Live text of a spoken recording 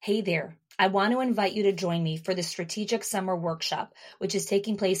Hey there. I want to invite you to join me for the Strategic Summer Workshop, which is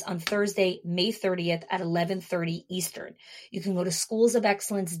taking place on Thursday, May 30th at 11:30 Eastern. You can go to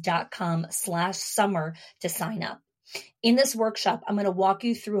schoolsofexcellence.com/summer to sign up. In this workshop, I'm going to walk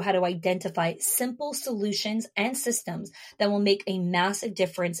you through how to identify simple solutions and systems that will make a massive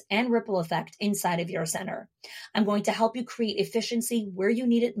difference and ripple effect inside of your center. I'm going to help you create efficiency where you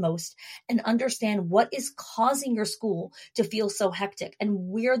need it most and understand what is causing your school to feel so hectic and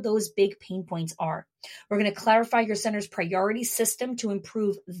where those big pain points are. We're going to clarify your center's priority system to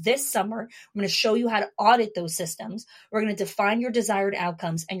improve this summer. I'm going to show you how to audit those systems. We're going to define your desired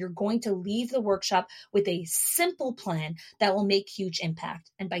outcomes, and you're going to leave the workshop with a simple plan that will make huge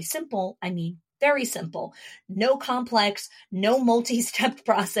impact. And by simple, I mean very simple. No complex, no multi-step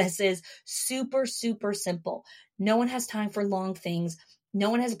processes, super, super simple. No one has time for long things. No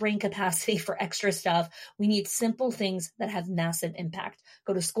one has brain capacity for extra stuff. We need simple things that have massive impact.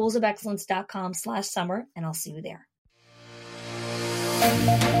 Go to schoolsofexcellence.com/summer and I'll see you there.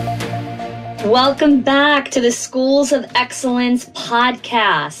 Welcome back to the Schools of Excellence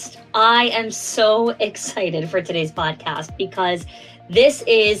podcast. I am so excited for today's podcast because this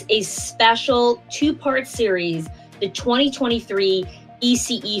is a special two-part series, the 2023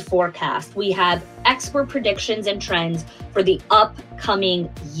 ECE forecast. We have expert predictions and trends for the upcoming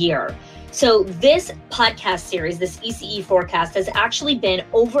year. So this podcast series, this ECE forecast, has actually been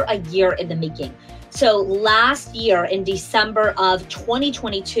over a year in the making. So last year in December of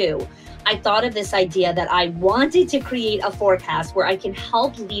 2022, I thought of this idea that I wanted to create a forecast where I can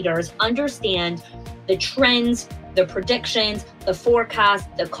help leaders understand the trends, the predictions, the forecast,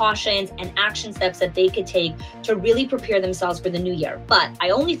 the cautions, and action steps that they could take to really prepare themselves for the new year. But I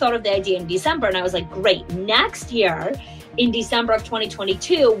only thought of the idea in December, and I was like, great, next year, in December of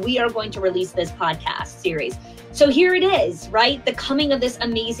 2022, we are going to release this podcast series. So here it is, right? The coming of this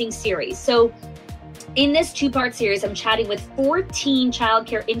amazing series. So in this two-part series, I'm chatting with 14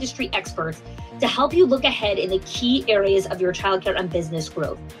 childcare industry experts to help you look ahead in the key areas of your childcare and business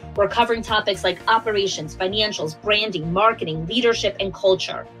growth. We're covering topics like operations, financials, branding, marketing, leadership, and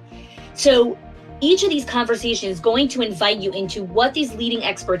culture. So each of these conversations is going to invite you into what these leading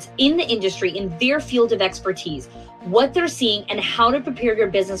experts in the industry, in their field of expertise, what they're seeing, and how to prepare your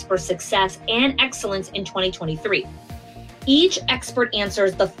business for success and excellence in 2023. Each expert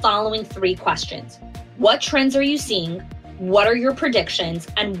answers the following three questions. What trends are you seeing? What are your predictions?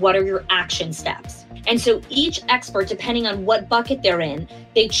 And what are your action steps? And so each expert, depending on what bucket they're in,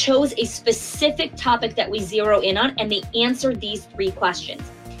 they chose a specific topic that we zero in on, and they answered these three questions.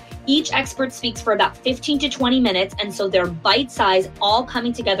 Each expert speaks for about 15 to 20 minutes, and so they're bite-sized, all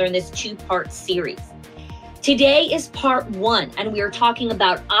coming together in this two-part series. Today is part one, and we are talking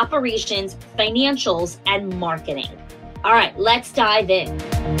about operations, financials, and marketing. All right, let's dive in.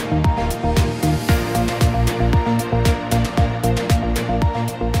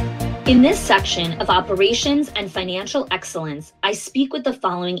 In this section of operations and financial excellence, I speak with the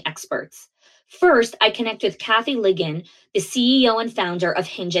following experts. First, I connect with Kathy Ligon, the CEO and founder of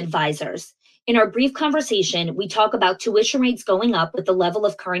Hinge Advisors. In our brief conversation, we talk about tuition rates going up with the level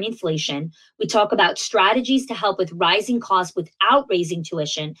of current inflation. We talk about strategies to help with rising costs without raising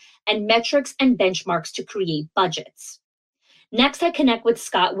tuition, and metrics and benchmarks to create budgets. Next, I connect with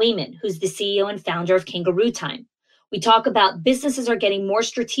Scott Wayman, who's the CEO and founder of Kangaroo Time. We talk about businesses are getting more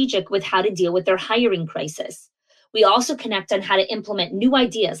strategic with how to deal with their hiring crisis. We also connect on how to implement new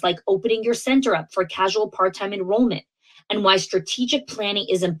ideas like opening your center up for casual part-time enrollment and why strategic planning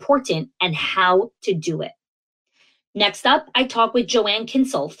is important and how to do it. Next up, I talk with Joanne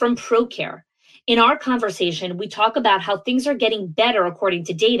Kinsel from ProCare. In our conversation, we talk about how things are getting better according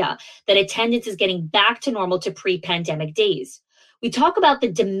to data, that attendance is getting back to normal to pre-pandemic days. We talk about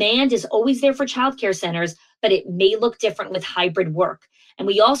the demand is always there for childcare centers, but it may look different with hybrid work. And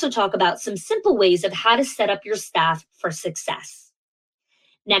we also talk about some simple ways of how to set up your staff for success.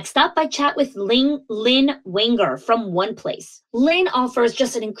 Next up, I chat with Lynn Wenger from OnePlace. Lynn offers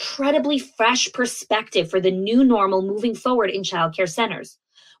just an incredibly fresh perspective for the new normal moving forward in childcare centers.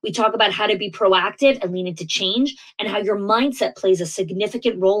 We talk about how to be proactive and lean into change and how your mindset plays a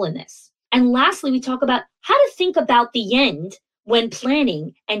significant role in this. And lastly, we talk about how to think about the end when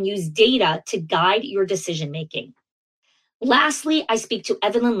planning and use data to guide your decision-making. Lastly, I speak to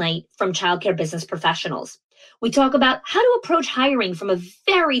Evelyn Light from Childcare Business Professionals. We talk about how to approach hiring from a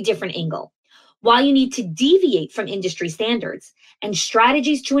very different angle, why you need to deviate from industry standards, and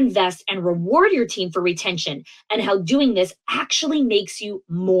strategies to invest and reward your team for retention, and how doing this actually makes you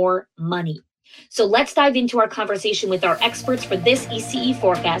more money. So let's dive into our conversation with our experts for this ECE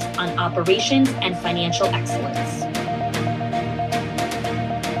forecast on operations and financial excellence.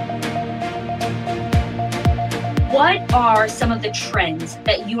 what are some of the trends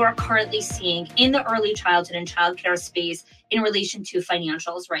that you are currently seeing in the early childhood and childcare space in relation to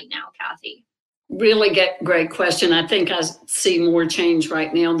financials right now, Kathy? Really great question. I think I see more change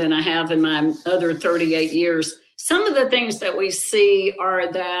right now than I have in my other 38 years. Some of the things that we see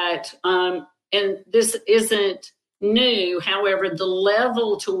are that, and this isn't new, however, the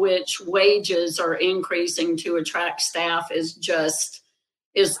level to which wages are increasing to attract staff is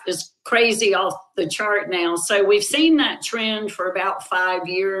crazy off the chart now. So we've seen that trend for about 5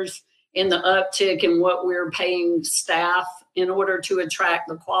 years in the uptick in what we're paying staff in order to attract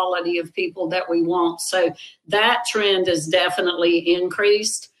the quality of people that we want. So that trend has definitely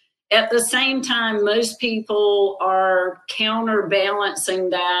increased. At the same time, most people are counterbalancing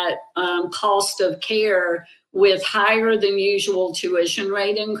that cost of care with higher than usual tuition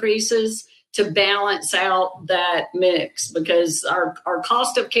rate increases to balance out that mix, because our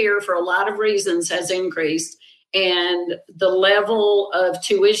cost of care for a lot of reasons has increased, and the level of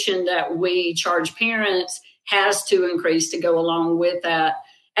tuition that we charge parents has to increase to go along with that.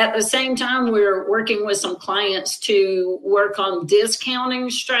 At the same time, we're working with some clients to work on discounting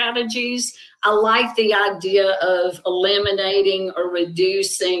strategies. I like the idea of eliminating or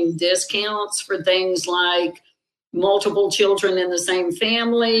reducing discounts for things like multiple children in the same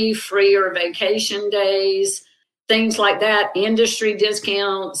family, freer vacation days, things like that, industry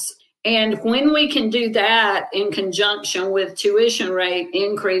discounts. And when we can do that in conjunction with tuition rate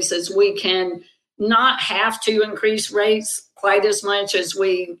increases, we can not have to increase rates quite as much as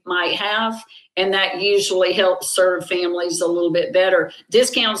we might have. And that usually helps serve families a little bit better.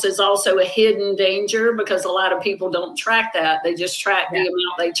 Discounts is also a hidden danger because a lot of people don't track that. They just track the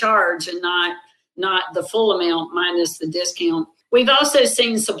amount they charge and not the full amount minus the discount. We've also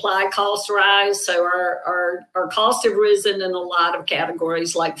seen supply costs rise. So our costs have risen in a lot of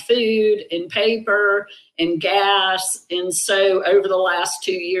categories like food and paper and gas. And so over the last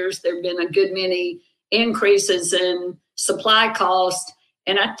 2 years, there have been a good many increases in supply cost.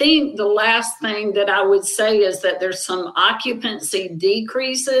 And I think the last thing that I would say is that there's some occupancy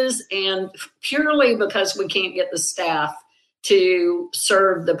decreases, and purely because we can't get the staff to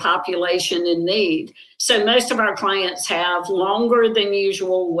serve the population in need. So most of our clients have longer than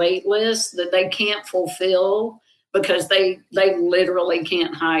usual wait lists that they can't fulfill because they literally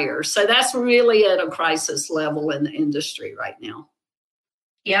can't hire. So that's really at a crisis level in the industry right now.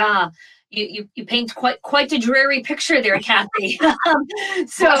 Yeah. You paint quite a dreary picture there, Kathy.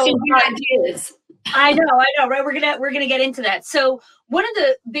 So ideas. I know, right? We're gonna get into that. So one of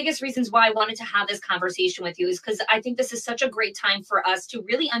the biggest reasons why I wanted to have this conversation with you is because I think this is such a great time for us to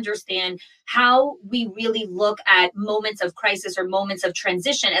really understand how we really look at moments of crisis or moments of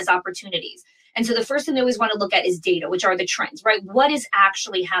transition as opportunities. And so the first thing they always want to look at is data, which are the trends, right? What is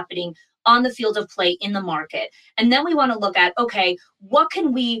actually happening on the field of play in the market? And then we want to look at, okay, what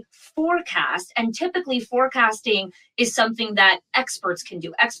can we forecast? And typically forecasting is something that experts can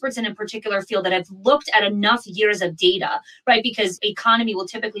do, experts in a particular field that have looked at enough years of data, right? Because economy will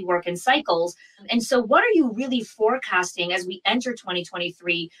typically work in cycles. And so what are you really forecasting as we enter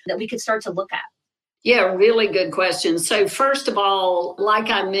 2023 that we could start to look at? Yeah, really good question. So first of all, like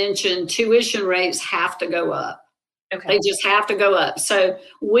I mentioned, tuition rates have to go up. Okay. They just have to go up. So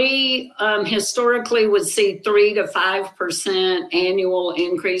we historically would see 3 to 5% annual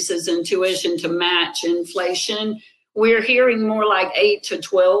increases in tuition to match inflation. We're hearing more like 8 to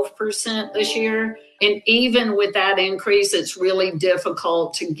 12% this year. And even with that increase, it's really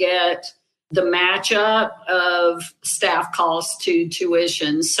difficult to get the matchup of staff costs to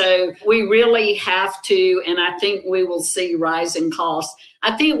tuition. So we really have to, and I think we will see rising costs.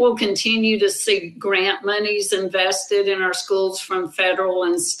 I think we'll continue to see grant monies invested in our schools from federal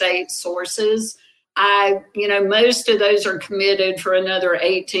and state sources. Most of those are committed for another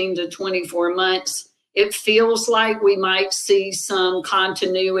 18 to 24 months. It feels like we might see some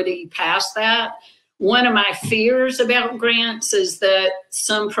continuity past that. One of my fears about grants is that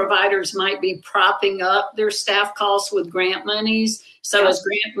some providers might be propping up their staff costs with grant monies. So as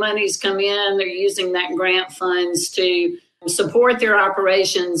grant monies come in, they're using that grant funds to support their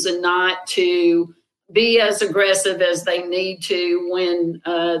operations and not to be as aggressive as they need to when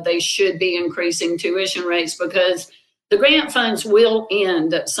they should be increasing tuition rates, because the grant funds will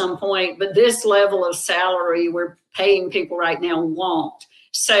end at some point, but this level of salary we're paying people right now won't.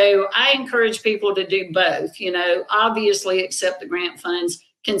 So I encourage people to do both, obviously accept the grant funds,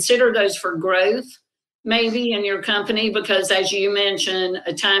 consider those for growth, maybe in your company, because as you mentioned,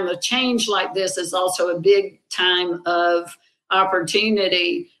 a time of change like this is also a big time of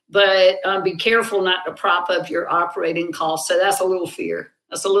opportunity, but be careful not to prop up your operating costs. So that's a little fear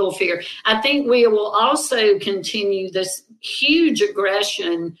That's a little fear. I think we will also continue this huge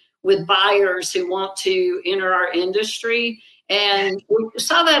aggression with buyers who want to enter our industry. And we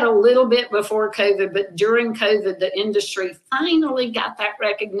saw that a little bit before COVID, but during COVID, the industry finally got that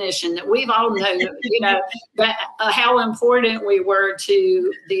recognition that we've all known, that how important we were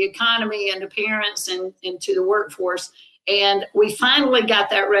to the economy and to parents and to the workforce. And we finally got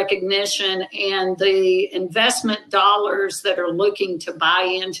that recognition, and the investment dollars that are looking to buy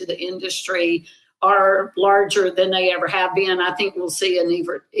into the industry are larger than they ever have been. I think we'll see an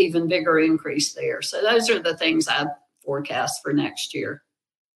even bigger increase there. So those are the things I forecast for next year.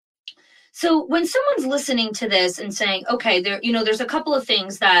 So when someone's listening to this and saying, okay, there's a couple of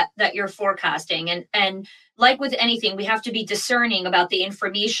things that you're forecasting, and like with anything, we have to be discerning about the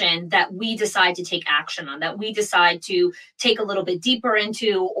information that we decide to take action on, that we decide to take a little bit deeper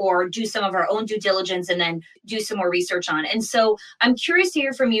into, or do some of our own due diligence and then do some more research on. And so I'm curious to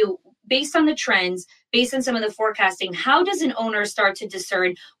hear from you, based on the trends, based on some of the forecasting, how does an owner start to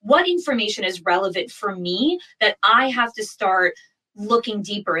discern what information is relevant for me that I have to start looking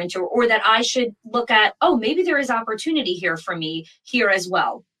deeper into, or that I should look at, oh, maybe there is opportunity here for me here as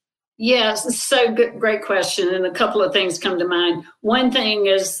well? Yes, so good, great question. And a couple of things come to mind. One thing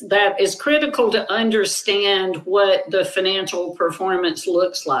is that it's critical to understand what the financial performance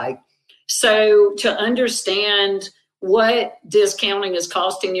looks like. So to understand what discounting is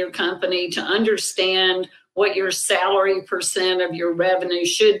costing your company, to understand what your salary percent of your revenue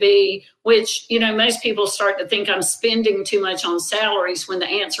should be, which, most people start to think I'm spending too much on salaries, when the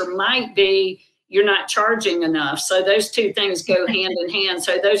answer might be you're not charging enough. So those two things go hand in hand.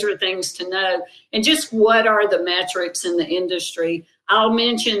 So those are things to know. And just what are the metrics in the industry? I'll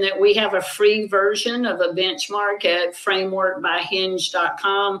mention that we have a free version of a benchmark at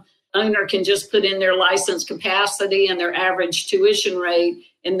frameworkbyhinge.com. Owner can just put in their license capacity and their average tuition rate,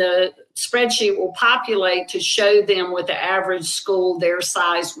 and the spreadsheet will populate to show them what the average school their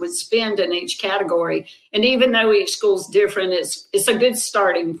size would spend in each category. And even though each school is different, it's a good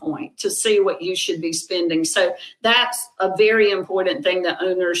starting point to see what you should be spending. So that's a very important thing that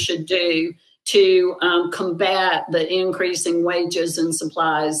owners should do to combat the increasing wages and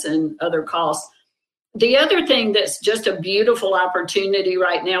supplies and other costs. The other thing that's just a beautiful opportunity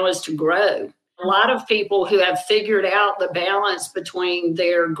right now is to grow. A lot of people who have figured out the balance between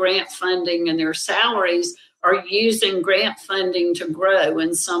their grant funding and their salaries are using grant funding to grow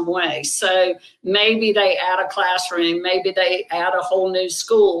in some way. So maybe they add a classroom, maybe they add a whole new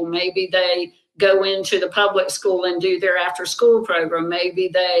school, maybe they go into the public school and do their after school program, maybe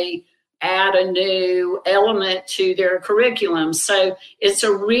they add a new element to their curriculum. So it's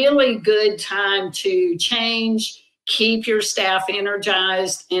a really good time to change, keep your staff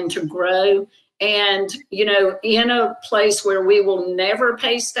energized, and to grow. And, in a place where we will never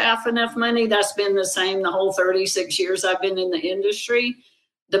pay staff enough money, that's been the same the whole 36 years I've been in the industry.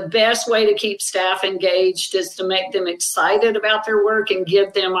 The best way to keep staff engaged is to make them excited about their work and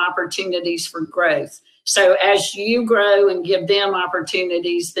give them opportunities for growth. So as you grow and give them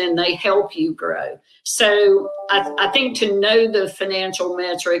opportunities, then they help you grow. So I think to know the financial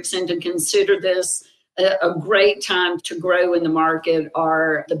metrics and to consider this a great time to grow in the market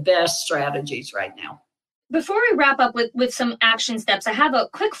are the best strategies right now. Before we wrap up with some action steps, I have a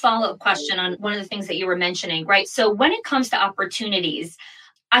quick follow-up question on one of the things that you were mentioning, right? So when it comes to opportunities,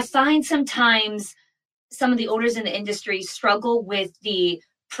 I find sometimes some of the owners in the industry struggle with the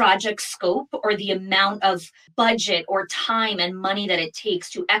project scope or the amount of budget or time and money that it takes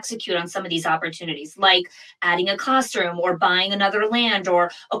to execute on some of these opportunities, like adding a classroom or buying another land or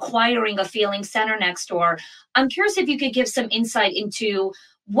acquiring a failing center next door. I'm curious if you could give some insight into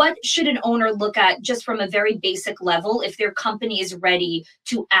what should an owner look at just from a very basic level if their company is ready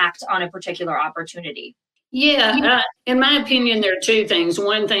to act on a particular opportunity. Yeah, in my opinion, there are two things.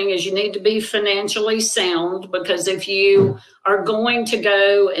 One thing is you need to be financially sound, because if you are going to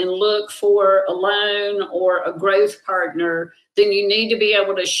go and look for a loan or a growth partner, then you need to be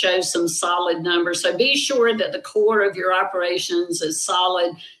able to show some solid numbers. So be sure that the core of your operations is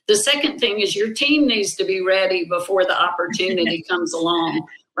solid. The second thing is your team needs to be ready before the opportunity comes along,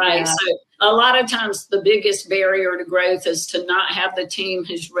 right? Yeah. So a lot of times the biggest barrier to growth is to not have the team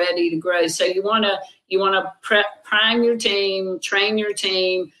who's ready to grow. So you want to prime your team, train your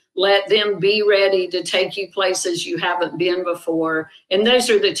team, let them be ready to take you places you haven't been before. And those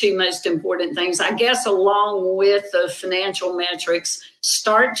are the two most important things. I guess along with the financial metrics,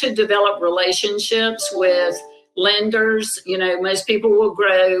 start to develop relationships with lenders. Most people will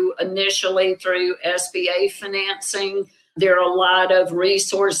grow initially through SBA financing. There are a lot of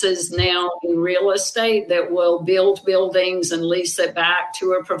resources now in real estate that will build buildings and lease it back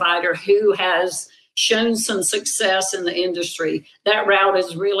to a provider who has shown some success in the industry. That route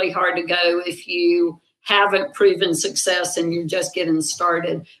is really hard to go if you haven't proven success and you're just getting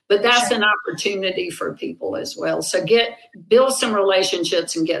started. But that's an opportunity for people as well. So build some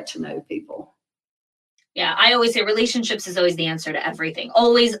relationships and get to know people. Yeah, I always say relationships is always the answer to everything.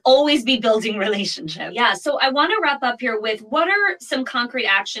 Always be building relationships. Yeah, so I want to wrap up here with what are some concrete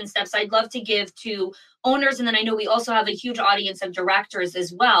action steps I'd love to give to owners, and then I know we also have a huge audience of directors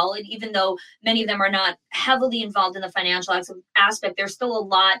as well. And even though many of them are not heavily involved in the financial aspect, there's still a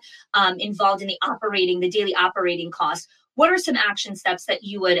lot involved in the daily operating costs. What are some action steps that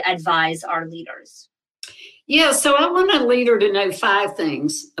you would advise our leaders? Yeah, so I want a leader to know 5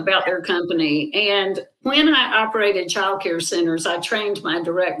 things about their company. And when I operated childcare centers, I trained my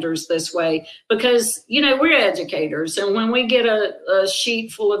directors this way because, we're educators. And when we get a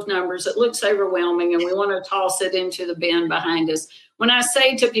sheet full of numbers, it looks overwhelming and we want to toss it into the bin behind us. When I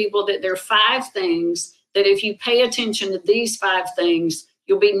say to people that there are 5 things that if you pay attention to these 5 things,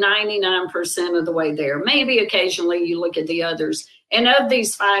 you'll be 99% of the way there. Maybe occasionally you look at the others. And of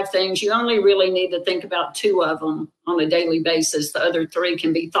these 5 things, you only really need to think about 2 of them on a daily basis. The other 3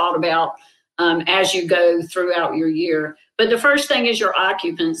 can be thought about as you go throughout your year. But the first thing is your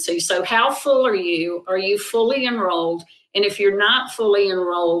occupancy. So how full are you? Are you fully enrolled? And if you're not fully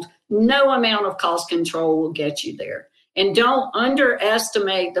enrolled, no amount of cost control will get you there. And don't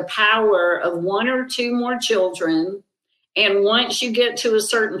underestimate the power of 1 or 2 more children. And once you get to a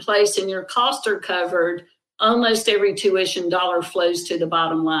certain place and your costs are covered, almost every tuition dollar flows to the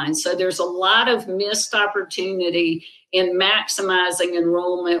bottom line. So there's a lot of missed opportunity in maximizing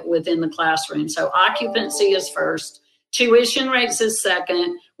enrollment within the classroom. So occupancy is first. Tuition rates is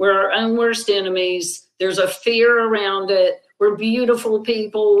second. We're our own worst enemies. There's a fear around it. We're beautiful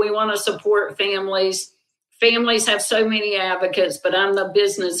people. We want to support families. Families have so many advocates, but I'm the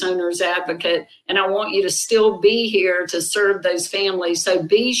business owner's advocate, and I want you to still be here to serve those families. So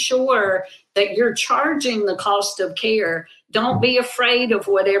be sure that you're charging the cost of care. Don't be afraid of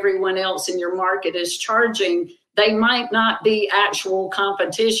what everyone else in your market is charging. They might not be actual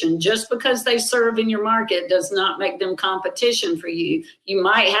competition. Just because they serve in your market does not make them competition for you. You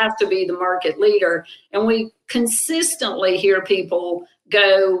might have to be the market leader. And we consistently hear people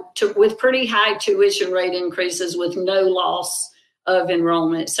go with pretty high tuition rate increases with no loss of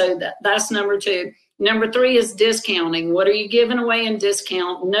enrollment. So that's number 2. Number 3 is discounting. What are you giving away in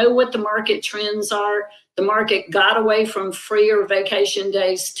discount? Know what the market trends are. The market got away from free or vacation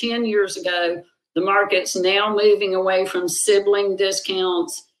days 10 years ago. The market's now moving away from sibling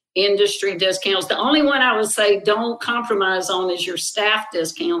discounts, industry discounts. The only one I would say don't compromise on is your staff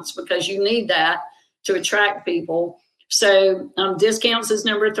discounts, because you need that to attract people. So discounts is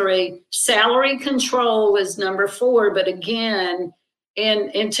number 3. Salary control is number 4. But again,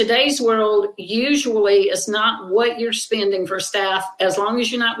 in today's world, usually it's not what you're spending for staff, as long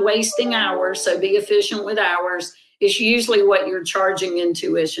as you're not wasting hours. So be efficient with hours. It's usually what you're charging in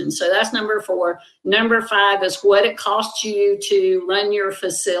tuition. So that's number 4. Number 5 is what it costs you to run your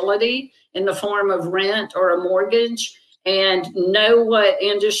facility in the form of rent or a mortgage, and know what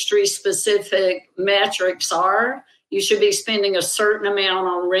industry specific metrics are. You should be spending a certain amount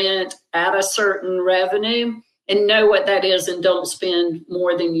on rent at a certain revenue, and know what that is, and don't spend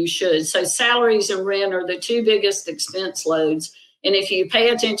more than you should. So salaries and rent are the 2 biggest expense loads. And if you pay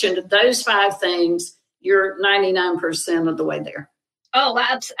attention to those 5 things, you're 99% of the way there. Oh,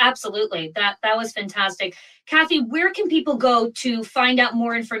 absolutely. That was fantastic. Kathy, where can people go to find out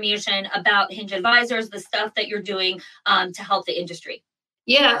more information about Hinge Advisors, the stuff that you're doing to help the industry?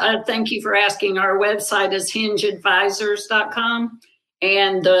 Yeah, thank you for asking. Our website is hingeadvisors.com.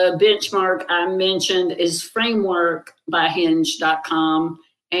 And the benchmark I mentioned is frameworkbyhinge.com.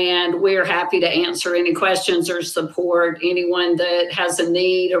 And we're happy to answer any questions or support anyone that has a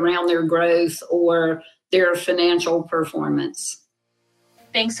need around their growth or their financial performance.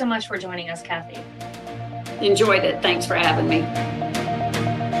 Thanks so much for joining us, Kathy. Enjoyed it. Thanks for having me.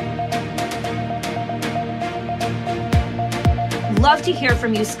 Love to hear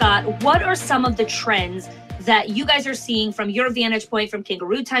from you, Scott. What are some of the trends that you guys are seeing from your vantage point, from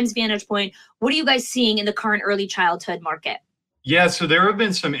Kangaroo Time's vantage point? What are you guys seeing in the current early childhood market? Yeah, so there have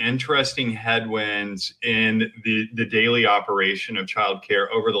been some interesting headwinds in the daily operation of childcare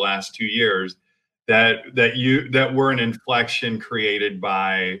over the last 2 years that were an inflection created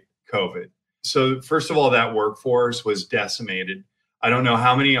by COVID. So first of all, that workforce was decimated. I don't know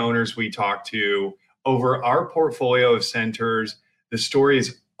how many owners we talked to over our portfolio of centers. The story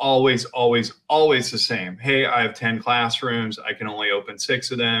is always, always, always the same. Hey, I have 10 classrooms. I can only open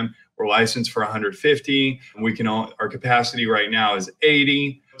 6 of them. We're licensed for 150. Our capacity right now is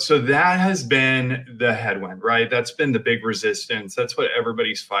 80. So that has been the headwind, right? That's been the big resistance. That's what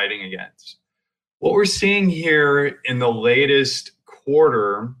everybody's fighting against. What we're seeing here in the latest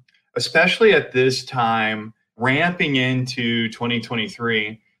quarter, especially at this time, ramping into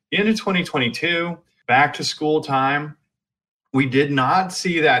 2023, the end of 2022, back to school time, we did not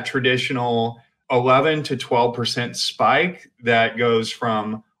see that traditional 11 to 12% spike that goes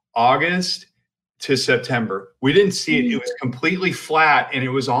from August to September. We didn't see it. It was completely flat and it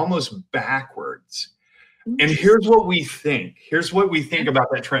was almost backwards. And here's what we think. Here's what we think about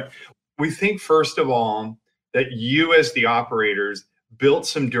that trend. We think, first of all, that you as the operators built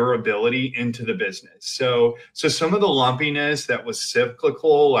some durability into the business. So some of the lumpiness that was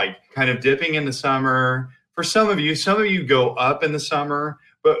cyclical, like kind of dipping in the summer, for some of you go up in the summer,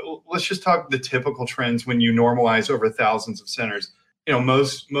 but let's just talk the typical trends when you normalize over thousands of centers. You know,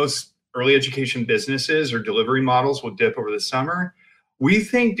 most early education businesses or delivery models will dip over the summer. We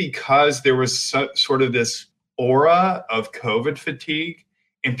think because there was sort of this aura of COVID fatigue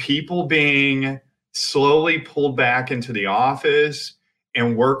and people being slowly pulled back into the office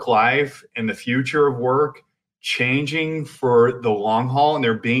and work life and the future of work changing for the long haul, and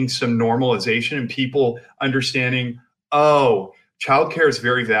there being some normalization and people understanding, oh, childcare is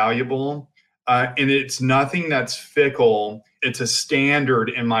very valuable and it's nothing that's fickle. It's a standard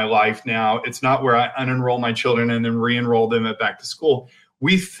in my life now. It's not where I unenroll my children and then re-enroll them at back to school.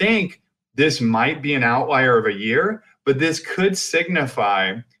 We think this might be an outlier of a year, but this could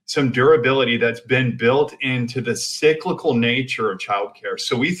signify some durability that's been built into the cyclical nature of childcare.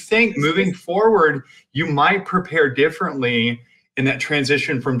 So we think moving forward, you might prepare differently in that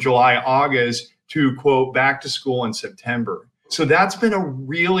transition from July, August to, quote, back to school in September. So that's been a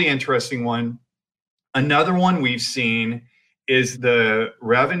really interesting one. Another one we've seen is the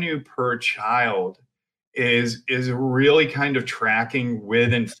revenue per child is really kind of tracking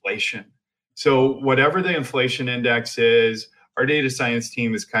with inflation. So whatever the inflation index is, our data science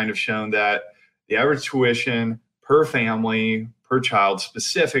team has kind of shown that the average tuition per family, per child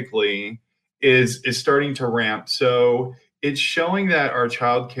specifically, is starting to ramp. So it's showing that our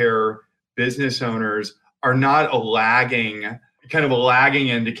childcare business owners are not a lagging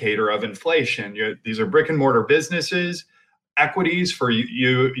indicator of inflation. These are brick and mortar businesses, equities for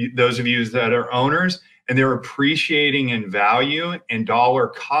you, those of you that are owners, and they're appreciating in value and dollar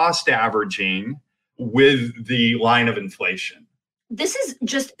cost averaging with the line of inflation. This is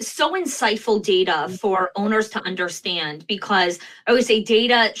just so insightful data for owners to understand, because I always say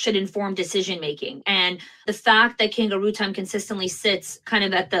data should inform decision making. And the fact that Kangaroo Time consistently sits kind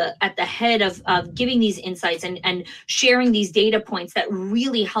of at the head of giving these insights and sharing these data points that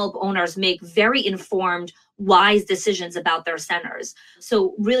really help owners make very informed, wise decisions about their centers.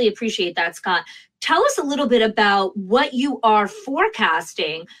 So really appreciate that, Scott. Tell us a little bit about what you are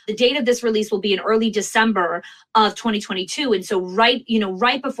forecasting. The date of this release will be in early December of 2022. And so right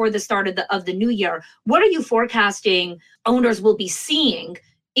before the start of the new year, what are you forecasting owners will be seeing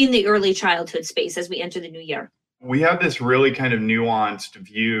in the early childhood space as we enter the new year? We have this really kind of nuanced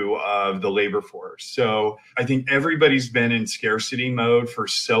view of the labor force. So I think everybody's been in scarcity mode for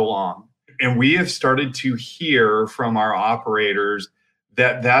so long. And we have started to hear from our operators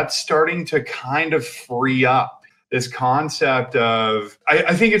that that's starting to kind of free up this concept of,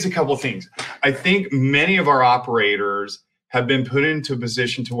 I think it's a couple of things. I think many of our operators have been put into a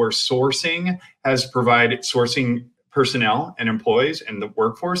position to where sourcing has provided sourcing personnel and employees and the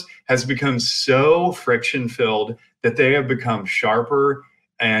workforce has become so friction filled that they have become sharper,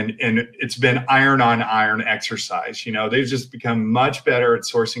 and it's been iron on iron exercise. You know, they've just become much better at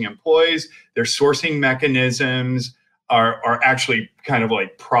sourcing employees. Their sourcing mechanisms are actually kind of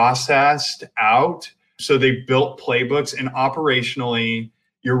like processed out. So they built playbooks, and operationally,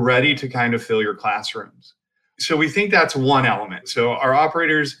 you're ready to kind of fill your classrooms. So we think that's one element. So our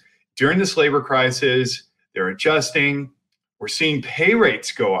operators during this labor crisis, they're adjusting. We're seeing pay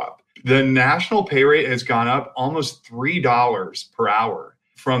rates go up. The national pay rate has gone up almost $3 per hour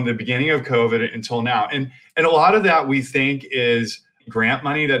from the beginning of COVID until now. And a lot of that we think is grant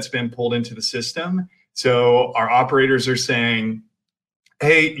money that's been pulled into the system. So our operators are saying,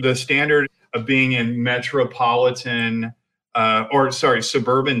 hey, the standard of being in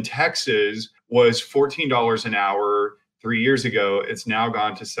suburban Texas was $14 an hour 3 years ago. It's now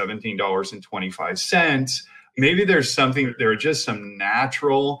gone to $17.25. Maybe there are just some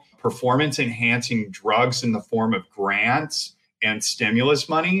natural performance enhancing drugs in the form of grants and stimulus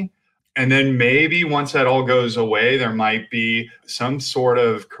money. And then maybe once that all goes away, there might be some sort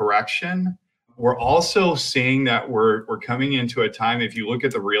of correction. We're also seeing that we're coming into a time, if you look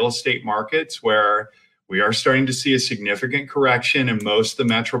at the real estate markets, where we are starting to see a significant correction in most of the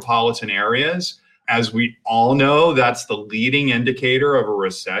metropolitan areas. As we all know, that's the leading indicator of a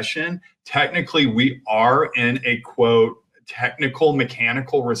recession. Technically, we are in a, quote, technical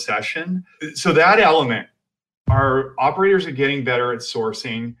mechanical recession. So that element, our operators are getting better at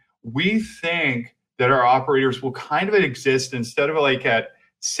sourcing. We think that our operators will kind of exist instead of like at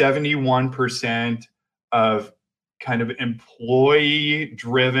 71% of kind of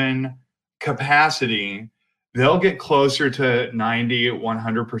employee-driven capacity, they'll get closer to 90,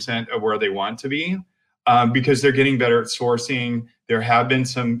 100% of where they want to be because they're getting better at sourcing. There have been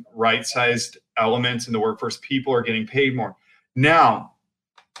some right-sized elements in the workforce. People are getting paid more. Now,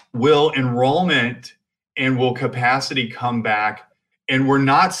 will enrollment and will capacity come back? And we're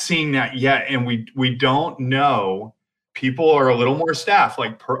not seeing that yet. And we don't know. People are a little more staffed.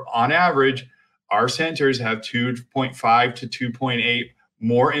 Like on average, our centers have 2.5 to 2.8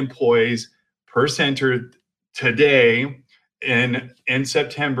 more employees per center today in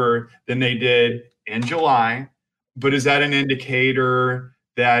September than they did in July. But is that an indicator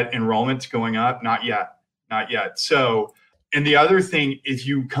that enrollment's going up? Not yet. So, and the other thing, if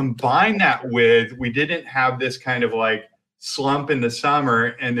you combine that with, we didn't have this kind of like slump in the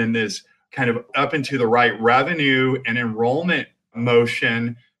summer and then this kind of up into the right revenue and enrollment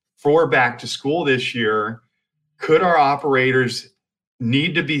motion for back to school this year, could our operators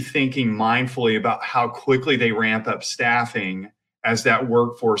need to be thinking mindfully about how quickly they ramp up staffing as that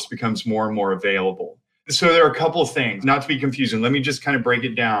workforce becomes more and more available? So there are a couple of things, not to be confusing. Let me just kind of break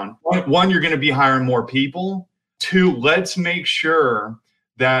it down. One, you're going to be hiring more people. Two, let's make sure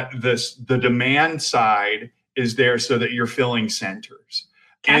that the demand side is there so that you're filling centers.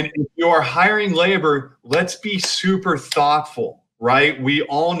 And if you're hiring labor, let's be super thoughtful, right? We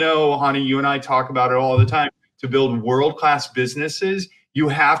all know, honey, you and I talk about it all the time. To build world-class businesses, you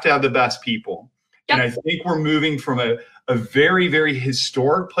have to have the best people. Yep. And I think we're moving from a very, very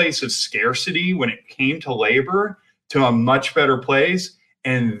historic place of scarcity when it came to labor to a much better place.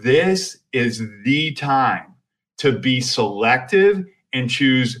 And this is the time to be selective and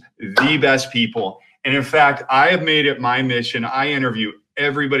choose the best people. And in fact, I have made it my mission. I interview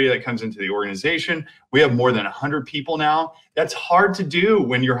everybody that comes into the organization. We have more than 100 people now. That's hard to do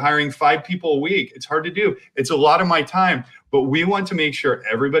when you're hiring 5 people a week. It's hard to do. It's a lot of my time, but we want to make sure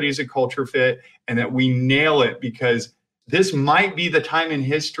everybody's a culture fit and that we nail it, because this might be the time in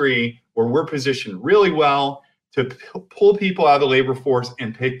history where we're positioned really well to pull people out of the labor force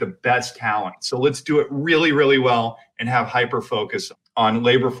and pick the best talent. So let's do it really, really well and have hyper focus on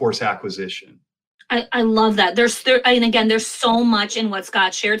labor force acquisition. I love that. And again, there's so much in what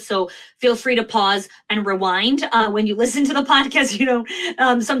Scott shared. So feel free to pause and rewind when you listen to the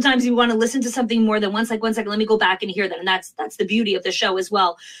podcast. Sometimes you want to listen to something more than 1 second. 1 second. Let me go back and hear that. And that's the beauty of the show as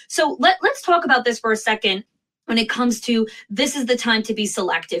well. So let's talk about this for a second. When it comes to, this is the time to be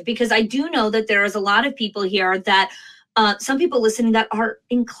selective, because I do know that there is a lot of people here that some people listening that are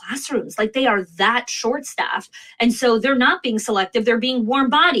in classrooms, like they are that short staffed. And so they're not being selective. They're being warm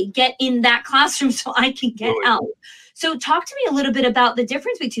body. Get in that classroom so I can get out. So talk to me a little bit about the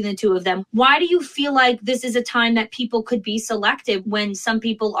difference between the two of them. Why do you feel like this is a time that people could be selective when some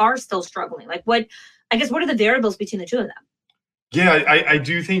people are still struggling? Like what are the variables between the two of them? Yeah, I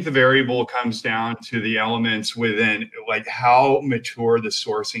do think the variable comes down to the elements within, like how mature the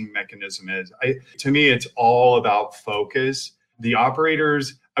sourcing mechanism is. To me, it's all about focus. The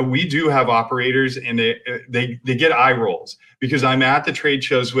operators, we do have operators, and they get eye rolls because I'm at the trade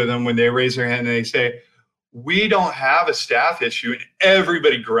shows with them when they raise their hand and they say, "We don't have a staff issue," and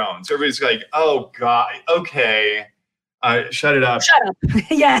everybody groans. Everybody's like, "Oh God, okay, shut it up." Shut up.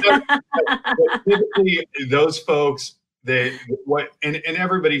 Yeah. But typically, those folks. And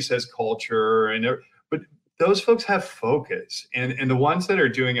everybody says culture, but those folks have focus, and the ones that are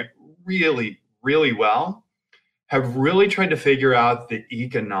doing it really, really well have really tried to figure out the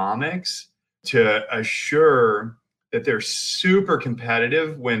economics to assure that they're super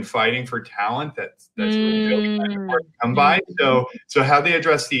competitive when fighting for talent. That's really hard to come by. So how they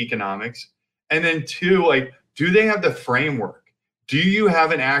address the economics, and then two, like, do they have the framework? Do you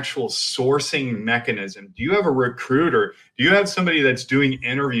have an actual sourcing mechanism? Do you have a recruiter? Do you have somebody that's doing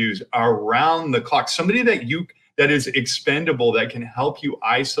interviews around the clock? Somebody that is expendable, that can help you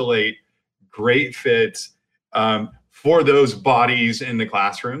isolate great fits for those bodies in the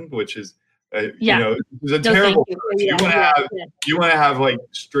classroom, which is is a terrible. You want to have like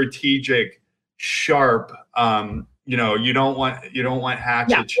strategic, sharp you don't want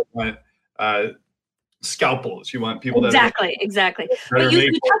hatchets. You want scalpels. You want people exactly. But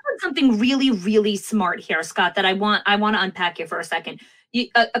you touched on something really, really smart here, Scott, that I want to unpack here for a second.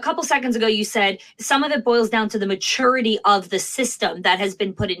 A couple seconds ago, you said some of it boils down to the maturity of the system that has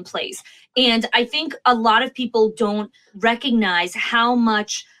been put in place. And I think a lot of people don't recognize how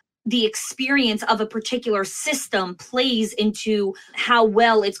much the experience of a particular system plays into how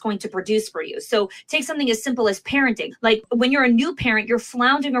well it's going to produce for you. So take something as simple as parenting. Like when you're a new parent, you're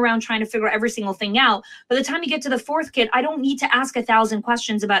floundering around trying to figure every single thing out. By the time you get to the fourth kid, I don't need to ask 1,000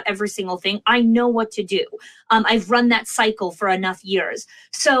 questions about every single thing. I know what to do. I've run that cycle for enough years.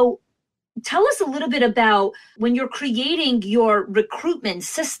 So tell us a little bit about when you're creating your recruitment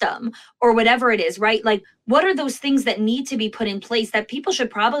system or whatever it is, right? Like, what are those things that need to be put in place that people should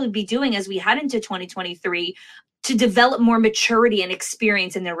probably be doing as we head into 2023 to develop more maturity and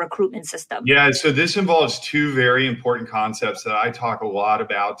experience in their recruitment system? Yeah, so this involves two very important concepts that I talk a lot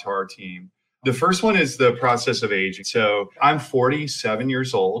about to our team. The first one is the process of aging. So I'm 47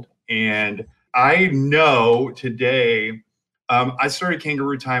 years old, and I know today, I started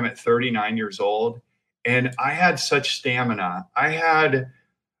Kangaroo Time at 39 years old, and I had such stamina.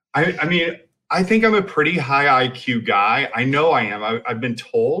 I think I'm a pretty high IQ guy. I know I am. I've been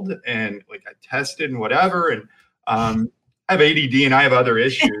told, and like I tested and whatever, and I have ADD and I have other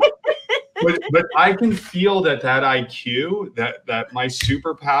issues. but I can feel that IQ, that my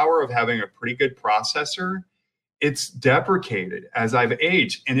superpower of having a pretty good processor, it's deprecated as I've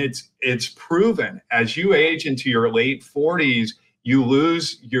aged, and it's proven as you age into your late 40s, you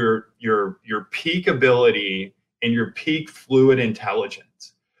lose your peak ability and your peak fluid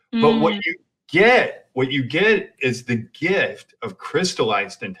intelligence. But what you get is the gift of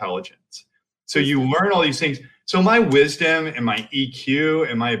crystallized intelligence. So you learn all these things. So my wisdom and my EQ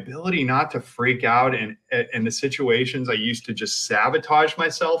and my ability not to freak out in the situations I used to just sabotage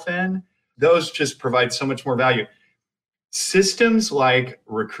myself in, those just provide so much more value. Systems like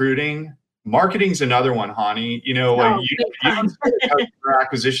recruiting, marketing's another one, Hani. You can put a customer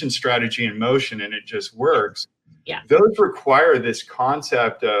acquisition strategy in motion and it just works. Yeah. Those require this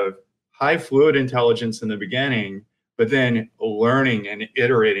concept of high fluid intelligence in the beginning, but then learning and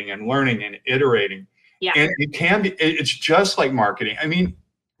iterating and learning and iterating. Yeah. And it's just like marketing. I mean,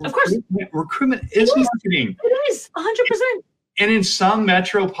 of course, recruitment is marketing. It is 100%. And in some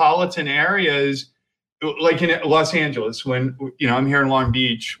metropolitan areas, like in Los Angeles, when I'm here in Long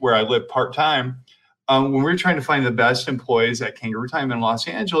Beach where I live part-time, when we were trying to find the best employees at Kangaroo Time in Los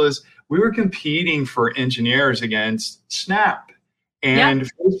Angeles, we were competing for engineers against Snap. And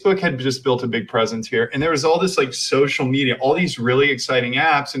Facebook had just built a big presence here. And there was all this like social media, all these really exciting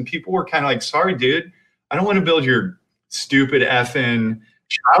apps. And people were kind of like, sorry, dude, I don't want to build your stupid effing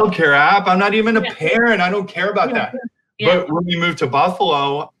childcare app. I'm not even a parent. I don't care about that. Yeah. But when we moved to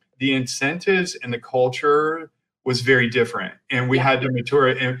Buffalo, the incentives and the culture was very different. And we had to mature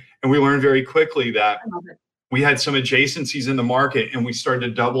it. And we learned very quickly that we had some adjacencies in the market, and we started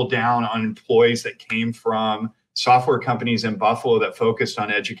to double down on employees that came from software companies in Buffalo that focused on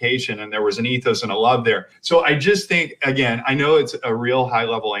education. And there was an ethos and a love there. So I just think, again, I know it's a real high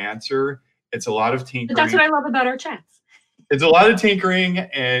level answer. It's a lot of tinkering. But that's what I love about our chats. It's a lot of tinkering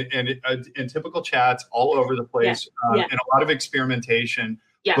and typical chats all over the place, and a lot of experimentation.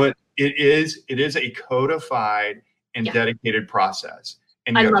 Yeah. But it is a codified and dedicated process,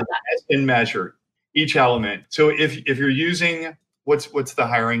 and you have to test and measure each element. So if you're using what's the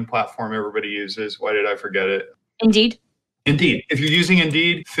hiring platform everybody uses? Why did I forget it? Indeed. If you're using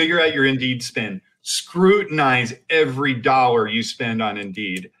Indeed, figure out your Indeed spend. Scrutinize every dollar you spend on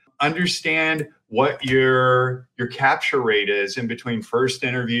Indeed. Understand what your capture rate is in between first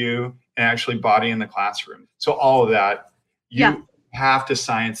interview and actually body in the classroom. So all of that, you have to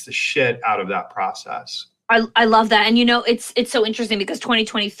science the shit out of that process. I love that. And, it's so interesting because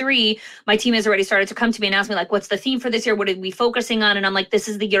 2023, my team has already started to come to me and ask me, like, what's the theme for this year? What are we focusing on? And I'm like, this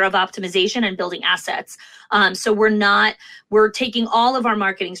is the year of optimization and building assets. So we're taking all of our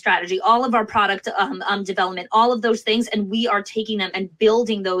marketing strategy, all of our product development, all of those things, and we are taking them and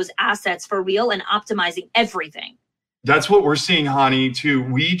building those assets for real and optimizing everything. That's what we're seeing, Hani, too.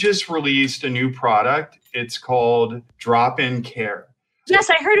 We just released a new product. It's called Drop-In Care.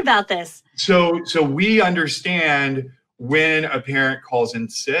 Yes, I heard about this. So we understand when a parent calls in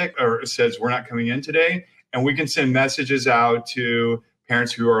sick or says we're not coming in today, and we can send messages out to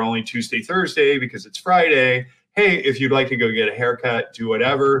parents who are only Tuesday, Thursday because it's Friday. Hey, if you'd like to go get a haircut, do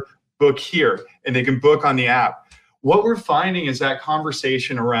whatever, book here. And they can book on the app. What we're finding is that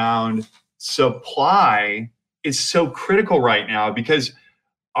conversation around supply is so critical right now because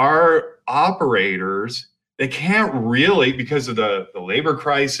our operators, they can't really, because of the labor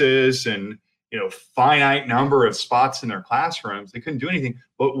crisis and finite number of spots in their classrooms, they couldn't do anything.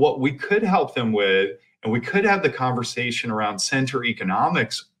 But what we could help them with, and we could have the conversation around center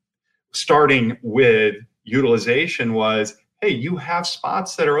economics, starting with utilization, was, hey, you have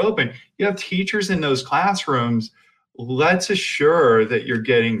spots that are open. You have teachers in those classrooms. Let's assure that you're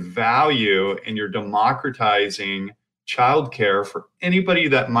getting value and you're democratizing childcare for anybody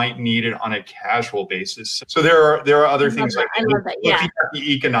that might need it on a casual basis. So there are other things like I love that. Yeah. Looking at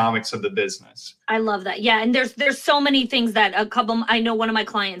the economics of the business. I love that. Yeah, and there's so many things that I know one of my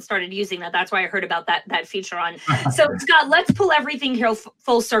clients started using that. That's why I heard about that feature on. So Scott, let's pull everything here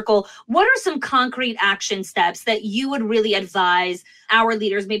full circle. What are some concrete action steps that you would really advise our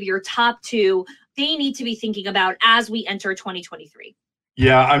leaders, maybe your top 2, they need to be thinking about as we enter 2023?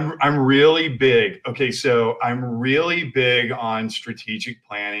 Yeah, I'm really big. Okay, so I'm really big on strategic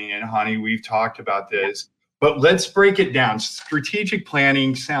planning, and honey, we've talked about this, but let's break it down. Strategic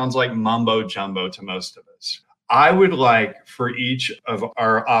planning sounds like mumbo jumbo to most of us. I would like for each of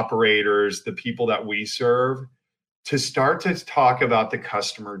our operators, the people that we serve, to start to talk about the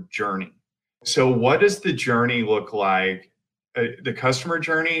customer journey. So what does the journey look like, the customer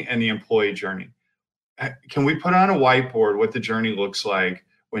journey and the employee journey? Can we put on a whiteboard what the journey looks like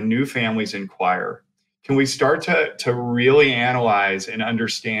when new families inquire? Can we start to really analyze and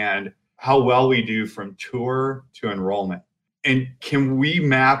understand how well we do from tour to enrollment? And can we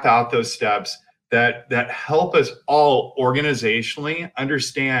map out those steps that help us all organizationally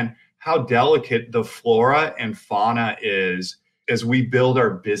understand how delicate the flora and fauna is as we build our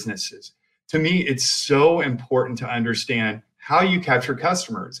businesses? To me, it's so important to understand how you capture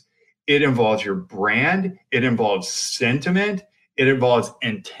customers. It involves your brand. It involves sentiment. It involves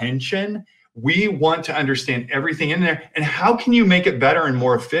intention. We want to understand everything in there. And how can you make it better and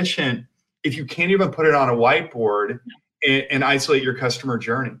more efficient if you can't even put it on a whiteboard and isolate your customer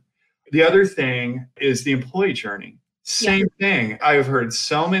journey? The other thing is the employee journey. Same thing. I've heard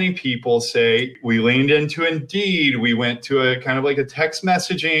so many people say, we leaned into Indeed. We went to a kind of like a text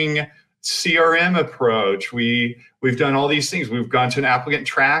messaging CRM approach. We've done all these things. We've gone to an applicant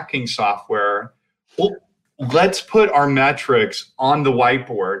tracking software. Well, let's put our metrics on the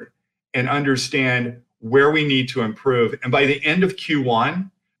whiteboard and understand where we need to improve. And by the end of Q1,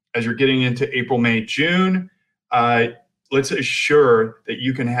 as you're getting into April, May, June, let's assure that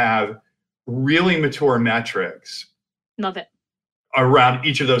you can have really mature metrics. Love it. Around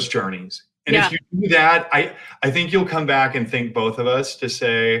each of those journeys. And if you do that, I think you'll come back and thank both of us to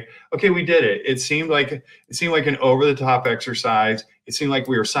say, okay, we did it. It seemed like an over-the-top exercise. It seemed like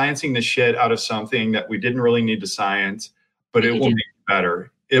we were sciencing the shit out of something that we didn't really need to science, but it will make it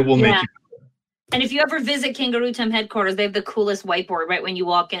better. It will make it better. And if you ever visit Kangaroo Time headquarters, they have the coolest whiteboard right when you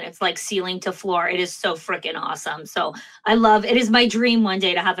walk in. It's like ceiling to floor. It is so freaking awesome. So it is my dream one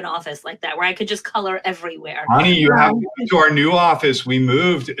day to have an office like that where I could just color everywhere. Honey, you have to come to our new office. We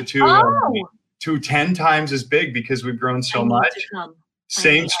moved to 10 times as big because we've grown so much.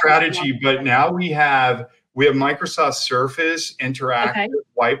 Same strategy, but now we have Microsoft Surface interactive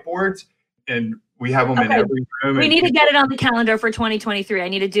whiteboards, and we have them in every room. We need to get it on the calendar for 2023. I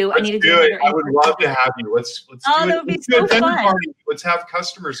need to do it. I would love to have you. Let's do it. That would be so fun. Party. Let's have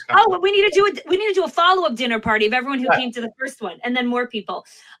customers come. Oh, we need to do a follow-up dinner party of everyone who came to the first one, and then more people.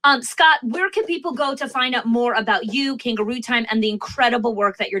 Scott, where can people go to find out more about you, Kangaroo Time, and the incredible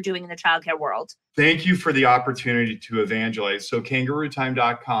work that you're doing in the childcare world? Thank you for the opportunity to evangelize. So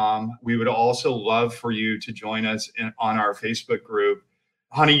kangarootime.com. We would also love for you to join us on our Facebook group.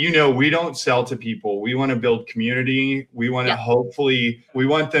 Honey, we don't sell to people. We want to build community. We want to we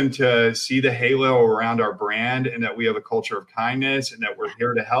want them to see the halo around our brand and that we have a culture of kindness and that we're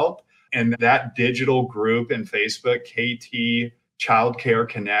here to help. And that digital group in Facebook, KT Childcare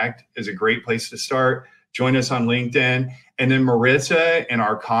Connect, is a great place to start. Join us on LinkedIn. And then Marissa and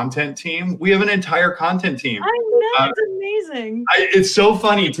our content team, we have an entire content team. I know, it's amazing. It's so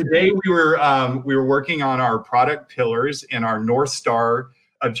funny. Today we were working on our product pillars and our North Star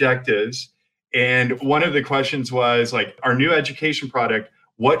objectives. And one of the questions was like, our new education product,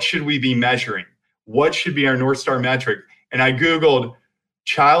 what should we be measuring? What should be our North Star metric? And I Googled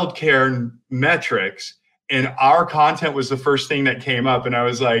childcare metrics, and our content was the first thing that came up. And I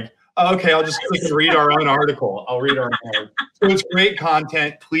was like, oh, okay, I'll just click and read our own article. I'll read our own article. So it's great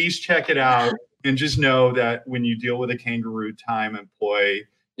content. Please check it out. And just know that when you deal with a Kangaroo Time employee,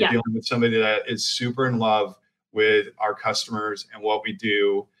 you're dealing with somebody that is super in love with our customers and what we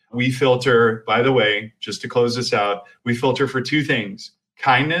do. We filter, by the way, just to close this out, we filter for two things: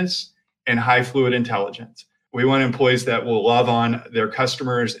 kindness and high fluid intelligence. We want employees that will love on their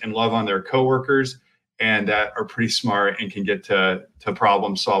customers and love on their coworkers. and that are pretty smart and can get to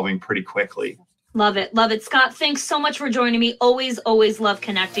problem solving pretty quickly. Love it. Love it. Scott, thanks so much for joining me. Always love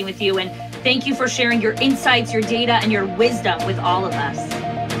connecting with you. And thank you for sharing your insights, your data, and your wisdom with all of us.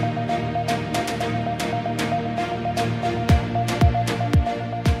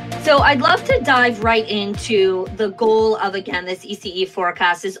 So I'd love to dive right into the goal of, again, this ECE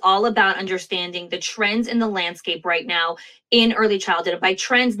forecast is all about understanding the trends in the landscape right now in early childhood. And by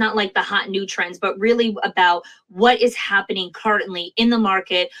trends, not like the hot new trends, but really about what is happening currently in the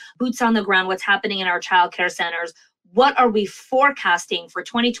market, boots on the ground, what's happening in our childcare centers. What are we forecasting for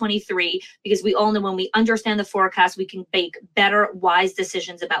 2023? Because we all know when we understand the forecast, we can make better, wise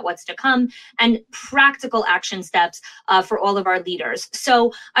decisions about what's to come and practical action steps for all of our leaders.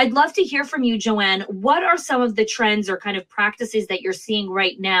 So I'd love to hear from you, Joanne. What are some of the trends or kind of practices that you're seeing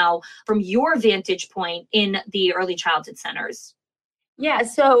right now from your vantage point in the early childhood centers? Yeah,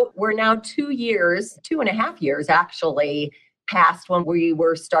 so we're now 2.5 years actually, past when we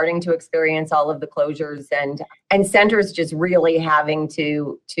were starting to experience all of the closures and centers just really having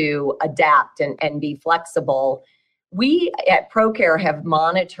to adapt and be flexible. We at ProCare have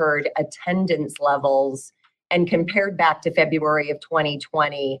monitored attendance levels and compared back to February of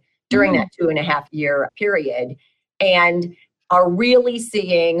 2020 during that 2.5 year period, and are really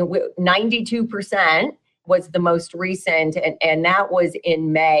seeing 92% was the most recent, and that was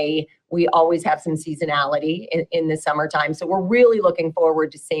in May. We always have some seasonality in the summertime. So we're really looking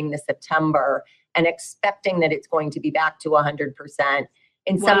forward to seeing the September and expecting that it's going to be back to 100%.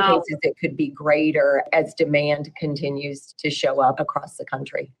 In some cases, it could be greater as demand continues to show up across the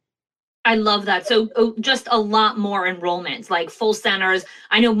country. I love that. So just a lot more enrollments, like full centers.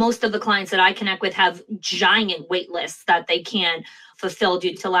 I know most of the clients that I connect with have giant wait lists that they can't fulfill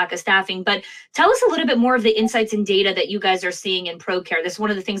due to lack of staffing. But tell us a little bit more of the insights and data that you guys are seeing in ProCare. This is one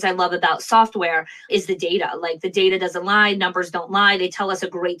of the things I love about software is the data. Like the data doesn't lie, numbers don't lie. They tell us a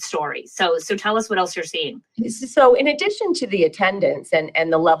great story. So tell us what else you're seeing. So in addition to the attendance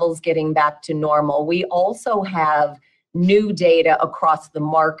and the levels getting back to normal, we also have new data across the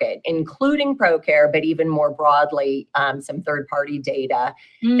market, including ProCare, but even more broadly, some third-party data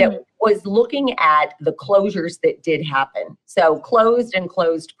that was looking at the closures that did happen. So closed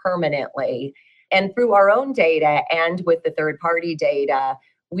permanently. And through our own data and with the third-party data,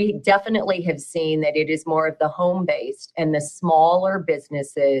 we definitely have seen that it is more of the home-based and the smaller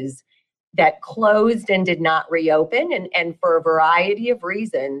businesses that closed and did not reopen, and for a variety of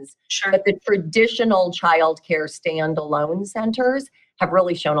reasons. Sure. But the traditional childcare standalone centers have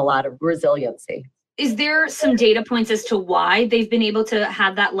really shown a lot of resiliency. Is there some data points as to why they've been able to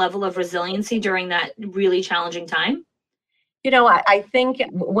have that level of resiliency during that really challenging time? You know, I think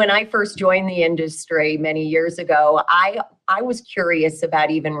when I first joined the industry many years ago, I was curious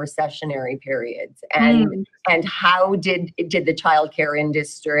about even recessionary periods and how did the childcare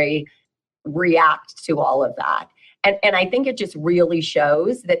industry react to all of that. And I think it just really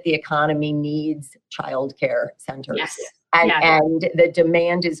shows that the economy needs childcare centers. Yes. And the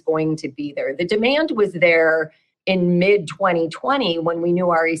demand is going to be there. The demand was there in mid 2020 when we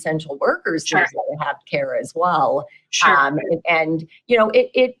knew our essential workers needed to have care as well. Sure. And you know,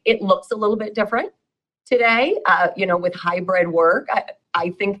 it looks a little bit different today, with hybrid work.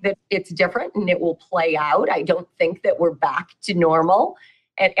 I think that it's different and it will play out. I don't think that we're back to normal.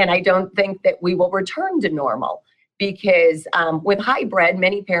 And I don't think that we will return to normal because with hybrid,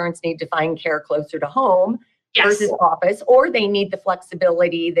 many parents need to find care closer to home versus office, or they need the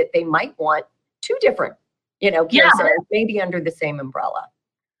flexibility that they might want two different, care centers, maybe under the same umbrella.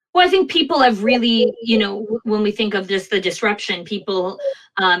 Well, I think people have really, when we think of just the disruption, people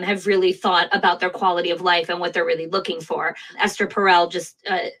have really thought about their quality of life and what they're really looking for. Esther Perel, just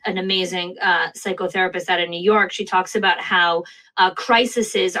an amazing psychotherapist out of New York, she talks about how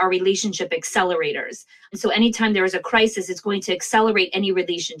crises are relationship accelerators. And so anytime there is a crisis, it's going to accelerate any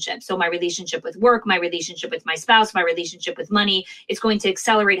relationship. So my relationship with work, my relationship with my spouse, my relationship with money, it's going to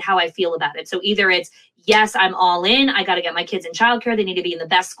accelerate how I feel about it. So either it's, yes, I'm all in, I got to get my kids in childcare, they need to be in the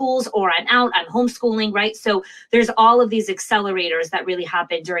best schools, or I'm out, I'm homeschooling, right? So there's all of these accelerators that really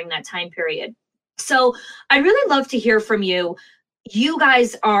happen during that time period. So I'd really love to hear from you. You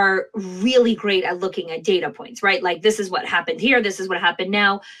guys are really great at looking at data points, right? Like this is what happened here, this is what happened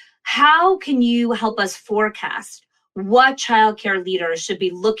now. How can you help us forecast what childcare leaders should be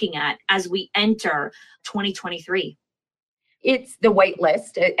looking at as we enter 2023? It's the wait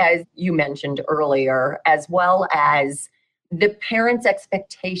list, as you mentioned earlier, as well as the parents'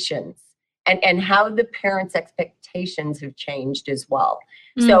 expectations and how the parents' expectations have changed as well.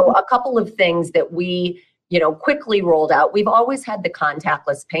 Mm-hmm. So a couple of things that we, quickly rolled out. We've always had the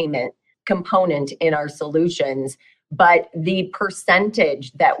contactless payment component in our solutions, but the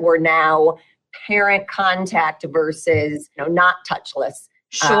percentage that we're now parent contact versus not touchless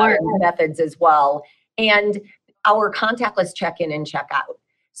methods as well. And our contactless check-in and check-out.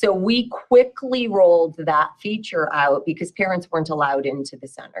 So we quickly rolled that feature out because parents weren't allowed into the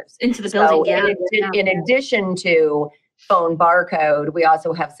centers. Into the building, In addition to phone barcode, we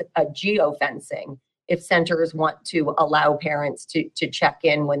also have a geofencing. If centers want to allow parents to check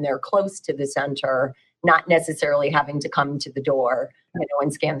in when they're close to the center, not necessarily having to come to the door,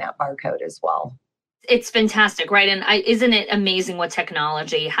 and scan that barcode as well. It's fantastic, right? And isn't it amazing what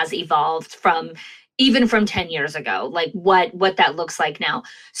technology has evolved from 10 years ago, like what that looks like now.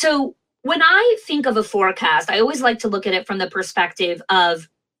 So when I think of a forecast, I always like to look at it from the perspective of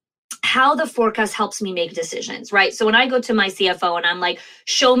how the forecast helps me make decisions, right? So when I go to my CFO and I'm like,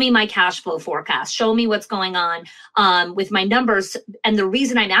 show me my cash flow forecast, show me what's going on with my numbers. And the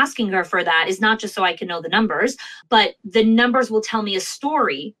reason I'm asking her for that is not just so I can know the numbers, but the numbers will tell me a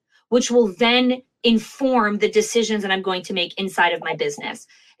story, which will then inform the decisions that I'm going to make inside of my business.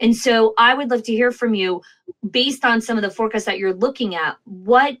 And so I would love to hear from you, based on some of the forecasts that you're looking at,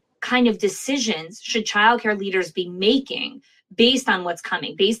 what kind of decisions should childcare leaders be making based on what's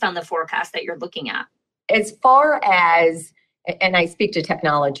coming, based on the forecast that you're looking at? As far as, and I speak to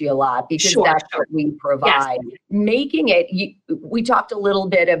technology a lot because that's what we provide. Yes. Making it, we talked a little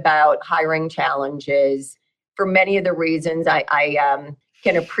bit about hiring challenges. For many of the reasons, I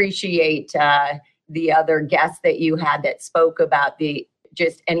can appreciate the other guests that you had that spoke about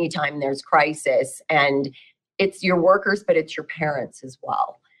just anytime there's crisis, and it's your workers, but it's your parents as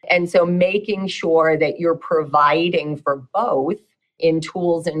well. And so making sure that you're providing for both in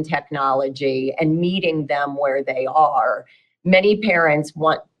tools and technology and meeting them where they are. Many parents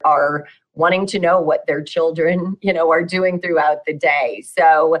are wanting to know what their children, are doing throughout the day.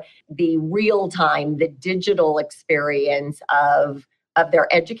 So the real time, the digital experience of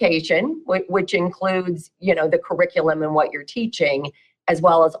their education, which includes, the curriculum and what you're teaching, as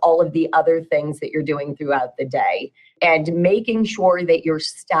well as all of the other things that you're doing throughout the day. And making sure that your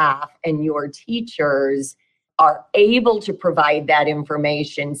staff and your teachers are able to provide that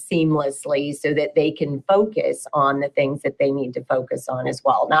information seamlessly so that they can focus on the things that they need to focus on as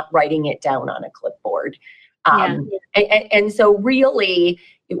well, not writing it down on a clipboard. And so really,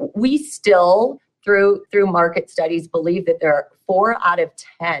 we still, through market studies, believe that there are 4 out of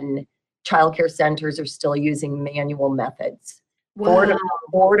 10 childcare centers are still using manual methods. Wow.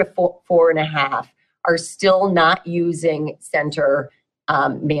 4 to 4.5 are still not using center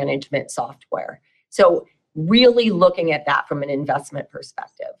management software. So really looking at that from an investment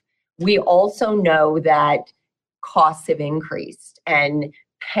perspective. We also know that costs have increased and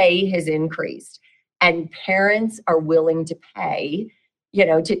pay has increased, and parents are willing to pay,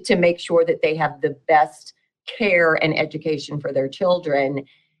 to make sure that they have the best care and education for their children.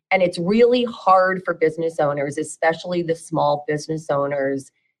 And it's really hard for business owners, especially the small business owners,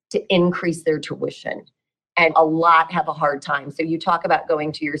 to increase their tuition. And a lot have a hard time. So you talk about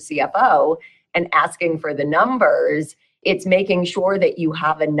going to your CFO and asking for the numbers. It's making sure that you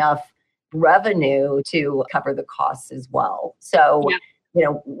have enough revenue to cover the costs as well. So,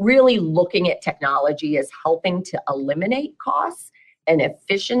 really looking at technology as helping to eliminate costs and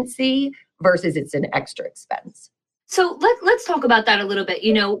efficiency versus it's an extra expense. So let's talk about that a little bit,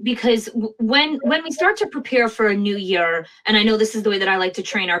 because when we start to prepare for a new year, and I know this is the way that I like to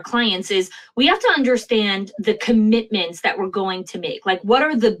train our clients, is we have to understand the commitments that we're going to make. Like, what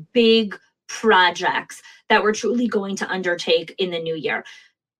are the big projects that we're truly going to undertake in the new year?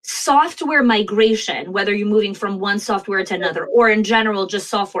 Software migration, whether you're moving from one software to another, or in general, just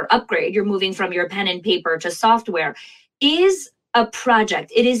software upgrade, you're moving from your pen and paper to software, is a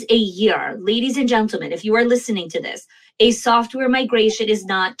project. It is a year. Ladies and gentlemen, if you are listening to this, a software migration is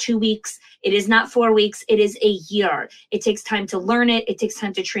not 2 weeks. It is not 4 weeks. It is a year. It takes time to learn it. It takes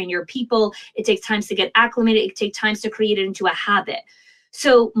time to train your people. It takes time to get acclimated. It takes time to create it into a habit.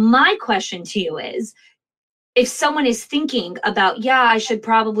 So my question to you is, if someone is thinking about, I should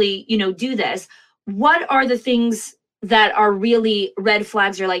probably, do this, what are the things that are really red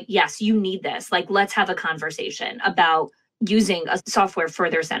flags? You're like, yes, you need this. Like, let's have a conversation about using a software for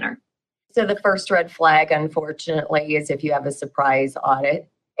their center. So the first red flag, unfortunately, is if you have a surprise audit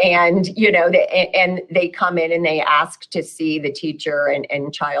and, they come in and they ask to see the teacher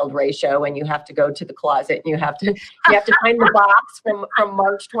and child ratio, and you have to go to the closet and you have to find the box from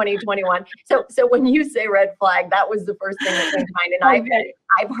March 2021. So when you say red flag, that was the first thing that came to mind. And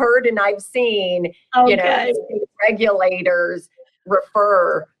I've heard and I've seen, regulators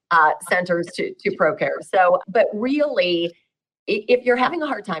refer centers to ProCare. So, but really, if you're having a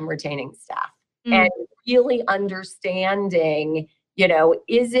hard time retaining staff and really understanding,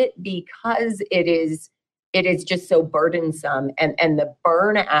 is it because it is just so burdensome and the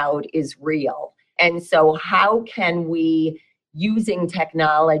burnout is real? And so how can we, using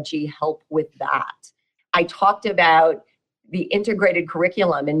technology, help with that? I talked about the integrated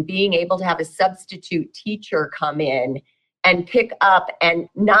curriculum and being able to have a substitute teacher come in and pick up and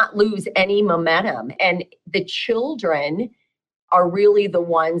not lose any momentum. And the children are really the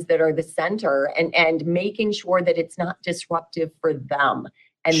ones that are the center, and making sure that it's not disruptive for them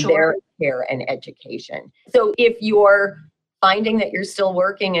and their care and education. So if you're finding that you're still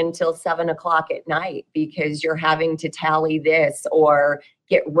working until 7:00 at night because you're having to tally this or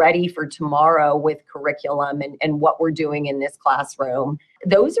get ready for tomorrow with curriculum and what we're doing in this classroom,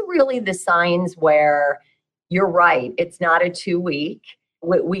 those are really the signs where you're right. It's not a 2-week.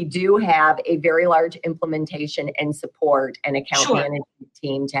 We do have a very large implementation and support and account management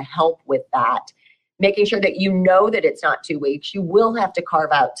team to help with that, making sure that that it's not 2 weeks. You will have to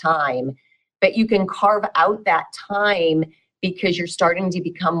carve out time, but you can carve out that time because you're starting to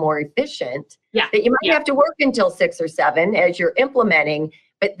become more efficient. That you might have to work until 6 or 7 as you're implementing,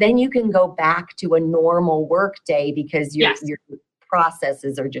 but then you can go back to a normal work day because your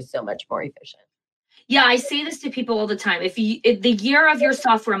processes are just so much more efficient. Yeah, I say this to people all the time. If the year of your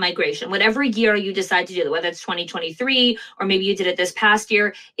software migration, whatever year you decide to do it, whether it's 2023 or maybe you did it this past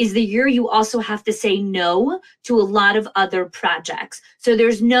year, is the year you also have to say no to a lot of other projects. So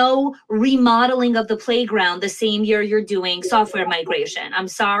there's no remodeling of the playground the same year you're doing software migration. I'm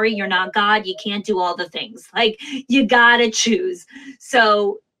sorry, you're not God. You can't do all the things. Like, you gotta choose.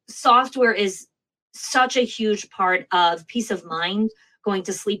 So software is such a huge part of peace of mind, going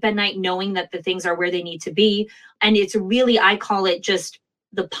to sleep at night, knowing that the things are where they need to be. And it's really, I call it just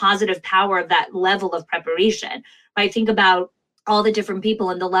the positive power of that level of preparation. I think about all the different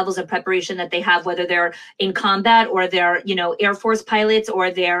people and the levels of preparation that they have, whether they're in combat or they're, Air Force pilots or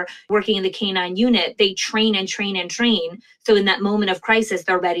they're working in the K-9 unit. They train and train and train. So in that moment of crisis,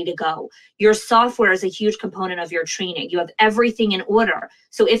 they're ready to go. Your software is a huge component of your training. You have everything in order.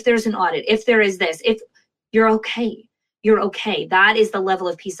 So if there's an audit, if there is this, if you're okay. You're okay. That is the level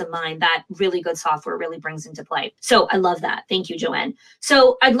of peace of mind that really good software really brings into play. So I love that. Thank you, Joanne.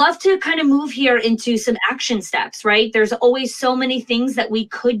 So I'd love to kind of move here into some action steps, right? There's always so many things that we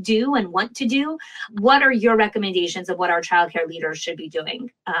could do and want to do. What are your recommendations of what our childcare leaders should be doing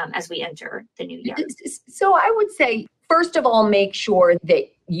as we enter the new year? So I would say, first of all, make sure that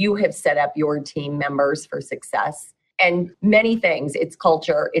you have set up your team members for success. And many things, it's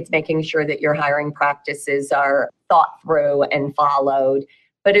culture, it's making sure that your hiring practices are thought through and followed,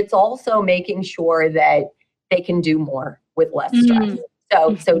 but it's also making sure that they can do more with less stress.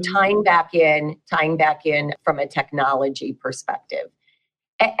 So tying back in from a technology perspective.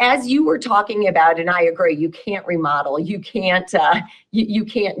 As you were talking about, and I agree, you can't remodel, you can't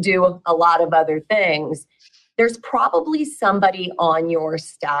do a lot of other things. There's probably somebody on your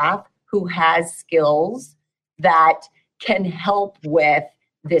staff who has skills that can help with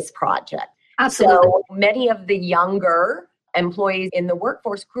this project. Absolutely. So many of the younger employees in the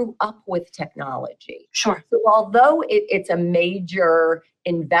workforce grew up with technology. Sure. So although it's a major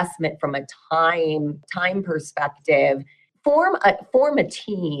investment from a time perspective, form a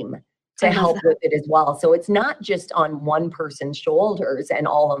team to help with it as well. So it's not just on one person's shoulders and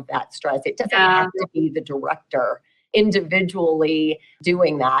all of that stress. It doesn't have to be the director individually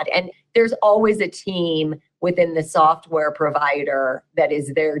doing that. And there's always a team within the software provider that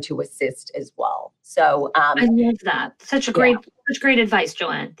is there to assist as well. So I love that. Such great advice,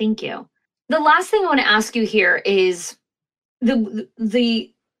 Joanne. Thank you. The last thing I want to ask you here is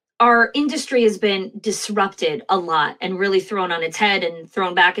our industry has been disrupted a lot and really thrown on its head and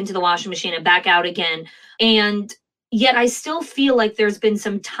thrown back into the washing machine and back out again. And yet I still feel like there's been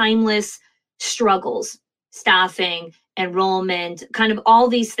some timeless struggles, staffing, enrollment, kind of all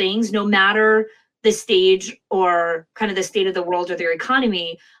these things, no matter the stage or kind of the state of the world or their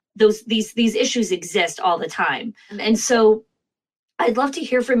economy, these issues exist all the time. And so I'd love to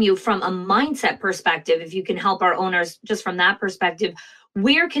hear from you from a mindset perspective, if you can help our owners just from that perspective.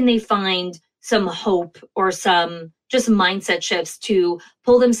 Where can they find some hope or some just mindset shifts to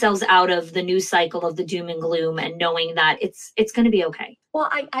pull themselves out of the news cycle of the doom and gloom and knowing that it's going to be okay? Well,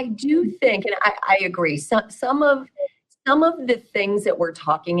 I do think, and I agree, some of the things that we're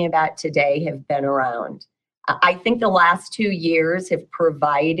talking about today have been around. I think the last 2 years have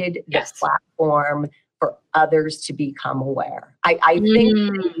provided the platform for others to become aware. I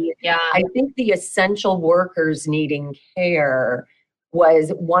think the essential workers needing care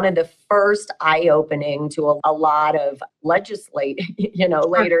was one of the first eye-opening to a lot of legislators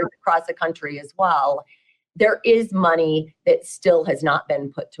across the country as well. There is money that still has not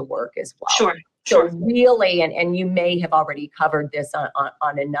been put to work as well. Sure. So really, and you may have already covered this on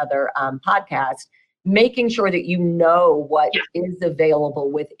another podcast, making sure that you know what is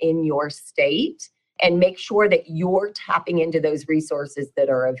available within your state and make sure that you're tapping into those resources that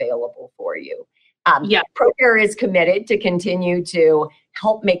are available for you. ProCare is committed to continue to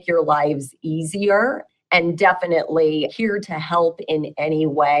help make your lives easier and definitely here to help in any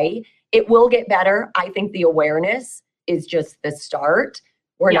way. It will get better. I think the awareness is just the start.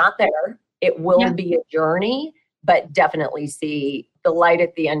 We're not there. It will be a journey, but definitely see the light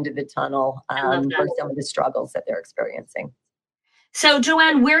at the end of the tunnel for some of the struggles that they're experiencing. So,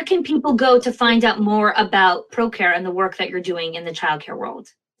 Joanne, where can people go to find out more about ProCare and the work that you're doing in the childcare world?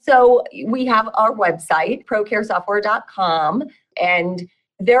 So we have our website, procaresoftware.com, and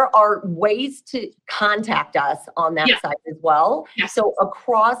there are ways to contact us on that site as well. So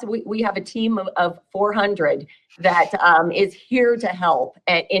across, we have a team of 400 that is here to help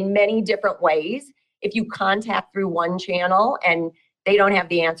in many different ways. If you contact through one channel and they don't have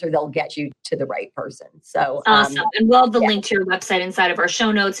the answer, they'll get you to the right person. So awesome. And we'll have the link to your website inside of our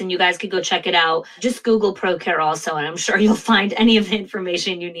show notes, and you guys can go check it out. Just Google ProCare also, and I'm sure you'll find any of the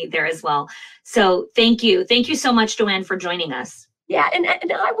information you need there as well. So thank you. Thank you so much, Joanne, for joining us. Yeah, and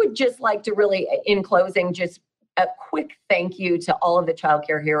I would just like to really, in closing, just a quick thank you to all of the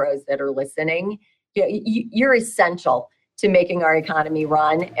childcare heroes that are listening. You're essential to making our economy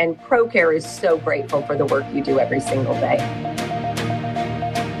run, and ProCare is so grateful for the work you do every single day.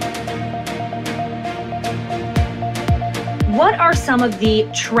 What are some of the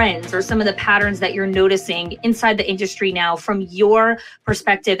trends or some of the patterns that you're noticing inside the industry now from your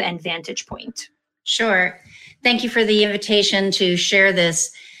perspective and vantage point? Sure. Thank you for the invitation to share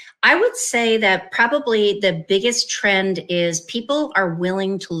this. I would say that probably the biggest trend is people are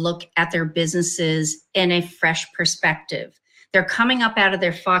willing to look at their businesses in a fresh perspective. They're coming up out of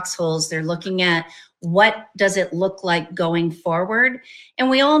their foxholes. They're looking at what does it look like going forward. And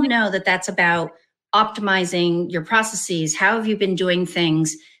we all know that that's about optimizing your processes. How have you been doing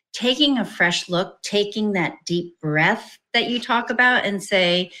things? Taking a fresh look, taking that deep breath that you talk about and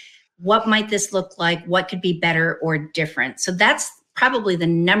say, what might this look like? What could be better or different? So that's probably the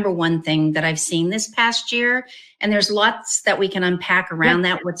number one thing that I've seen this past year. And there's lots that we can unpack around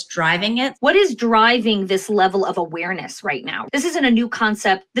that, what's driving it. What is driving this level of awareness right now? This isn't a new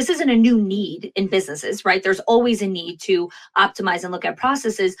concept. This isn't a new need in businesses, right? There's always a need to optimize and look at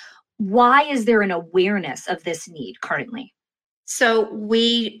processes. Why is there an awareness of this need currently? So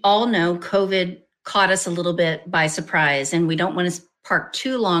we all know COVID caught us a little bit by surprise, and we don't want to park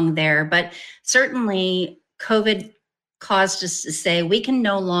too long there, but certainly COVID caused us to say we can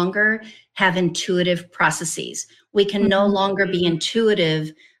no longer have intuitive processes. We can no longer be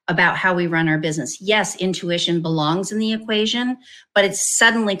intuitive about how we run our business. Yes, intuition belongs in the equation, but it's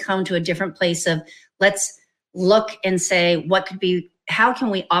suddenly come to a different place of let's look and say what could be, how can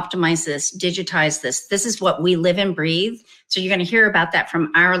we optimize this, digitize this? This is what we live and breathe. So you're going to hear about that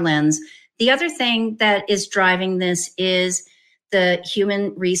from our lens. The other thing that is driving this is the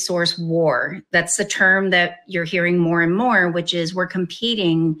human resource war. That's the term that you're hearing more and more, which is we're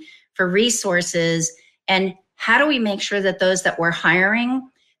competing for resources. And how do we make sure that those that we're hiring,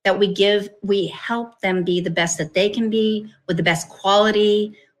 that we help them be the best that they can be, with the best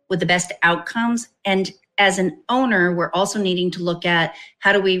quality, with the best outcomes. And as an owner, we're also needing to look at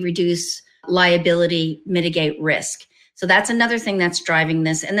how do we reduce liability, mitigate risk. So that's another thing that's driving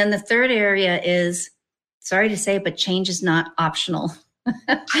this. And then the third area is, sorry to say, but change is not optional.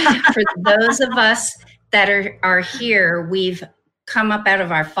 For those of us that are here, we've come up out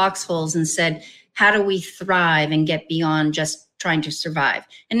of our foxholes and said, how do we thrive and get beyond just trying to survive?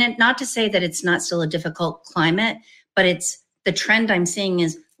 And not to say that it's not still a difficult climate, but it's the trend I'm seeing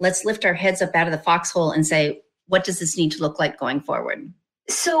is let's lift our heads up out of the foxhole and say, what does this need to look like going forward?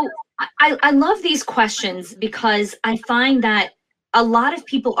 So I love these questions because I find that a lot of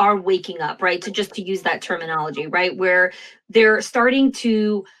people are waking up, right? To use that terminology, right? Where they're starting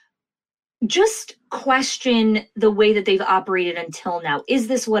to just question the way that they've operated until now. Is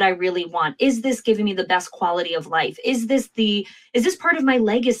this what I really want? Is this giving me the best quality of life? Is this part of my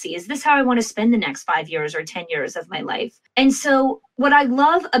legacy? Is this how I want to spend the next 5 years or 10 years of my life? And so what I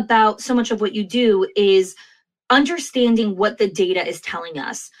love about so much of what you do is understanding what the data is telling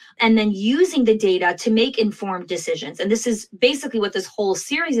us and then using the data to make informed decisions. And this is basically what this whole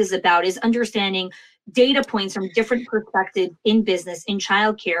series is about, is understanding data points from different perspectives in business, in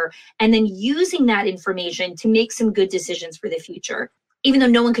childcare, and then using that information to make some good decisions for the future. even though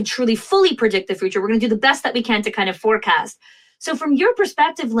no one can truly fully predict the future, we're going to do the best that we can to kind of forecast. So from your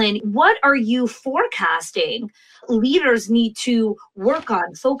perspective, Lynn, what are you forecasting leaders need to work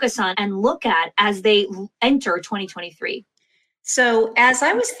on, focus on, and look at as they enter 2023? So as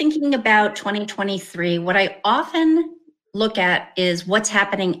I was thinking about 2023, what I often look at is what's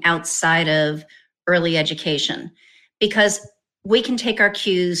happening outside of early education, because we can take our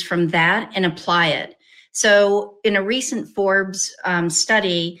cues from that and apply it. So in a recent Forbes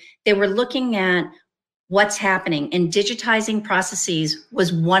study, they were looking at what's happening, and digitizing processes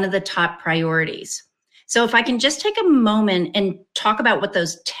was one of the top priorities. So if I can just take a moment and talk about what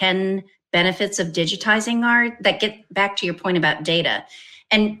those 10 benefits of digitizing are, that get back to your point about data.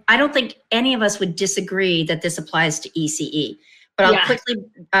 And I don't think any of us would disagree that this applies to ECE, but I'll quickly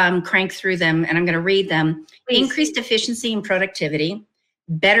crank through them, and I'm going to read them. Please. Increased efficiency and productivity,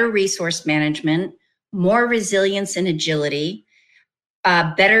 better resource management, more resilience and agility,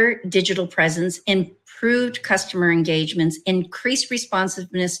 better digital presence, improved customer engagements, increased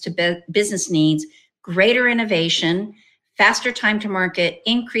responsiveness to business needs, greater innovation, faster time to market,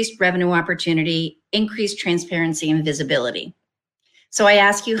 increased revenue opportunity, increased transparency and visibility. So I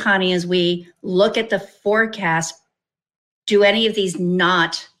ask you, Hani, as we look at the forecast, do any of these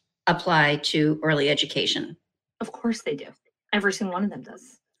not apply to early education? Of course they do. Every single one of them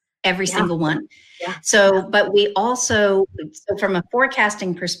does. Every single one. Yeah. So, but we also, so from a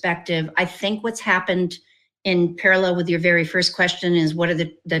forecasting perspective, I think what's happened in parallel with your very first question is what are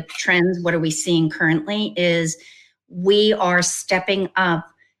the trends? What are we seeing currently? Is we are stepping up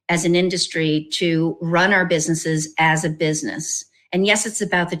as an industry to run our businesses as a business. And yes, it's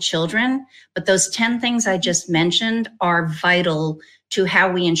about the children, but those 10 things I just mentioned are vital to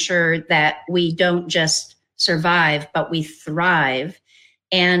how we ensure that we don't just survive, but we thrive.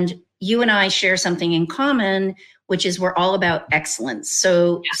 And you and I share something in common, which is we're all about excellence.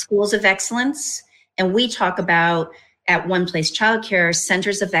 So schools of excellence, and we talk about at One Place Childcare,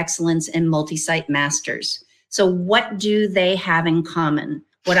 centers of excellence and multi-site masters. So what do they have in common?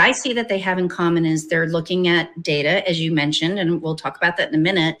 What I see that they have in common is they're looking at data, as you mentioned, and we'll talk about that in a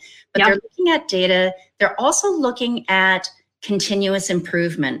minute, but they're looking at data. They're also looking at continuous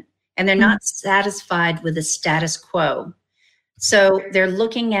improvement, and they're not satisfied with the status quo. So they're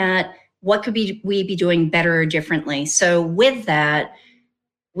looking at what could we be doing better or differently. So with that,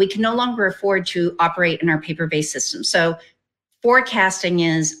 we can no longer afford to operate in our paper-based system. So forecasting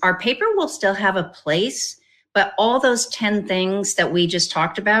is our paper will still have a place, but all those 10 things that we just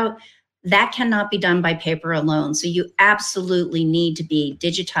talked about, that cannot be done by paper alone. So you absolutely need to be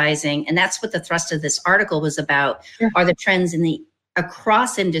digitizing. And that's what the thrust of this article was about, are the trends in the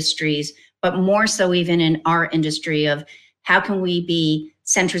across industries, but more so even in our industry of how can we be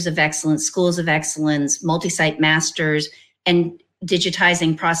centers of excellence, schools of excellence, multi-site masters, and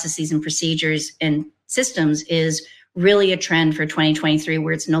digitizing processes and procedures and systems is really a trend for 2023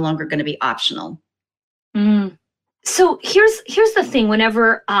 where it's no longer going to be optional. So here's the thing.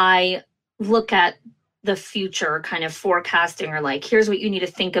 Whenever I look at the future kind of forecasting, or like, here's what you need to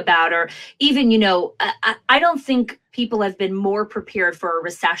think about, or even, I don't think people have been more prepared for a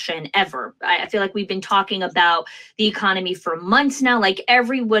recession ever. I feel like we've been talking about the economy for months now. Like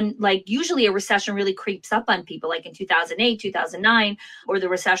everyone, like usually a recession really creeps up on people, like in 2008, 2009, or the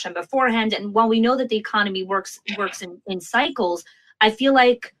recession beforehand. And while we know that the economy works in cycles, I feel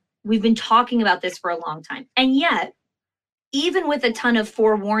like we've been talking about this for a long time. And yet, even with a ton of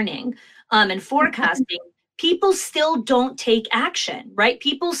forewarning and forecasting, people still don't take action, right?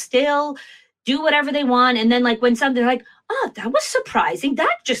 People still do whatever they want. And then like when something like, oh, that was surprising.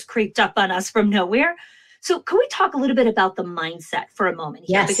 That just creeped up on us from nowhere. So can we talk a little bit about the mindset for a moment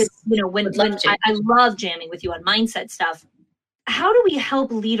here? Yes. Because, when I love jamming with you on mindset stuff. How do we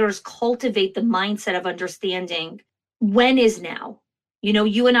help leaders cultivate the mindset of understanding when is now?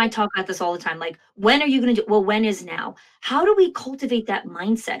 You and I talk about this all the time. Like, when are you going to do? Well, when is now? How do we cultivate that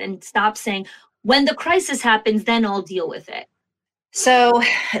mindset and stop saying, when the crisis happens, then I'll deal with it? So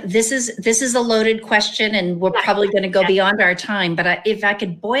this is a loaded question, and we're probably going to go beyond our time. But if I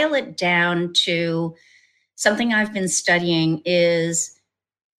could boil it down to something I've been studying is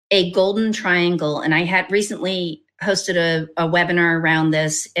a golden triangle. And I had recently hosted a webinar around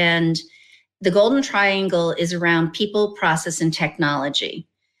this, and the golden triangle is around people, process, and technology.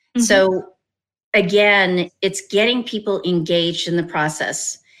 Mm-hmm. So again, it's getting people engaged in the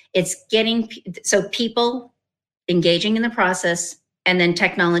process. It's so people engaging in the process, and then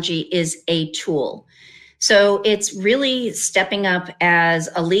technology is a tool. So it's really stepping up as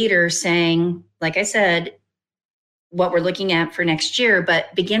a leader saying, like I said, what we're looking at for next year,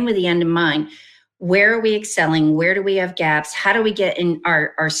 but begin with the end in mind. where are we excelling? Where do we have gaps? How do we get in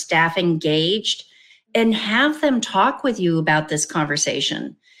our staff engaged? And have them talk with you about this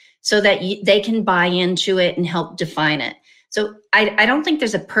conversation so that they can buy into it and help define it. So I don't think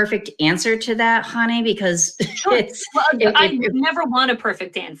there's a perfect answer to that, Hani, because I never want a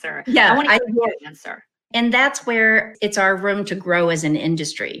perfect answer. Yeah, I want to get a good answer. And that's where it's our room to grow as an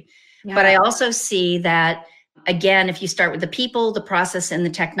industry. Yeah. But I also see that, again, if you start with the people, the process, and the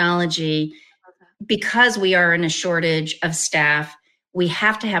technology, because we are in a shortage of staff, we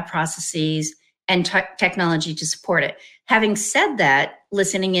have to have processes and technology to support it. Having said that,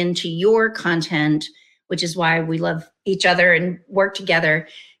 listening into your content, which is why we love each other and work together,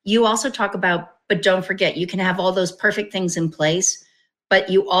 you also talk about, but don't forget, you can have all those perfect things in place, but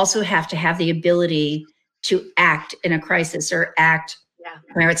you also have to have the ability to act in a crisis or act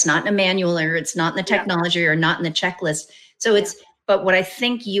where it's not in a manual or it's not in the technology or not in the checklist. So but what I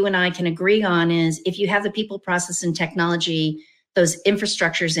think you and I can agree on is if you have the people, process, and technology, those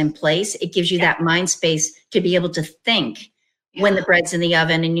infrastructures in place, it gives you that mind space to be able to think when the bread's in the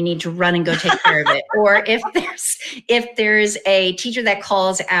oven and you need to run and go take care of it. Or if there's a teacher that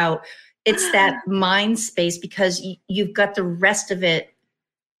calls out, it's that mind space because you've got the rest of it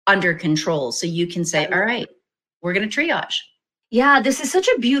under control. So you can say, all right, we're going to triage. Yeah, this is such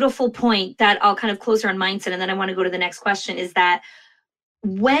a beautiful point that I'll kind of close on mindset. And then I want to go to the next question is that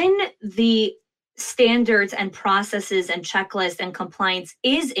when the standards and processes and checklists and compliance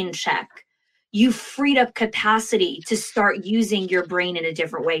is in check, you freed up capacity to start using your brain in a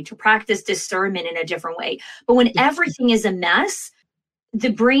different way, to practice discernment in a different way. But when everything is a mess,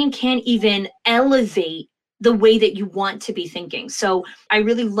 the brain can't even elevate the way that you want to be thinking. So I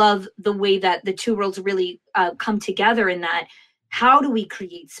really love the way that the two worlds really come together in that. How do we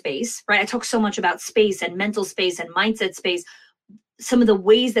create space, right? I talk so much about space and mental space and mindset space. Some of the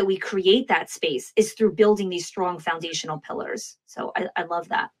ways that we create that space is through building these strong foundational pillars. So I love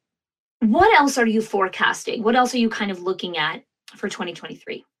that. What else are you forecasting? What else are you kind of looking at for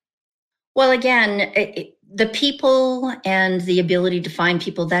 2023? Well, again, the people and the ability to find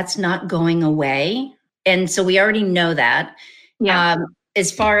people, that's not going away. And so we already know that. Yeah.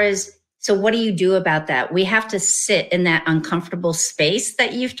 As far as, so what do you do about that? We have to sit in that uncomfortable space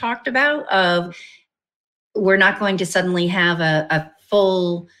that you've talked about of we're not going to suddenly have a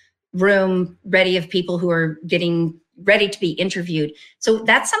full room ready of people who are getting ready to be interviewed. So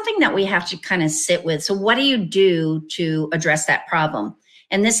that's something that we have to kind of sit with. So what do you do to address that problem?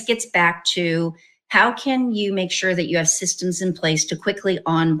 And this gets back to how can you make sure that you have systems in place to quickly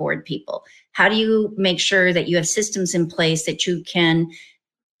onboard people? How do you make sure that you have systems in place that you can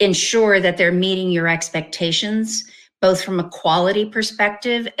ensure that they're meeting your expectations, both from a quality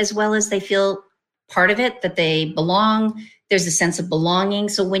perspective, as well as they feel part of it, that they belong, there's a sense of belonging.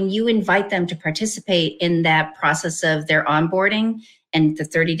 So when you invite them to participate in that process of their onboarding and the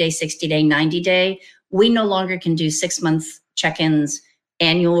 30-day, 60-day, 90-day, we no longer can do 6-month check-ins,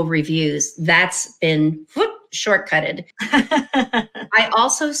 annual reviews. That's been shortcutted. I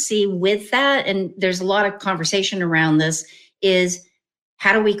also see with that, and there's a lot of conversation around this, is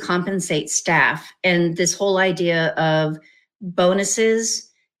how do we compensate staff? And this whole idea of bonuses,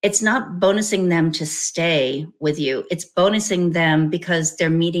 it's not bonusing them to stay with you. It's bonusing them because they're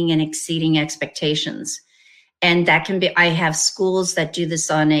meeting and exceeding expectations. And that can be, I have schools that do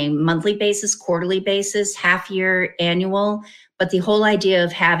this on a monthly basis, quarterly basis, half year, annual. But the whole idea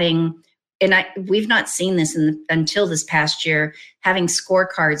of having, and we've not seen this until this past year, having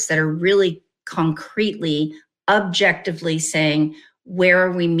scorecards that are really concretely, objectively saying, where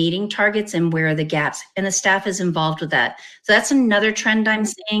are we meeting targets and where are the gaps? And the staff is involved with that. So that's another trend I'm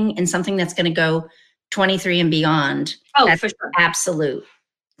seeing and something that's going to go 23 and beyond. Oh, that's for sure. Absolute.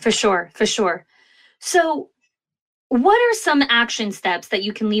 For sure. So what are some action steps that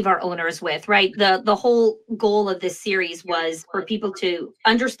you can leave our owners with, right? The whole goal of this series was for people to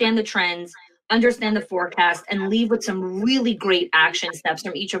understand the trends, understand the forecast, and leave with some really great action steps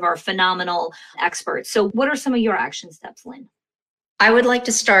from each of our phenomenal experts. So what are some of your action steps, Lynn? I would like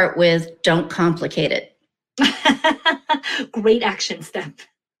to start with don't complicate it. Great action step.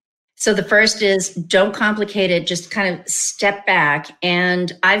 So the first is don't complicate it, just kind of step back.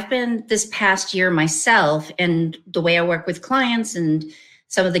 And I've been this past year myself, and the way I work with clients and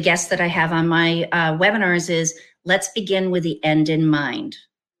some of the guests that I have on my webinars is let's begin with the end in mind.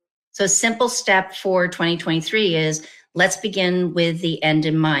 So a simple step for 2023 is let's begin with the end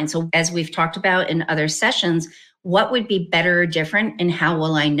in mind. So as we've talked about in other sessions, what would be better or different and how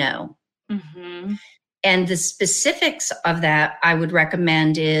will I know? Mm-hmm. And the specifics of that I would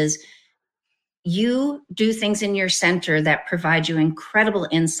recommend is you do things in your center that provide you incredible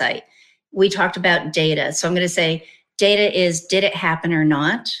insight. we talked about data. So I'm going to say data is, did it happen or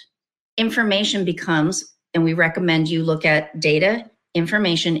not? Information becomes, and we recommend you look at data,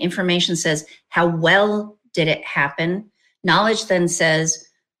 information. Information says, how well did it happen? Knowledge then says,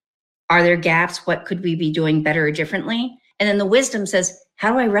 are there gaps? What could we be doing better or differently? And then the wisdom says,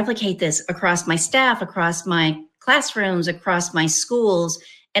 how do I replicate this across my staff, across my classrooms, across my schools?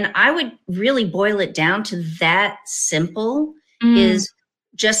 And I would really boil it down to that simple, is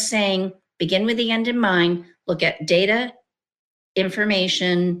just saying, begin with the end in mind, look at data,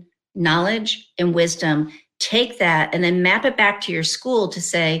 information, knowledge, and wisdom. Take that and then map it back to your school to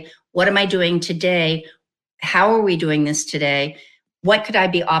say, what am I doing today? How are we doing this today? What could I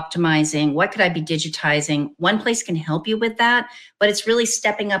be optimizing? What could I be digitizing? One place can help you with that, but it's really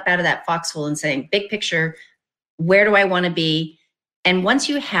stepping up out of that foxhole and saying, big picture, where do I want to be? And once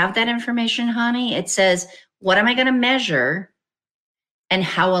you have that information, Hani, it says, what am I going to measure and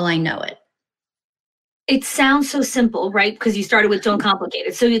how will I know it? It sounds so simple, right? Because you started with don't complicate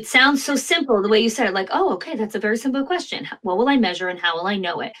it. So it sounds so simple the way you said it, like, oh, okay, that's a very simple question. What will I measure and how will I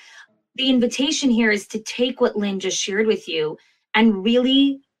know it? The invitation here is to take what Lynn just shared with you and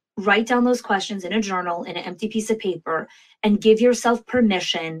really write down those questions in a journal, in an empty piece of paper, and give yourself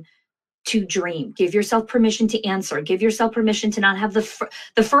permission to dream. Give yourself permission to answer. Give yourself permission to not have the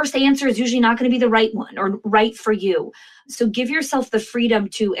first answer is usually not going to be the right one or right for you. So give yourself the freedom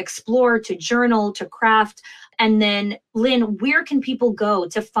to explore, to journal, to craft. And then, Lynn, where can people go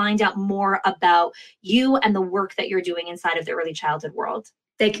to find out more about you and the work that you're doing inside of the early childhood world?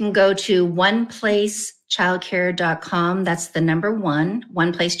 They can go to oneplacechildcare.com. That's the number one,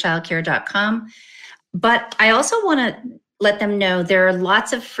 oneplacechildcare.com. But I also want to let them know there are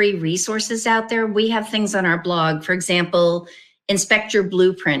lots of free resources out there. We have things on our blog. For example, inspect your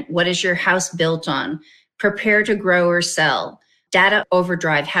blueprint. What is your house built on? Prepare to grow or sell. Data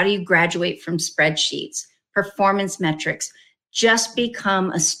overdrive. How do you graduate from spreadsheets? Performance metrics. Just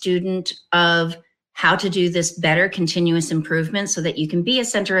become a student of how to do this better, continuous improvement, so that you can be a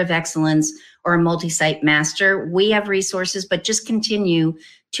center of excellence or a multi-site master. We have resources, but just continue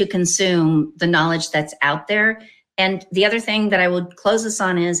to consume the knowledge that's out there. And the other thing that I would close this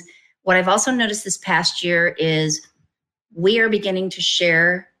on is what I've also noticed this past year is we are beginning to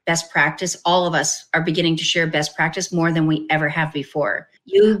share best practice. All of us are beginning to share best practice more than we ever have before.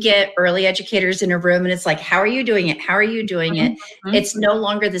 You get early educators in a room and it's like, how are you doing it? How are you doing it? Mm-hmm. It's no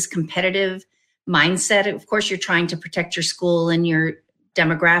longer this competitive mindset. Of course, you're trying to protect your school and your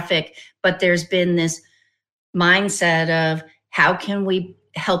demographic, but there's been this mindset of how can we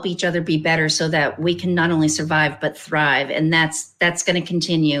help each other be better so that we can not only survive, but thrive. And that's going to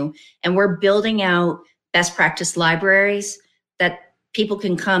continue. And we're building out best practice libraries that people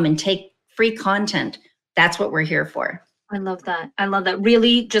can come and take free content. That's what we're here for. I love that. I love that.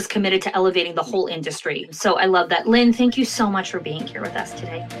 Really just committed to elevating the whole industry. So I love that. Lynn, thank you so much for being here with us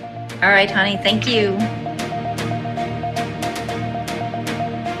today. All right, honey. Thank you.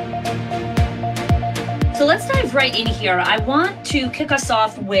 So let's dive right in here. I want to kick us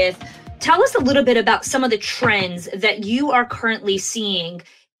off with, tell us a little bit about some of the trends that you are currently seeing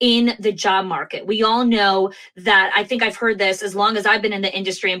in the job market. We all know that, I think I've heard this as long as I've been in the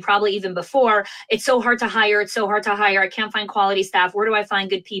industry and probably even before, it's so hard to hire. It's so hard to hire. I can't find quality staff. Where do I find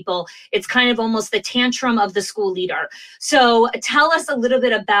good people? It's kind of almost the tantrum of the school leader. So tell us a little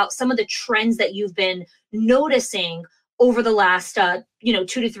bit about some of the trends that you've been noticing over the last 2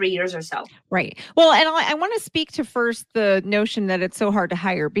 to 3 years or so. Right. Well, and I want to speak to first the notion that it's so hard to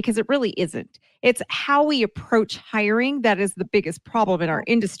hire, because it really isn't. It's how we approach hiring that is the biggest problem in our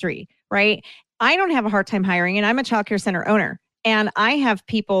industry, right? I don't have a hard time hiring, and I'm a childcare center owner, and I have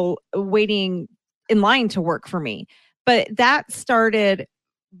people waiting in line to work for me. But that started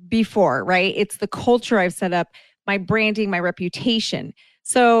before, right? It's the culture I've set up, my branding, my reputation.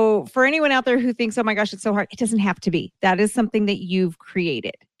 So for anyone out there who thinks, oh my gosh, it's so hard, it doesn't have to be. That is something that you've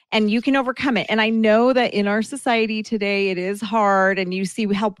created and you can overcome it. And I know that in our society today, it is hard and you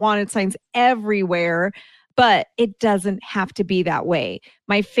see help wanted signs everywhere, but it doesn't have to be that way.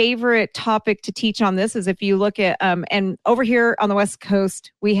 My favorite topic to teach on this is if you look at, and over here on the West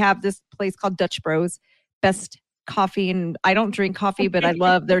Coast, we have this place called Dutch Bros, best coffee. And I don't drink coffee, but I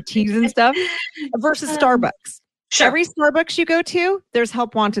love their teas and stuff, versus Starbucks. Sure. Every Starbucks you go to, there's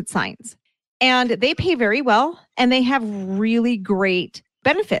help wanted signs, and they pay very well and they have really great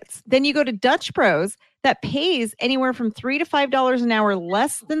benefits. Then you go to Dutch Bros that pays anywhere from $3 to $5 an hour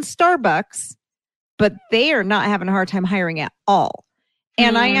less than Starbucks, but they are not having a hard time hiring at all.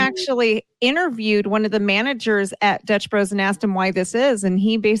 And I actually interviewed one of the managers at Dutch Bros and asked him why this is. And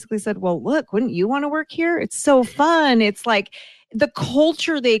he basically said, well, look, wouldn't you want to work here? It's so fun. It's like, the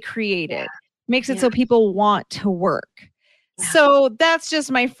culture they created makes it so people want to work. Yeah. So that's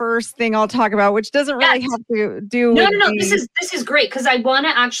just my first thing I'll talk about, which doesn't really have to do with No. This is great, because I want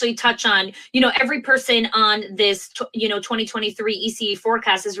to actually touch on, every person on this, 2023 ECE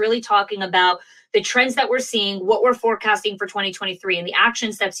forecast is really talking about the trends that we're seeing, what we're forecasting for 2023, and the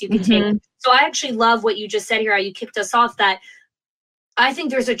action steps you can take. So I actually love what you just said here, how you kicked us off, that I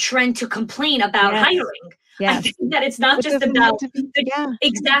think there's a trend to complain about hiring. Yes. I think that it's not just about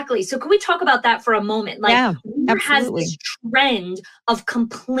exactly. So can we talk about that for a moment? Like, where has this trend of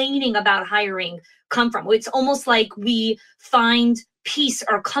complaining about hiring come from? It's almost like we find peace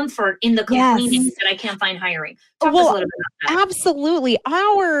or comfort in the complaining that I can't find hiring. Talk to us a little bit about that. Absolutely.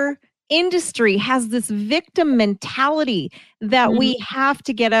 Our industry has this victim mentality that we have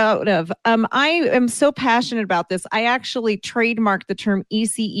to get out of. I am so passionate about this. I actually trademarked the term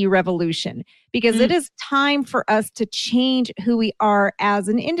ECE revolution, because it is time for us to change who we are as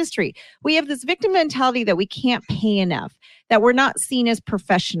an industry. We have this victim mentality that we can't pay enough, that we're not seen as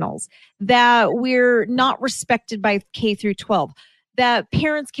professionals, that we're not respected by K through 12, that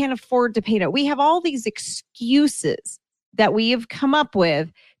parents can't afford to pay it. We have all these excuses that we have come up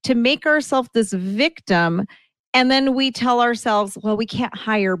with to make ourselves this victim. And then we tell ourselves, well, we can't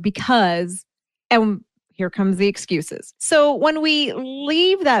hire because, and here comes the excuses. So when we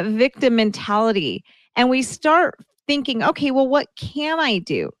leave that victim mentality and we start thinking, okay, well, what can I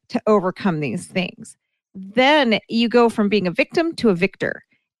do to overcome these things? Then you go from being a victim to a victor,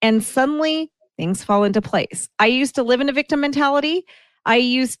 and suddenly things fall into place. I used to live in a victim mentality.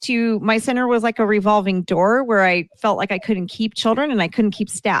 My center was like a revolving door where I felt like I couldn't keep children and I couldn't keep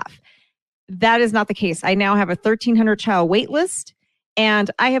staff. That is not the case. I now have a 1,300 child wait list,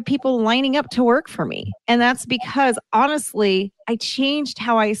 and I have people lining up to work for me. And that's because, honestly, I changed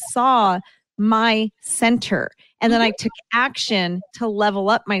how I saw my center. And then I took action to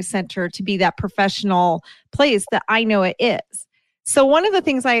level up my center to be that professional place that I know it is. So one of the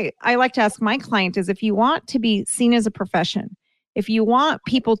things I like to ask my client is, if you want to be seen as a profession, if you want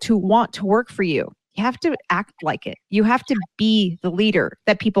people to want to work for you, you have to act like it. You have to be the leader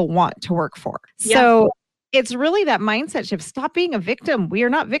that people want to work for. Yeah. So it's really that mindset shift. Stop being a victim. We are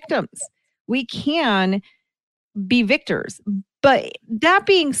not victims. We can be victors. But that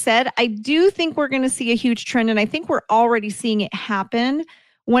being said, I do think we're going to see a huge trend, and I think we're already seeing it happen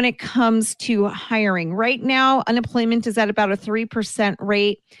when it comes to hiring. Right now, unemployment is at about a 3%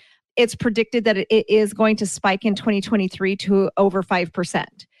 rate. It's predicted that it is going to spike in 2023 to over 5%.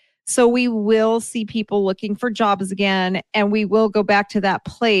 So we will see people looking for jobs again, and we will go back to that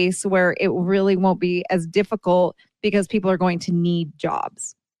place where it really won't be as difficult because people are going to need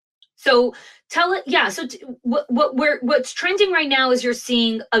jobs. So what's trending right now is you're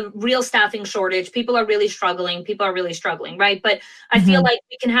seeing a real staffing shortage. People are really struggling, right? But I feel like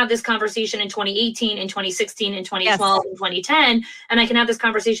we can have this conversation in 2018, in 2016, in 2012, in 2010, and I can have this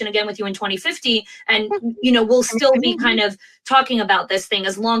conversation again with you in 2050, and we'll still be kind of talking about this thing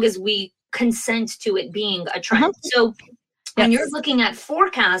as long as we consent to it being a trend. So when you're looking at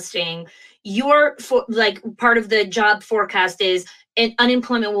forecasting, part of the job forecast is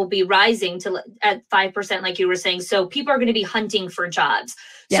unemployment will be rising at 5%, like you were saying. So people are going to be hunting for jobs.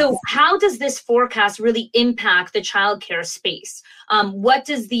 Yes. So how does this forecast really impact the childcare space? What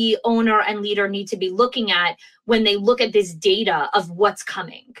does the owner and leader need to be looking at when they look at this data of what's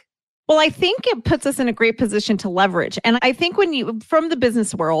coming? Well, I think it puts us in a great position to leverage. And I think from the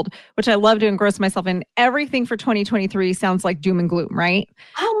business world, which I love to engross myself in, everything for 2023 sounds like doom and gloom, right?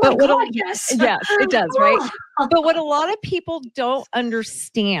 Oh my God, yes. Yes, it does, right? But what a lot of people don't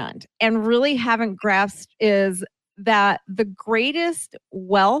understand and really haven't grasped is that the greatest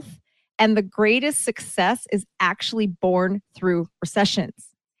wealth and the greatest success is actually born through recessions.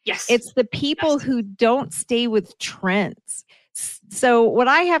 Yes. It's the people who don't stay with trends. So what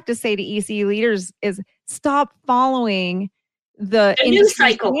I have to say to ECE leaders is stop following the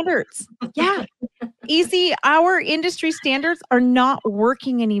industry standards. Yeah. Our industry standards are not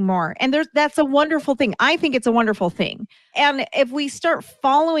working anymore. And that's a wonderful thing. I think it's a wonderful thing. And if we start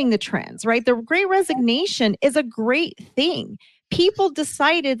following the trends, right? The Great Resignation is a great thing. People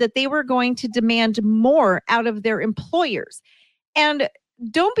decided that they were going to demand more out of their employers. And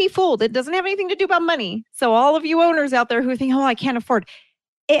don't be fooled. It doesn't have anything to do about money. So all of you owners out there who think, I can't afford.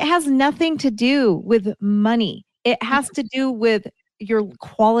 It has nothing to do with money. It has to do with your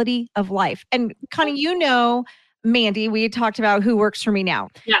quality of life. And Connie, Mandy, we had talked about who works for me now.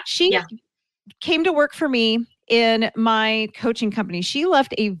 Yeah. She came to work for me in my coaching company. She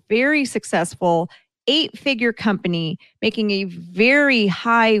left a very successful 8-figure company making a very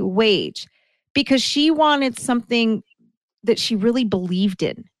high wage because she wanted something that she really believed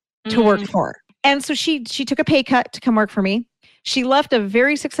in to work for. And so she took a pay cut to come work for me. She left a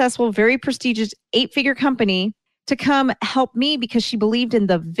very successful, very prestigious 8-figure company to come help me because she believed in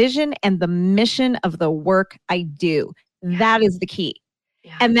the vision and the mission of the work I do. That is the key.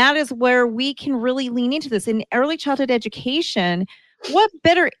 Yeah. And that is where we can really lean into this. In early childhood education, what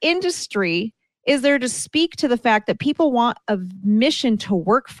better industry is there to speak to the fact that people want a mission to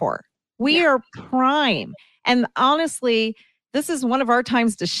work for? We are prime. And honestly, this is one of our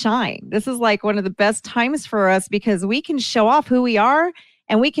times to shine. This is like one of the best times for us because we can show off who we are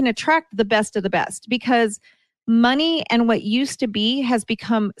and we can attract the best of the best, because money and what used to be has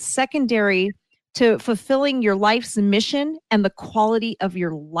become secondary to fulfilling your life's mission and the quality of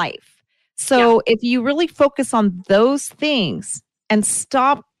your life. So if you really focus on those things and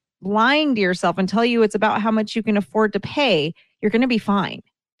stop lying to yourself and tell you it's about how much you can afford to pay, you're going to be fine.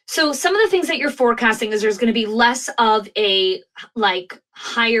 So some of the things that you're forecasting is there's going to be less of a like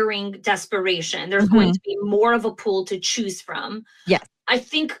hiring desperation. There's going to be more of a pool to choose from. Yes. I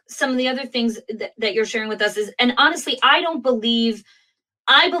think some of the other things that you're sharing with us is, and honestly, I believe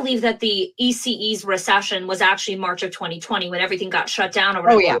that the ECE's recession was actually March of 2020 when everything got shut down. Or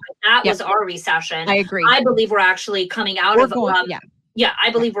whatever. That was our recession. I agree. I believe we're actually coming out of I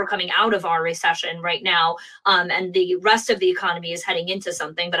believe we're coming out of our recession right now. And the rest of the economy is heading into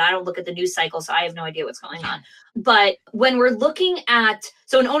something, but I don't look at the news cycle, so I have no idea what's going on. But when we're looking at,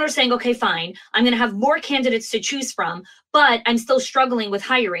 so an owner saying, okay, fine, I'm going to have more candidates to choose from, but I'm still struggling with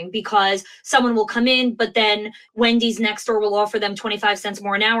hiring because someone will come in, but then Wendy's next door will offer them 25 cents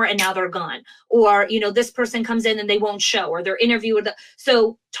more an hour and now they're gone. Or, this person comes in and they won't show, or they're interviewed.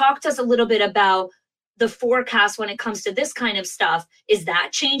 So talk to us a little bit about the forecast when it comes to this kind of stuff. Is that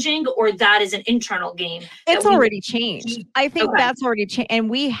changing, or that is an internal game? It's already changed. I think that's already changed. And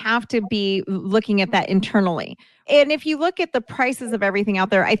we have to be looking at that internally. And if you look at the prices of everything out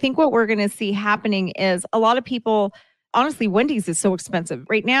there, I think what we're going to see happening is a lot of people, honestly, Wendy's is so expensive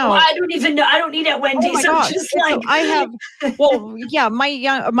right now. I don't even know. I don't eat at Wendy's. Oh my gosh. Just like... So I have,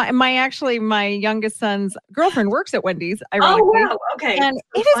 my youngest son's girlfriend works at Wendy's. Ironically. Oh, wow. Okay. And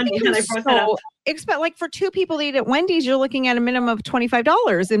it is so like for 2 people to eat at Wendy's, you're looking at a minimum of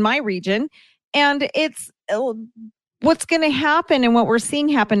 $25 in my region. And it's what's going to happen, and what we're seeing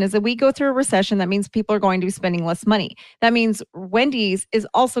happen is that we go through a recession. That means people are going to be spending less money. That means Wendy's is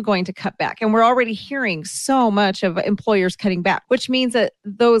also going to cut back. And we're already hearing so much of employers cutting back, which means that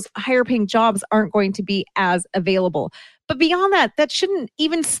those higher paying jobs aren't going to be as available. But beyond that, that shouldn't,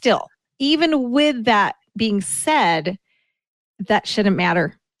 even with that being said, that shouldn't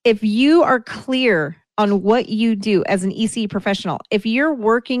matter. If you are clear on what you do as an ECE professional, if you're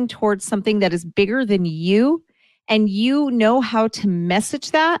working towards something that is bigger than you, and you know how to message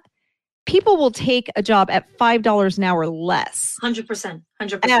that, people will take a job at $5 an hour less. 100%.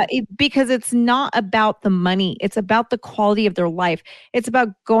 Because it's not about the money. It's about the quality of their life. It's about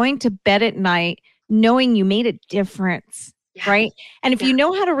going to bed at night knowing you made a difference, right? And if you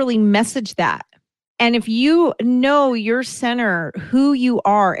know how to really message that, and if you know your center, who you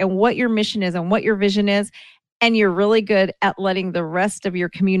are and what your mission is and what your vision is, and you're really good at letting the rest of your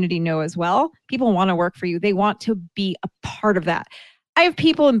community know as well, people want to work for you. They want to be a part of that. I have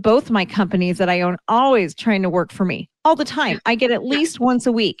people in both my companies that I own always trying to work for me all the time. I get at least once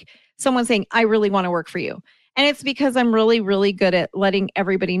a week someone saying, I really want to work for you. And it's because I'm really, really good at letting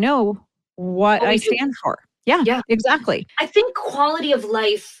everybody know what I stand for. Yeah, exactly. I think quality of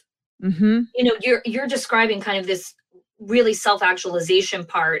life, you're describing kind of this really self-actualization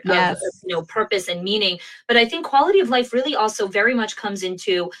part of purpose and meaning. But I think quality of life really also very much comes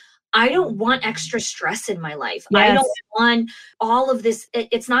into, I don't want extra stress in my life. I don't want all of this.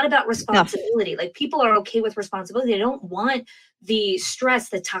 It's not about responsibility. Like, people are okay with responsibility. They don't want the stress,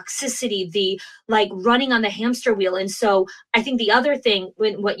 the toxicity, the like running on the hamster wheel. And so I think the other thing,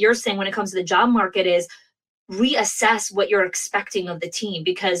 what you're saying when it comes to the job market, is reassess what you're expecting of the team,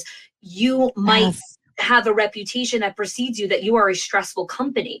 because you might have a reputation that precedes you that you are a stressful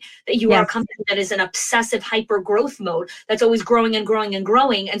company, that you are a company that is in obsessive hyper growth mode, that's always growing and growing and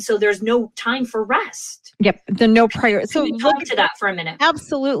growing. And so there's no time for rest. Yep. The no priority. So talk to that for a minute.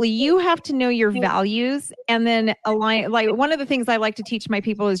 Absolutely. You have to know your values and then align. Like, one of the things I like to teach my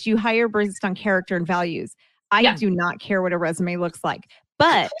people is you hire based on character and values. I do not care what a resume looks like,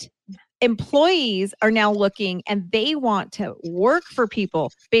 but employees are now looking and they want to work for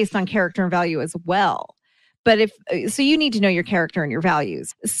people based on character and value as well. But so you need to know your character and your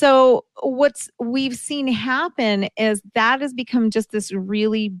values. So we've seen happen is that has become just this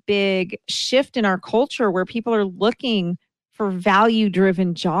really big shift in our culture where people are looking for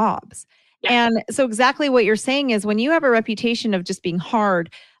value-driven jobs. Yeah. And so exactly what you're saying is when you have a reputation of just being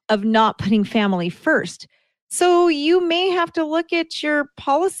hard, of not putting family first, so you may have to look at your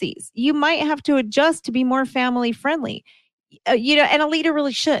policies. You might have to adjust to be more family friendly. And a leader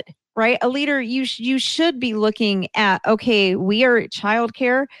really should, right? A leader, you should be looking at, okay, we are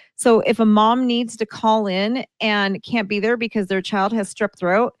childcare. So if a mom needs to call in and can't be there because their child has strep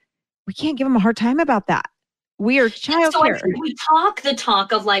throat, we can't give them a hard time about that. We are childcare. So I think we talk the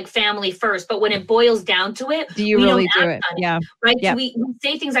talk of like family first, but when it boils down to it, do you really do it? Yeah. Right. Yep. So we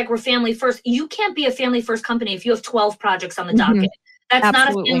say things like we're family first. You can't be a family first company if you have 12 projects on the docket. That's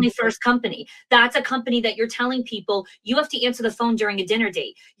Absolutely. Not a family first company. That's a company that you're telling people you have to answer the phone during a dinner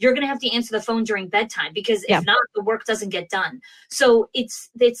date. You're going to have to answer the phone during bedtime because if not, the work doesn't get done. So it's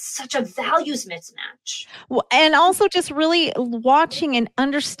such a values mismatch. Well, and also just really watching and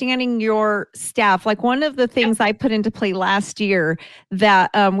understanding your staff. Like one of the things I put into play last year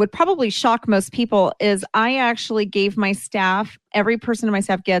that would probably shock most people is I actually gave my staff, every person in my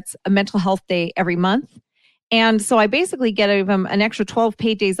staff gets a mental health day every month. And so I basically give them an extra 12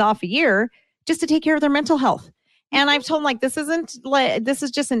 paid days off a year just to take care of their mental health. And I've told them this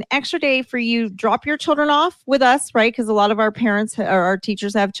is just an extra day for you. Drop your children off with us, right? Because a lot of our parents or our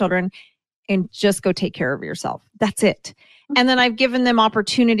teachers have children, and just go take care of yourself. That's it. And then I've given them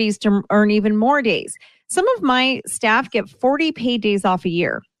opportunities to earn even more days. Some of my staff get 40 paid days off a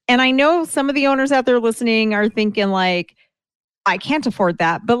year. And I know some of the owners out there listening are thinking like, I can't afford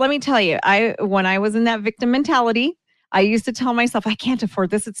that. But let me tell you, when I was in that victim mentality, I used to tell myself, I can't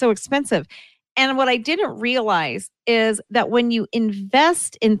afford this. It's so expensive. And what I didn't realize is that when you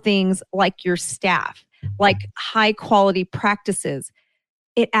invest in things like your staff, like high quality practices,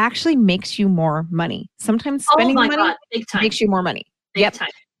 it actually makes you more money. Sometimes spending money makes you more money. Big time.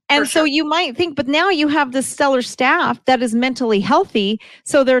 And so you might think, but now you have this stellar staff that is mentally healthy.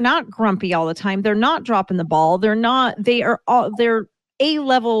 So they're not grumpy all the time. They're not dropping the ball. They're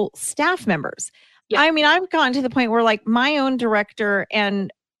A-level staff members. Yeah. I mean, I've gotten to the point where like my own director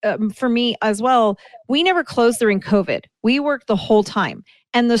and for me as well, we never closed during COVID. We worked the whole time.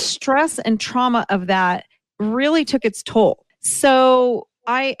 And the stress and trauma of that really took its toll. So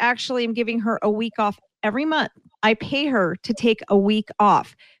I actually am giving her a week off every month. I pay her to take a week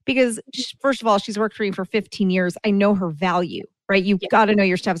off because first of all, she's worked for me for 15 years. I know her value, right? You've got to know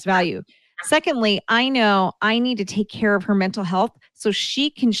your staff's value. Secondly, I know I need to take care of her mental health so she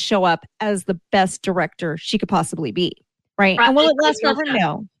can show up as the best director she could possibly be, right? And will it last forever?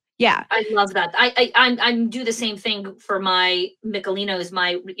 No. Yeah. I love that. I do the same thing for my Michelino's,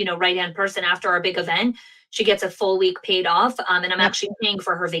 my right-hand person after our big event. She gets a full week paid off. And I'm actually paying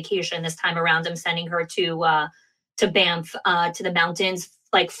for her vacation this time around. I'm sending her to Banff, to the mountains,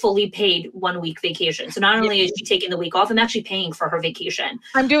 like fully paid 1 week vacation. So not only is she taking the week off, I'm actually paying for her vacation.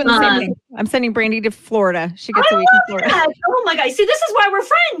 I'm doing the same thing. I'm sending Brandy to Florida. She gets a week in Florida. That. Oh my God. See, this is why we're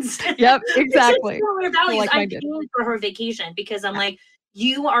friends. Yep, exactly. I'm paying for her vacation because I'm like,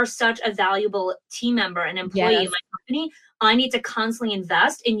 you are such a valuable team member and employee in my company. I need to constantly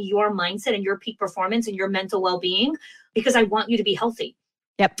invest in your mindset and your peak performance and your mental well-being because I want you to be healthy.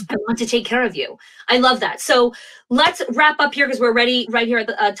 Yep. I want to take care of you. I love that. So let's wrap up here because we're ready right here at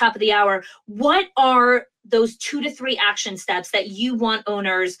the top of the hour. What are those 2 to 3 action steps that you want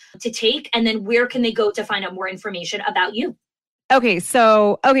owners to take? And then where can they go to find out more information about you? Okay.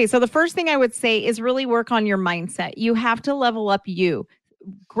 So the first thing I would say is really work on your mindset. You have to level up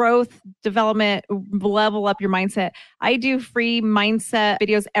growth, development, level up your mindset. I do free mindset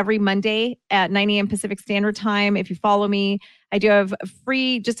videos every Monday at 9 a.m. Pacific Standard Time. If you follow me, I do have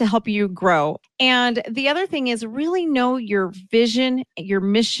free just to help you grow. And the other thing is really know your vision, your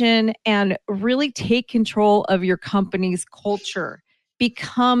mission, and really take control of your company's culture.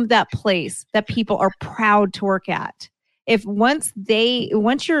 Become that place that people are proud to work at. Once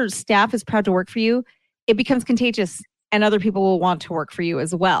your staff is proud to work for you, it becomes contagious. And other people will want to work for you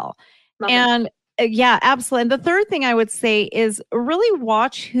as well. Yeah, absolutely. And the third thing I would say is really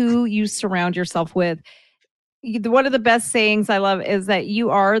watch who you surround yourself with. One of the best sayings I love is that you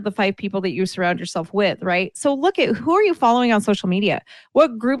are the 5 people that you surround yourself with, right? So look at who are you following on social media?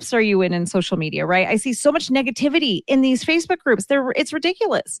 What groups are you in social media, right? I see so much negativity in these Facebook groups. It's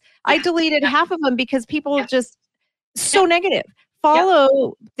ridiculous. I deleted half of them because people are just so negative.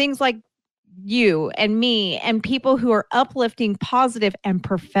 Follow things like you and me and people who are uplifting, positive, and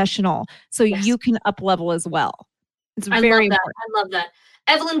professional so you can up level as well. It's very important. I love that.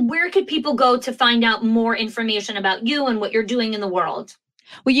 Evelyn, where could people go to find out more information about you and what you're doing in the world?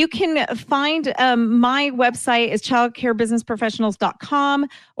 Well, you can find my website is childcarebusinessprofessionals.com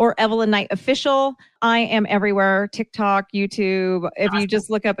or Evelyn Knight Official. I am everywhere, TikTok, YouTube. If you just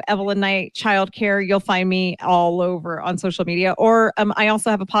look up Evelyn Knight Childcare, you'll find me all over on social media. Or I also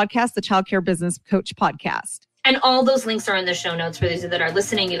have a podcast, the Childcare Business Coach Podcast. And all those links are in the show notes for those that are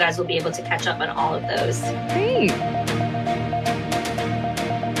listening. You guys will be able to catch up on all of those. Great.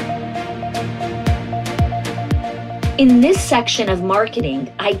 In this section of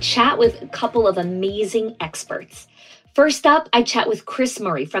marketing, I chat with a couple of amazing experts. First up, I chat with Chris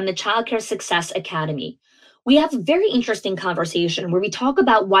Murray from the Childcare Success Academy. We have a very interesting conversation where we talk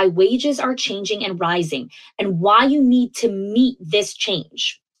about why wages are changing and rising and why you need to meet this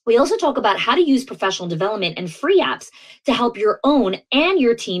change. We also talk about how to use professional development and free apps to help your own and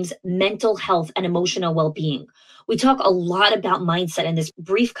your team's mental health and emotional well-being. We talk a lot about mindset in this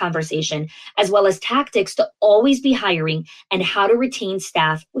brief conversation, as well as tactics to always be hiring and how to retain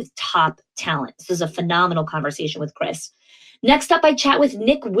staff with top talent. This is a phenomenal conversation with Chris. Next up, I chat with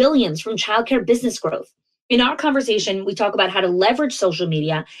Nick Williams from Childcare Business Growth. In our conversation, we talk about how to leverage social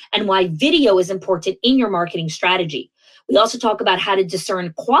media and why video is important in your marketing strategy. We also talk about how to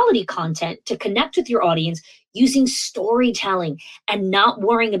discern quality content to connect with your audience using storytelling and not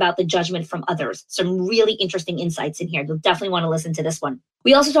worrying about the judgment from others. Some really interesting insights in here. You'll definitely want to listen to this one.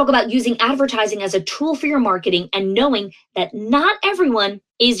 We also talk about using advertising as a tool for your marketing and knowing that not everyone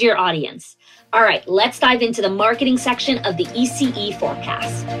is your audience. All right, let's dive into the marketing section of the ECE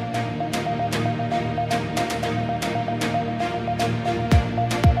forecast.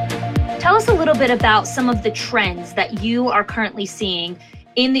 Tell us a little bit about some of the trends that you are currently seeing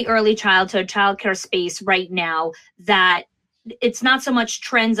in the early childhood childcare space right now, that it's not so much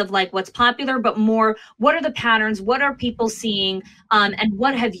trends of like what's popular, but more what are the patterns, what are people seeing, and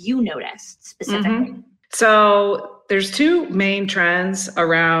what have you noticed specifically? Mm-hmm. So there's two main trends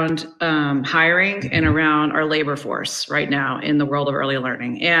around hiring and around our labor force right now in the world of early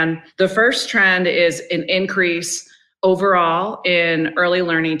learning. And the first trend is an increase overall in early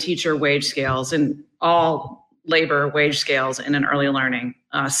learning teacher wage scales and all labor wage scales in an early learning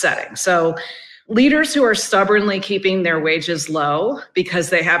setting. So leaders who are stubbornly keeping their wages low because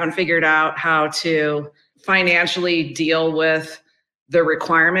they haven't figured out how to financially deal with the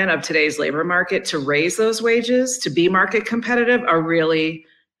requirement of today's labor market to raise those wages, to be market competitive, are really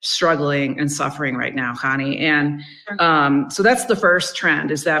struggling and suffering right now, Connie. And so that's the first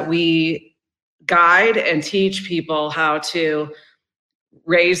trend, is that we guide and teach people how to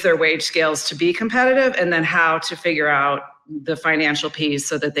raise their wage scales to be competitive, and then how to figure out the financial piece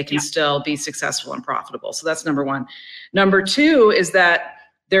so that they can still be successful and profitable. So that's number one. Number two is that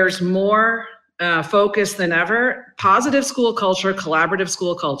there's more focus than ever. Positive school culture, collaborative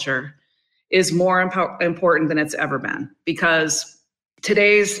school culture is more important than it's ever been, because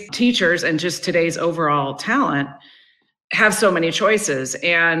today's teachers and just today's overall talent have so many choices,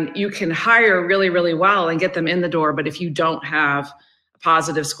 and you can hire really, really well and get them in the door. But if you don't have a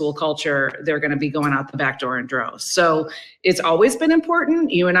positive school culture, they're going to be going out the back door in droves. So it's always been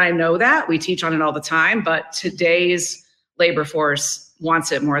important. You and I know that. We teach on it all the time, but today's labor force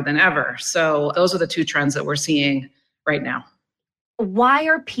wants it more than ever. So those are the two trends that we're seeing right now. Why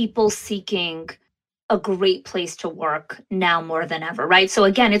are people seeking a great place to work now more than ever, right? So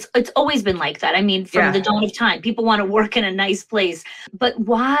again, it's always been like that. I mean, from the dawn of time, people want to work in a nice place. But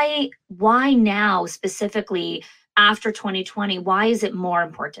why now specifically after 2020? Why is it more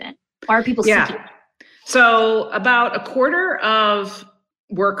important? Why are people seeking? So about a quarter of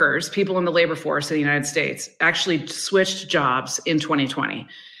workers, people in the labor force in the United States, actually switched jobs in 2020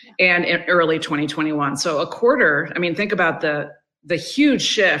 and in early 2021. So a quarter, I mean, think about the huge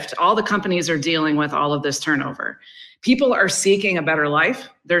shift. All the companies are dealing with all of this turnover. People are seeking a better life.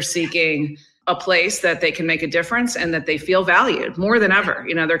 They're seeking a place that they can make a difference and that they feel valued more than ever.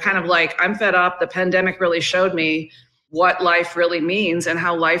 You know, they're kind of like, I'm fed up. The pandemic really showed me what life really means and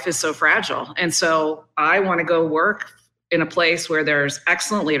how life is so fragile. And so I want to go work in a place where there's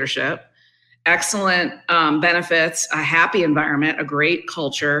excellent leadership, excellent benefits, a happy environment, a great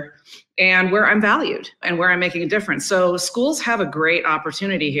culture, and where I'm valued and where I'm making a difference. So schools have a great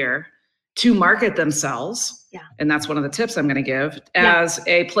opportunity here to market themselves. Yeah. And that's one of the tips I'm going to give, as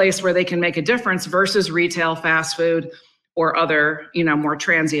a place where they can make a difference versus retail, fast food, or other, more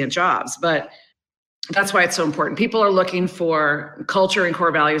transient jobs. But that's why it's so important. People are looking for culture and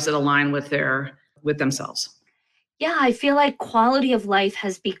core values that align with themselves. Yeah, I feel like quality of life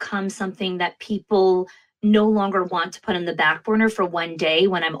has become something that people no longer want to put in the back burner for one day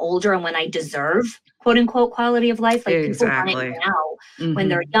when I'm older and when I deserve quote unquote quality of life. Like Exactly. people want it now when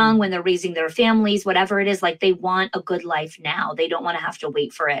they're young, when they're raising their families, whatever it is, like they want a good life now. They don't want to have to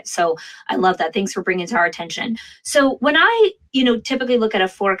wait for it. So I love that. Thanks for bringing it to our attention. So when I, typically look at a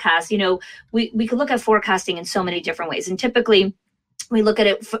forecast, we could look at forecasting in so many different ways. And typically we look at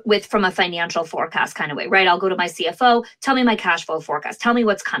it from a financial forecast kind of way, right? I'll go to my CFO, tell me my cash flow forecast, tell me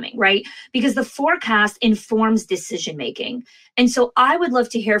what's coming, right? Because the forecast informs decision making. And so I would love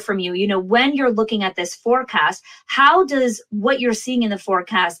to hear from you, when you're looking at this forecast, how does what you're seeing in the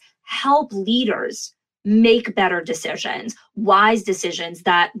forecast help leaders make better decisions, wise decisions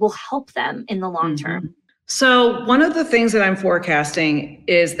that will help them in the long term? So one of the things that I'm forecasting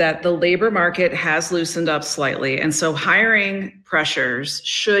is that the labor market has loosened up slightly. And so hiring pressures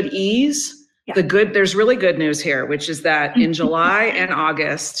should ease. Yeah. There's really good news here, which is that in July and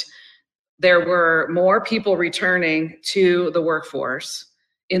August, there were more people returning to the workforce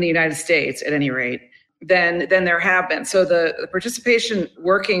in the United States at any rate than there have been. So the participation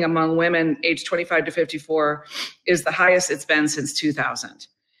working among women aged 25 to 54 is the highest it's been since 2000.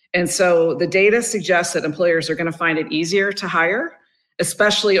 And so the data suggests that employers are going to find it easier to hire,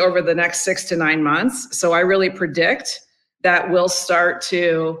 especially over the next 6 to 9 months. So I really predict that we'll start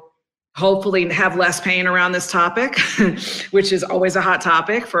to hopefully have less pain around this topic, which is always a hot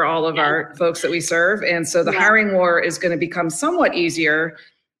topic for all of our folks that we serve. And so the hiring war is going to become somewhat easier,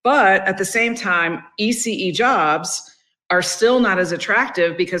 but at the same time, ECE jobs are still not as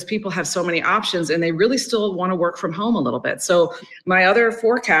attractive because people have so many options and they really still want to work from home a little bit. So my other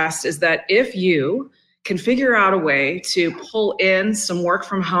forecast is that if you can figure out a way to pull in some work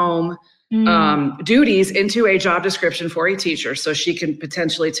from home duties into a job description for a teacher, so she can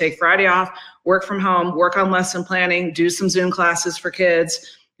potentially take Friday off, work from home, work on lesson planning, do some Zoom classes for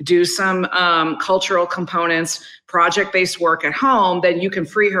kids, do some cultural components, project-based work at home, then you can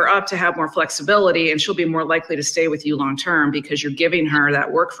free her up to have more flexibility and she'll be more likely to stay with you long-term because you're giving her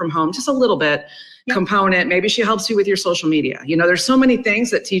that work from home, just a little bit component. Maybe she helps you with your social media. There's so many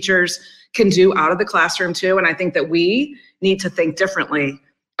things that teachers can do out of the classroom too. And I think that we need to think differently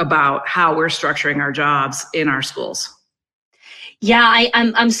about how we're structuring our jobs in our schools. Yeah,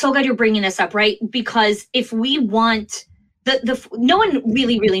 I'm so glad you're bringing this up, right? Because if we want no one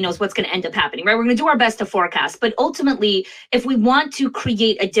really knows what's going to end up happening, right? We're going to do our best to forecast, but ultimately, if we want to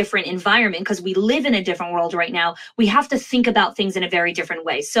create a different environment, because we live in a different world right now, we have to think about things in a very different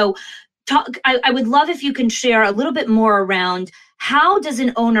way. So I would love if you can share a little bit more around how does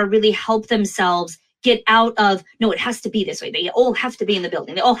an owner really help themselves get out of, no, it has to be this way. They all have to be in the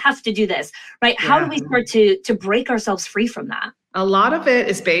building. They all have to do this, right? How do we start to break ourselves free from that? A lot of it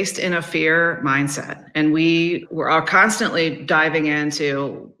is based in a fear mindset. And we are constantly diving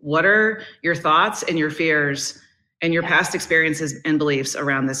into what are your thoughts and your fears and your past experiences and beliefs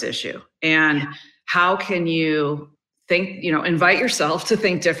around this issue. And how can you think, invite yourself to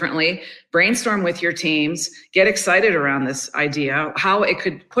think differently, brainstorm with your teams, get excited around this idea, how it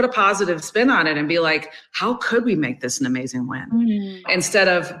could put a positive spin on it and be like, how could we make this an amazing win? Instead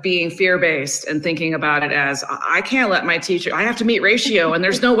of being fear-based and thinking about it as, I can't let my teacher, I have to meet ratio and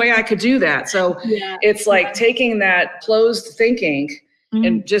there's no way I could do that. So it's like taking that closed thinking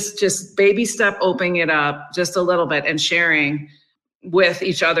and just baby step opening it up just a little bit and sharing with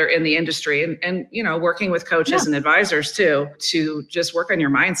each other in the industry and working with coaches and advisors too, to just work on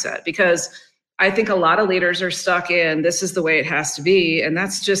your mindset, because I think a lot of leaders are stuck in, this is the way it has to be. And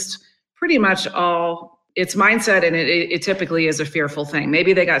that's just pretty much all it's mindset. And it typically is a fearful thing.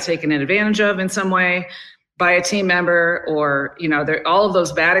 Maybe they got taken advantage of in some way by a team member, or, all of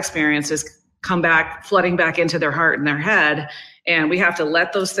those bad experiences come back, flooding back into their heart and their head. And we have to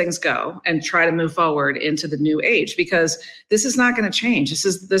let those things go and try to move forward into the new age, because this is not going to change. This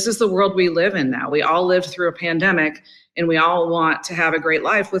is the world we live in now. We all lived through a pandemic and we all want to have a great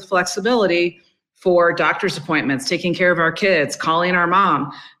life with flexibility for doctor's appointments, taking care of our kids, calling our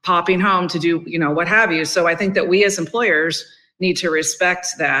mom, popping home to do, what have you. So I think that we as employers need to respect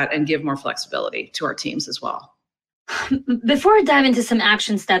that and give more flexibility to our teams as well. Before I dive into some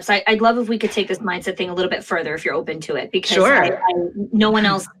action steps, I'd love if we could take this mindset thing a little bit further, if you're open to it, because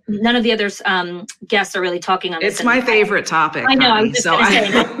none of the others guests are really talking on this. It's my favorite topic. I know. I was just going to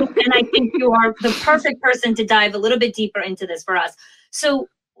say that. And I think you are the perfect person to dive a little bit deeper into this for us. So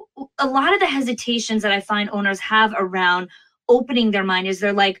a lot of the hesitations that I find owners have around opening their mind is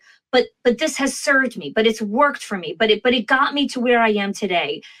they're like, but this has served me, but it's worked for me, but it got me to where I am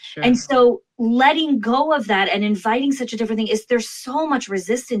today. Sure. And so letting go of that and inviting such a different thing there's so much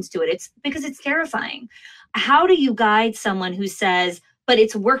resistance to it. It's because it's terrifying. How do you guide someone who says, but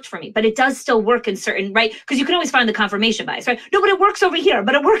it's worked for me. But it does still work in certain, right? Because you can always find the confirmation bias, right? No, but it works over here,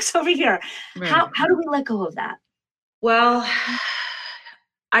 but it works over here. Right. How do we let go of that? Well,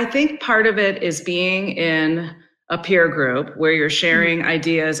 I think part of it is being in a peer group where you're sharing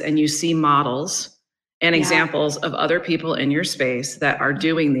ideas and you see models and examples of other people in your space that are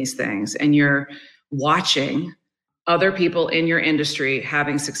doing these things, and you're watching other people in your industry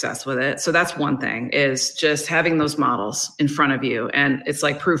having success with it. So that's one thing, is just having those models in front of you. And it's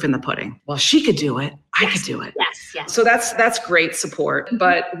like proof in the pudding. Well, she could do it. I could do it. Yes. So that's great support.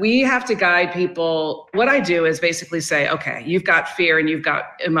 But we have to guide people. What I do is basically say, okay, you've got fear and you've got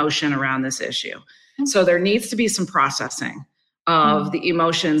emotion around this issue. So there needs to be some processing of the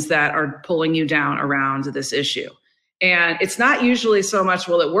emotions that are pulling you down around this issue. And it's not usually so much,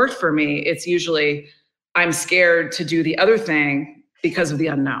 well, it worked for me. It's usually, I'm scared to do the other thing because of the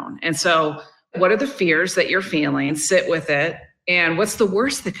unknown. And so what are the fears that you're feeling? Sit with it. And what's the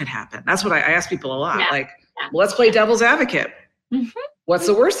worst that could happen? That's what I ask people a lot. Well, let's play devil's advocate. What's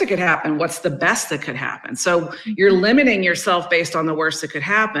the worst that could happen? What's the best that could happen? So you're limiting yourself based on the worst that could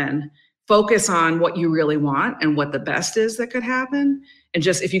happen. Focus on what you really want and what the best is that could happen. And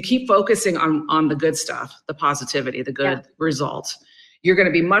just, if you keep focusing on the good stuff, the positivity, the good results, you're going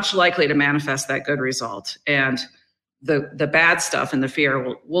to be much likely to manifest that good result. And the bad stuff and the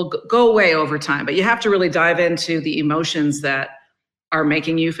fear will go away over time. But you have to really dive into the emotions that are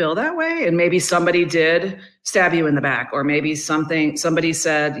making you feel that way. And maybe somebody did stab you in the back, or maybe somebody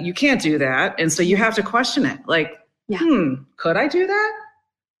said, you can't do that. And so you have to question it. Like, could I do that?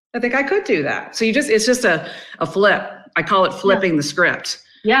 I think I could do that. So it's just a flip. I call it flipping the script.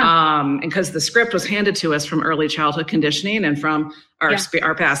 And because the script was handed to us from early childhood conditioning and from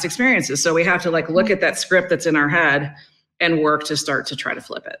our past experiences. So we have to look at that script that's in our head and work to start to try to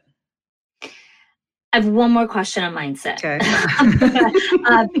flip it. I have one more question on mindset. Okay.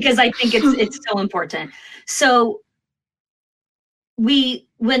 Because I think it's so important. So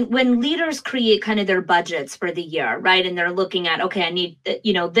when leaders create kind of their budgets for the year, right? And they're looking at, okay, I need,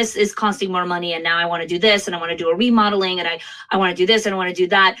 this is costing more money, and now I want to do this, and I want to do a remodeling, and I want to do this, and I want to do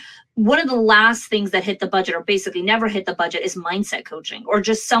that. One of the last things that hit the budget, or basically never hit the budget, is mindset coaching, or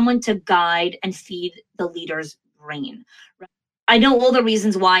just someone to guide and feed the leader's brain. I know all the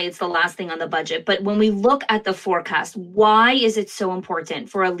reasons why it's the last thing on the budget, but when we look at the forecast, why is it so important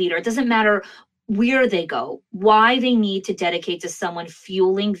for a leader? It doesn't matter where they go, why they need to dedicate to someone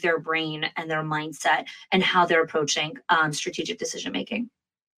fueling their brain and their mindset and how they're approaching strategic decision making.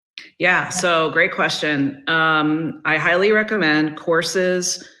 Yeah, so great question. I highly recommend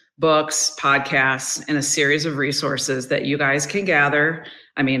courses, books, podcasts, and a series of resources that you guys can gather.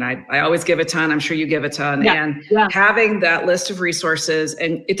 I mean, I always give a ton. I'm sure you give a ton. And having that list of resources,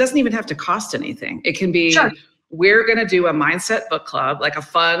 and it doesn't even have to cost anything. It can be, we're going to do a mindset book club, like a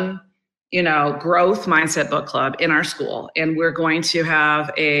fun, growth mindset book club in our school. And we're going to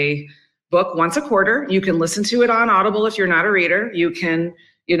have a book once a quarter. You can listen to it on Audible if you're not a reader. You can,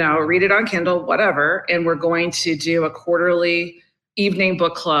 read it on Kindle, whatever. And we're going to do a quarterly evening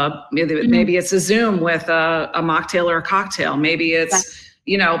book club. Maybe it's a Zoom with a mocktail or a cocktail. Maybe it's,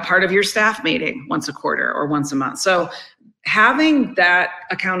 part of your staff meeting once a quarter or once a month. So having that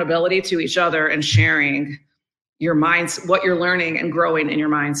accountability to each other and sharing your minds, what you're learning and growing in your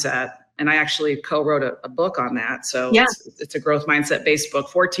mindset. And I actually co-wrote a book on that. So it's a growth mindset based book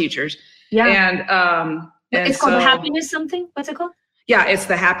for teachers. And it's called Happiness something. What's it called? Yeah, it's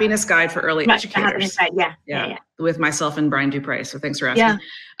the Happiness Guide for Early Educators. The Happiness Guide, yeah. With myself and Brian Dupre. So thanks for asking.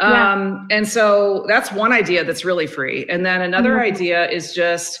 And so that's one idea that's really free. And then another idea is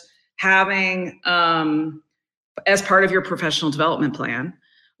just having, as part of your professional development plan,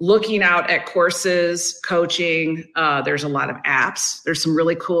 looking out at courses, coaching. There's a lot of apps. There's some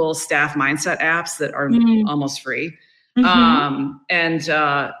really cool staff mindset apps that are almost free. And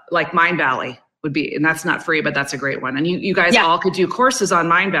like Mindvalley would be, and that's not free, but that's a great one. And you guys all could do courses on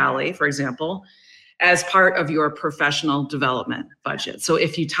Mindvalley, for example, as part of your professional development budget. So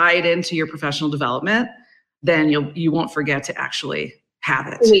if you tie it into your professional development, then you won't forget to actually have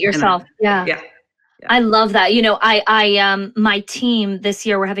it. Do it yourself. Yeah. I love that. My team this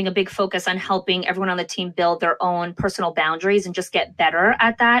year, we're having a big focus on helping everyone on the team build their own personal boundaries and just get better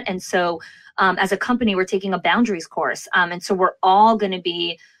at that. And so as a company, we're taking a boundaries course. And so we're all going to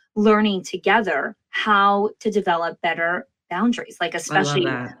be learning together how to develop better boundaries. Like, especially,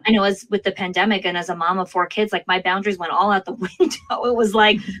 I know as with the pandemic and as a mom of 4 kids, like my boundaries went all out the window. It was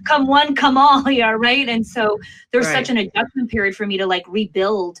like, come one, come all, right? And so there's such an adjustment period for me to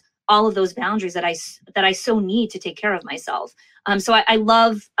rebuild all of those boundaries that I so need to take care of myself. So I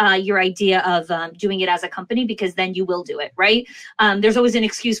love your idea of doing it as a company, because then you will do it, right? There's always an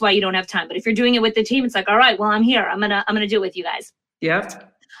excuse why you don't have time, but if you're doing it with the team, it's like, all right, well, I'm here. I'm gonna do it with you guys.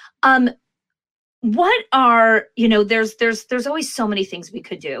 Yep. What are, there's always so many things we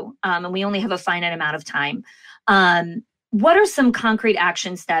could do, and we only have a finite amount of time. What are some concrete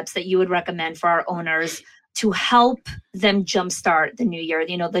action steps that you would recommend for our owners to help them jumpstart the new year?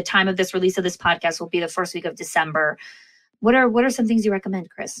 The time of this release of this podcast will be the first week of December. What are some things you recommend,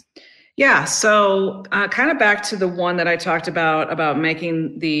 Chris? Yeah, so kind of back to the one that I talked about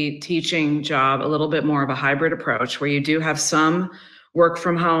making the teaching job a little bit more of a hybrid approach, where you do have some work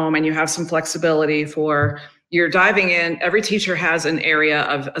from home and you have some flexibility you're diving in. Every teacher has an area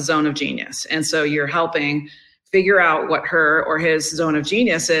of a zone of genius. And so you're helping figure out what her or his zone of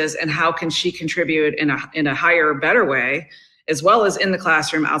genius is and how can she contribute in a higher, better way, as well as in the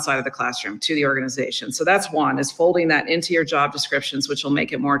classroom, outside of the classroom, to the organization. So that's one, is folding that into your job descriptions, which will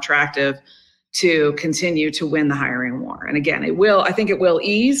make it more attractive to continue to win the hiring war. And again, I think it will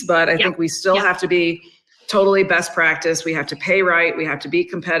ease, but I think we still have to be totally best practice. We have to pay right. We have to be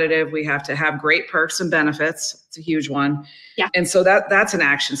competitive. We have to have great perks and benefits. It's a huge one. Yeah. And so that's an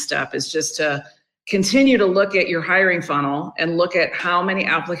action step, is just to continue to look at your hiring funnel and look at how many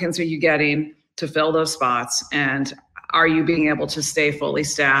applicants are you getting to fill those spots, and are you being able to stay fully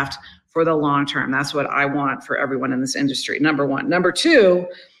staffed for the long term? That's what I want for everyone in this industry, number one. Number two,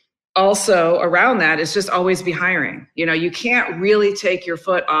 also around that, is just always be hiring. You can't really take your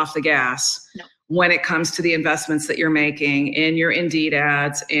foot off the gas when it comes to the investments that you're making in your Indeed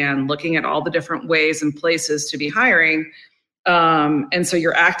ads and looking at all the different ways and places to be hiring. And so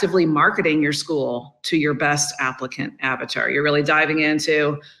you're actively marketing your school to your best applicant avatar. You're really diving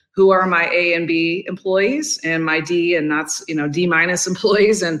into, who are my A and B employees and my D and D-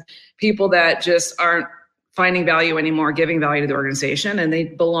 employees, and people that just aren't finding value anymore, giving value to the organization, and they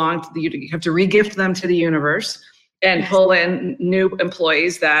belong to you have to re-gift them to the universe and pull in new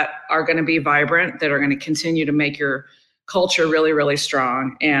employees that are going to be vibrant, that are going to continue to make your culture really, really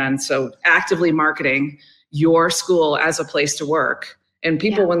strong. And so actively marketing your school as a place to work. And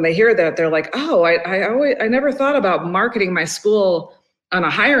people, when they hear that, they're like, oh, I never thought about marketing my school on a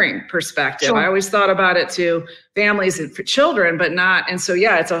hiring perspective. Sure. I always thought about it to families and for children, but not. And so,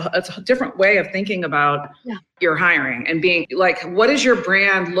 it's a different way of thinking about your hiring and being like, what does your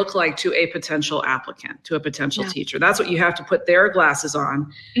brand look like to a potential applicant, to a potential teacher? That's what you have to put their glasses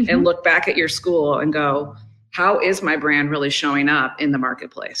on and look back at your school and go, how is my brand really showing up in the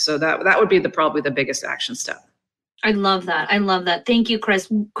marketplace? So that would be probably the biggest action step. I love that. Thank you, Chris.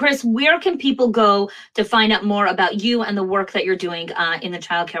 Chris, where can people go to find out more about you and the work that you're doing in the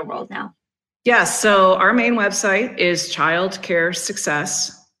childcare world now? Yes. So our main website is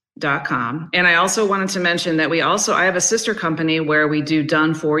childcaresuccess.com. And I also wanted to mention that I have a sister company where we do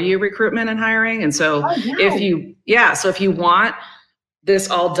done for you recruitment and hiring. And so if you want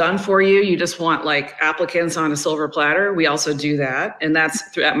this all done for you, you just want like applicants on a silver platter, we also do that. And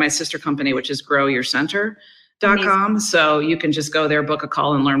that's at my sister company, which is GrowYourCenter.com. So you can just go there, book a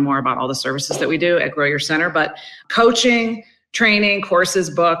call, and learn more about all the services that we do at Grow Your Center. But coaching, training, courses,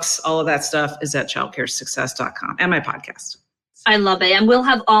 books, all of that stuff is at childcaresuccess.com, and my podcast. I love it. And we'll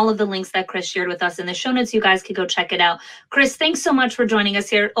have all of the links that Chris shared with us in the show notes. You guys can go check it out. Chris, thanks so much for joining us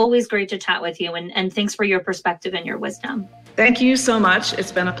here. Always great to chat with you. And thanks for your perspective and your wisdom. Thank you so much.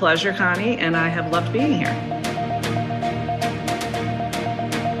 It's been a pleasure, Connie, and I have loved being here.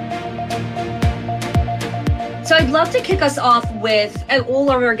 So I'd love to kick us off with, all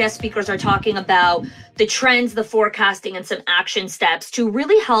of our guest speakers are talking about the trends, the forecasting, and some action steps to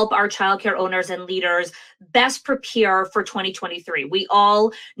really help our childcare owners and leaders best prepare for 2023. We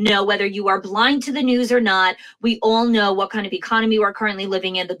all know, whether you are blind to the news or not, we all know what kind of economy we're currently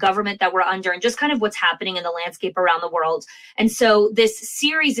living in, the government that we're under, and just kind of what's happening in the landscape around the world. And so this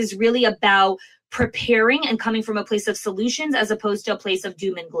series is really about preparing and coming from a place of solutions as opposed to a place of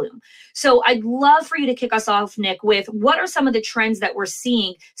doom and gloom. So I'd love for you to kick us off, Nick, with what are some of the trends that we're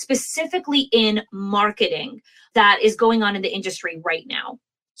seeing specifically in marketing that is going on in the industry right now?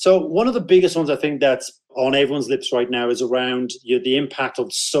 So one of the biggest ones I think that's on everyone's lips right now is around the impact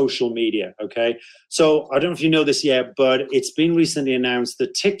of social media, okay? So I don't know if you know this yet, but it's been recently announced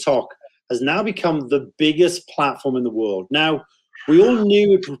that TikTok has now become the biggest platform in the world. Now, we all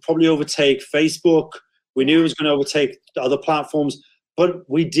knew it would probably overtake Facebook. We knew it was going to overtake other platforms, but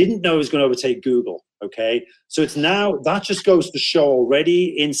we didn't know it was going to overtake Google, okay? So it's now, that just goes to show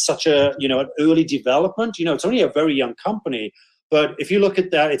already in such an early development. It's only a very young company, but if you look at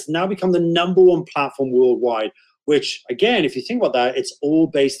that, it's now become the number one platform worldwide which again, if you think about that, it's all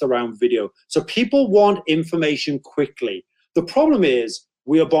based around video. So people want information quickly. The problem is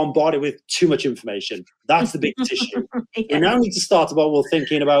we are bombarded with too much information. That's the biggest issue. Yes. We now need to start about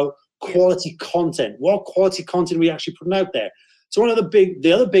thinking about quality content. What quality content are we actually putting out there? So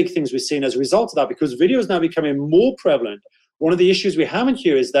the other big things we've seen as a result of that, because video is now becoming more prevalent, one of the issues we have in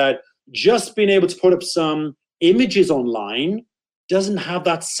here is that just being able to put up some images online doesn't have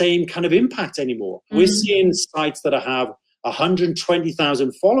that same kind of impact anymore. We're seeing sites that have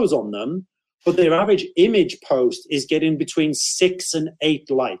 120,000 followers on them, but their average image post is getting between 6 and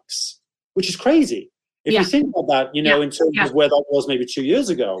 8 likes, which is crazy. If you think about that, in terms of where that was maybe 2 years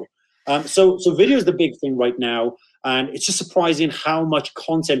ago. So video is the big thing right now. And it's just surprising how much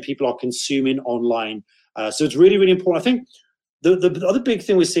content people are consuming online. So it's really, really important. I think the other big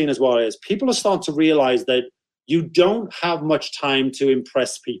thing we're seeing as well is people are starting to realize that you don't have much time to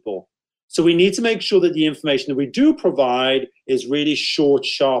impress people. So we need to make sure that the information that we do provide is really short,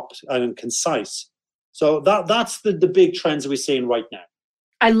 sharp, and concise. So that's the big trends that we're seeing right now.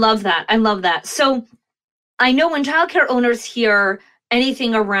 I love that. I love that. So I know when childcare owners hear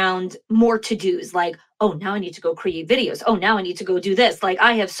anything around more to-dos, like, oh, now I need to go create videos. Oh, now I need to go do this. Like,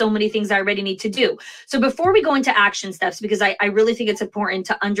 I have so many things I already need to do. So before we go into action steps, because I really think it's important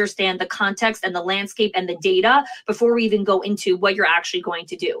to understand the context and the landscape and the data before we even go into what you're actually going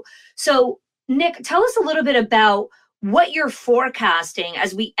to do. So Nick, tell us a little bit about what you're forecasting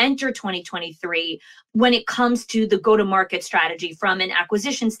as we enter 2023 when it comes to the go-to-market strategy from an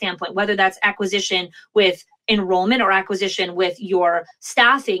acquisition standpoint, whether that's acquisition with enrollment or acquisition with your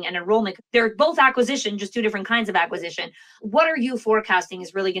staffing and enrollment. They're both acquisition, just two different kinds of acquisition. What are you forecasting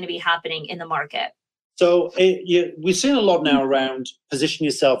is really going to be happening in the market? So we've seen a lot now around position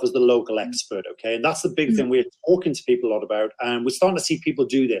yourself as the local expert, okay? And that's the big thing we're talking to people a lot about, and we're starting to see people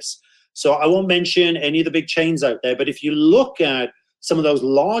do this. So I won't mention any of the big chains out there, but if you look at some of those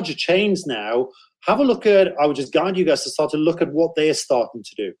larger chains now, have a look at, I would just guide you guys to start to look at what they're starting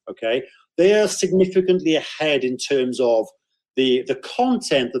to do, okay? They are significantly ahead in terms of the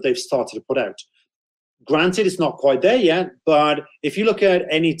content that they've started to put out. Granted, it's not quite there yet, but if you look at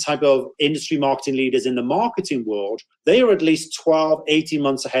any type of industry marketing leaders in the marketing world, they are at least 12, 18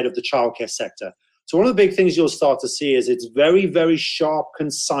 months ahead of the childcare sector. So one of the big things you'll start to see is it's very, very sharp,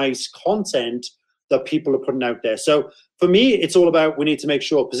 concise content that people are putting out there. So for me, it's all about we need to make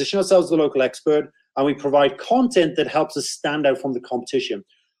sure, position ourselves as the local expert, and we provide content that helps us stand out from the competition.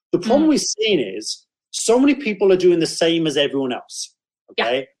 The problem we're seeing is so many people are doing the same as everyone else,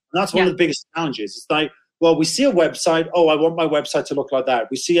 okay? And that's one of the biggest challenges. It's like, well, we see a website, oh, I want my website to look like that.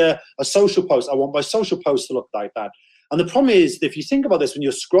 We see a social post, I want my social post to look like that. And the problem is, if you think about this, when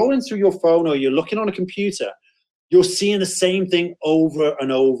you're scrolling through your phone or you're looking on a computer, you're seeing the same thing over and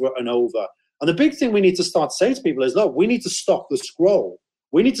over and over. And the big thing we need to start to say to people is, look, we need to stop the scroll.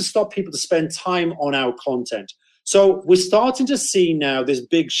 We need to stop people to spend time on our content. So we're starting to see now this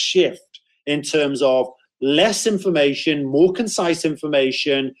big shift in terms of less information, more concise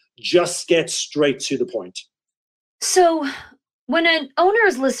information, just get straight to the point. So when an owner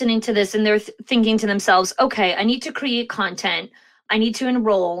is listening to this and they're thinking to themselves, okay, I need to create content, I need to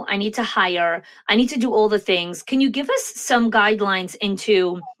enroll, I need to hire, I need to do all the things. Can you give us some guidelines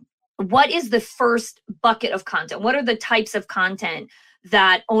into what is the first bucket of content? What are the types of content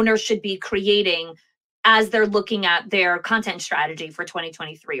that owners should be creating as they're looking at their content strategy for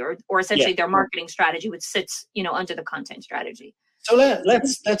 2023 or essentially their marketing strategy, which sits, under the content strategy? So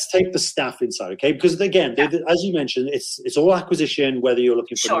let's take the staff inside, okay? Because again, as you mentioned, it's all acquisition, whether you're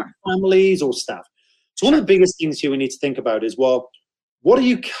looking for families or staff. So one of the biggest things here we need to think about is, well, what are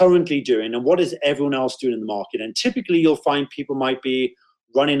you currently doing and what is everyone else doing in the market? And typically you'll find people might be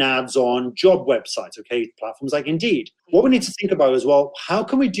running ads on job websites, okay? Platforms like Indeed. What we need to think about is, well, how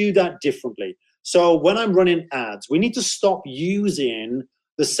can we do that differently? So when I'm running ads, we need to stop using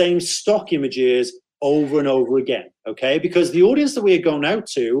the same stock images over and over again, okay? Because the audience that we are going out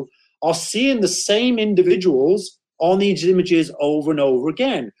to are seeing the same individuals on these images over and over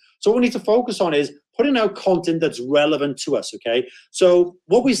again. So what we need to focus on is putting out content that's relevant to us, okay? So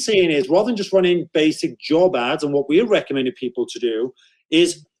what we're seeing is, rather than just running basic job ads, and what we're recommending people to do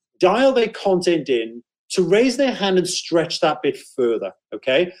is dial their content in to raise their hand and stretch that bit further,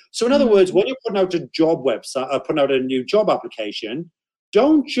 okay? So in other words, when you're putting out a job website, putting out a new job application,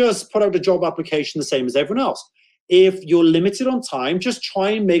 don't just put out a job application the same as everyone else. If you're limited on time, just try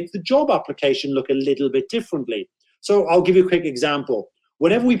and make the job application look a little bit differently. So I'll give you a quick example.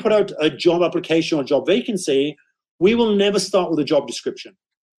 Whenever we put out a job application or job vacancy, we will never start with a job description.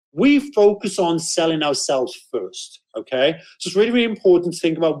 we focus on selling ourselves first, okay? So it's really, really important to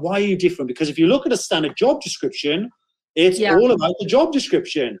think about why are you different? Because if you look at a standard job description, it's all about the job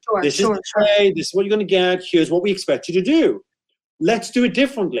description. This is the pay, this is what you're going to get, here's what we expect you to do. Let's do it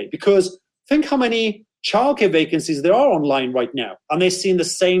differently, because think how many childcare vacancies there are online right now, and they're seeing the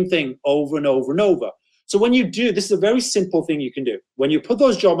same thing over and over and over. So when you do, this is a very simple thing you can do. When you put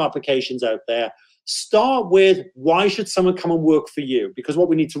those job applications out there, start with why should someone come and work for you? Because what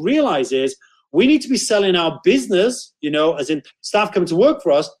we need to realize is we need to be selling our business, as in staff coming to work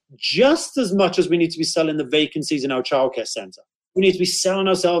for us, just as much as we need to be selling the vacancies in our childcare center. We need to be selling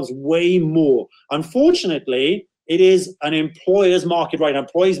ourselves way more. Unfortunately, it is an employer's market, right? An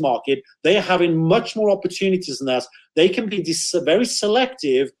employee's market. They are having much more opportunities than us. They can be very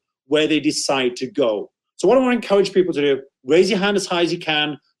selective where they decide to go. So what I want to encourage people to do, raise your hand as high as you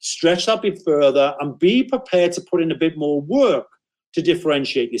can, stretch that bit further, and be prepared to put in a bit more work to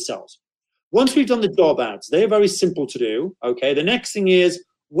differentiate yourselves. Once we've done the job ads, they're very simple to do, okay? The next thing is,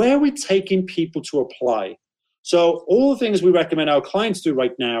 where are we taking people to apply? So all the things we recommend our clients do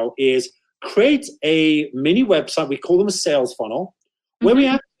right now is create a mini website, we call them a sales funnel, where we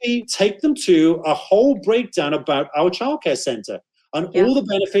actually take them to a whole breakdown about our childcare center and all the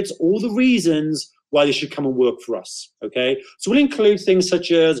benefits, all the reasons why they should come and work for us, okay? So we'll include things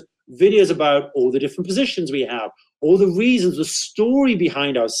such as videos about all the different positions we have, all the reasons, the story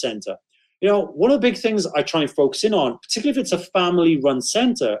behind our center. One of the big things I try and focus in on, particularly if it's a family-run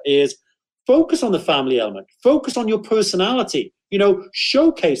center, is focus on the family element. Focus on your personality.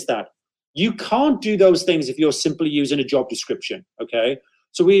 Showcase that. You can't do those things if you're simply using a job description, okay?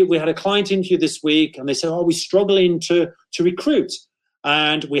 So we had a client in here this week, and they said, we're struggling to recruit.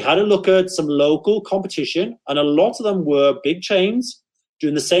 And we had a look at some local competition, and a lot of them were big chains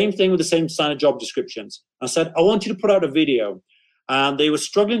doing the same thing with the same standard job descriptions. I said, I want you to put out a video. And they were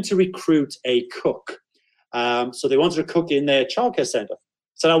struggling to recruit a cook. So they wanted a cook in their childcare center.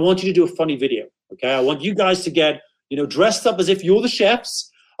 So I want you to do a funny video, okay? I want you guys to get, dressed up as if you're the chefs.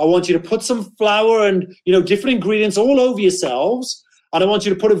 I want you to put some flour and, different ingredients all over yourselves. And I want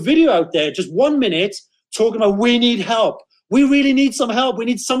you to put a video out there, just 1 minute, talking about we need help. We really need some help. We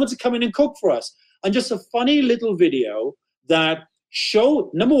need someone to come in and cook for us. And just a funny little video that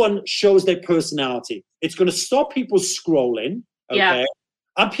number one, shows their personality. It's going to stop people scrolling, okay?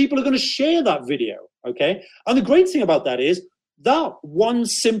 And people are going to share that video, okay? And the great thing about that is that one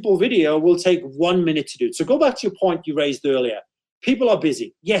simple video will take 1 minute to do. So go back to your point you raised earlier. People are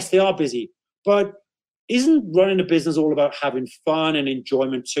busy. Yes, they are busy. But isn't running a business all about having fun and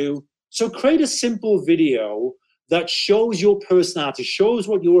enjoyment too? So create a simple video that shows your personality, shows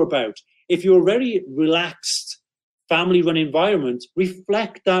what you're about. If you're a very relaxed family-run environment,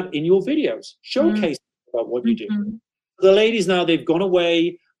 reflect that in your videos. Showcase about what you do. The ladies now, they've gone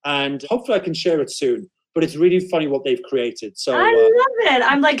away, and hopefully I can share it soon. But it's really funny what they've created. So I love it.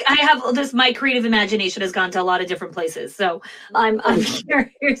 I'm like, I have this. My creative imagination has gone to a lot of different places. So I'm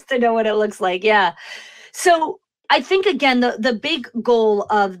curious to know what it looks like. Yeah. So I think, again, the big goal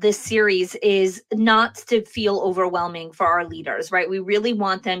of this series is not to feel overwhelming for our leaders, right? We really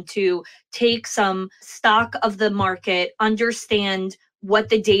want them to take some stock of the market, understand what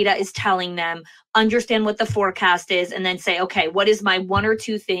the data is telling them, understand what the forecast is, and then say, okay, what is my 1 or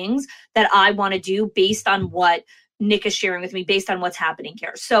 2 things that I want to do based on what Nick is sharing with me, based on what's happening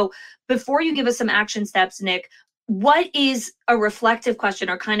here. So before you give us some action steps, Nick, what is a reflective question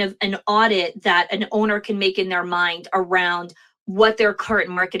or kind of an audit that an owner can make in their mind around what their current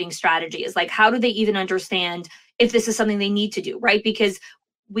marketing strategy is? Like, how do they even understand if this is something they need to do, right? Because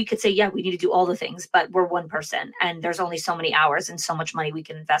we could say, yeah, we need to do all the things, but we're one person and there's only so many hours and so much money we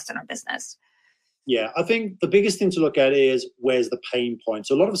can invest in our business. Yeah, I think the biggest thing to look at is where's the pain point.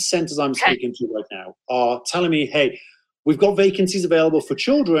 So a lot of centers I'm speaking to right now are telling me, hey, we've got vacancies available for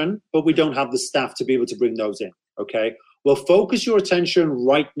children, but we don't have the staff to be able to bring those in. Okay, well, focus your attention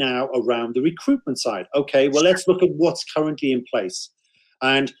right now around the recruitment side. Okay, well, let's look at what's currently in place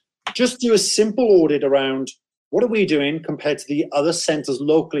and just do a simple audit around what are we doing compared to the other centers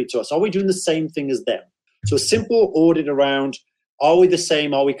locally to us? Are we doing the same thing as them? So a simple audit around, are we the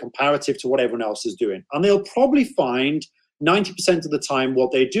same? Are we comparative to what everyone else is doing? And they'll probably find 90% of the time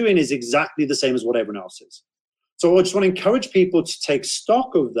what they're doing is exactly the same as what everyone else is. So I just want to encourage people to take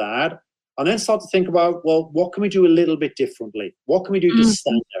stock of that and then start to think about, well, what can we do a little bit differently? What can we do to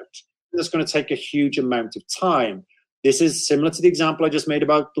stand out? That's going to take a huge amount of time. This is similar to the example I just made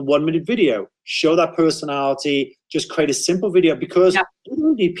about the 1 minute video. Show that personality, just create a simple video because you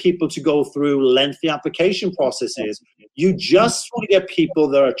don't need people to go through lengthy application processes. You just want to get people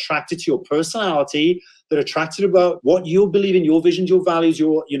that are attracted to your personality, that are attracted about what you believe in, your visions, your values,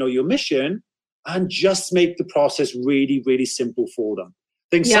 your mission, and just make the process really, really simple for them. I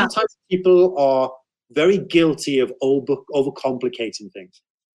think sometimes people are very guilty of overcomplicating things.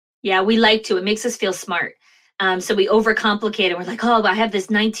 Yeah, we like to. It makes us feel smart. So we overcomplicate it. We're like, oh, I have this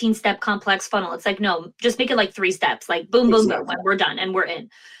 19-step complex funnel. It's like, no, just make it like 3 steps, like boom, boom, boom, and we're done and we're in.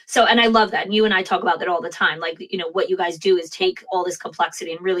 So, and I love that. And you and I talk about that all the time. Like, what you guys do is take all this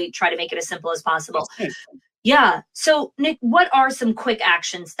complexity and really try to make it as simple as possible. Yeah. So, Nick, what are some quick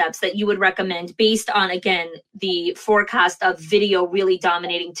action steps that you would recommend based on, again, the forecast of video really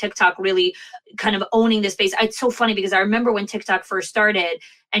dominating, TikTok really kind of owning this space? It's so funny because I remember when TikTok first started,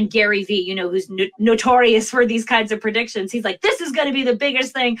 and Gary Vee, who's notorious for these kinds of predictions, he's like, this is going to be the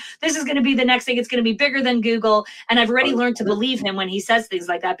biggest thing. This is going to be the next thing. It's going to be bigger than Google. And I've already learned to believe him when he says things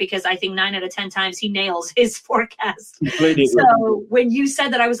like that, because I think 9 out of 10 times he nails his forecast. So when you said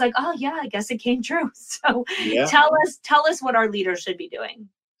that, I was like, oh yeah, I guess it came true. So tell us what our leaders should be doing.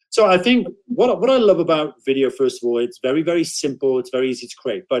 So I think what I love about video, first of all, it's very, very simple. It's very easy to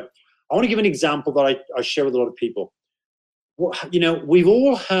create. But I want to give an example that I share with a lot of people. We've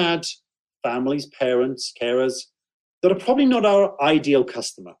all had families, parents, carers that are probably not our ideal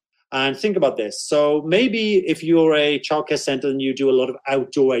customer. And think about this. So maybe if you're a childcare center and you do a lot of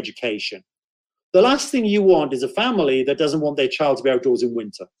outdoor education, the last thing you want is a family that doesn't want their child to be outdoors in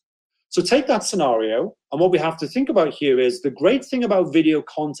winter. So take that scenario. And what we have to think about here is the great thing about video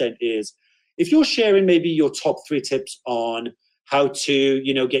content is if you're sharing maybe your top 3 tips on how to,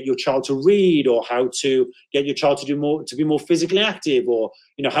 get your child to read, or how to get your child to be more physically active, or,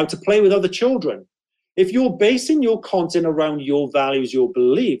 how to play with other children. If you're basing your content around your values, your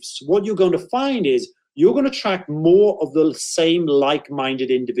beliefs, what you're going to find is you're going to attract more of the same like-minded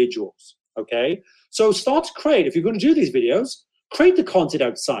individuals. Okay. So start to create, if you're going to do these videos, create the content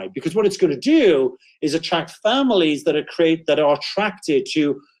outside, because what it's going to do is attract families that are attracted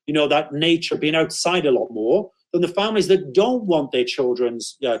to, that nature, being outside a lot more, than the families that don't want their children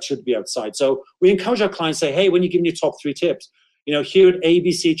to be outside. So we encourage our clients to say, hey, when you're giving your top 3 tips, here at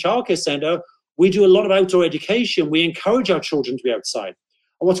ABC Childcare Center, we do a lot of outdoor education. We encourage our children to be outside.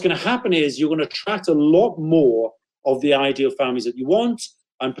 And what's going to happen is you're going to attract a lot more of the ideal families that you want,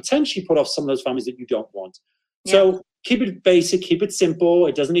 and potentially put off some of those families that you don't want. Yeah. So keep it basic, keep it simple.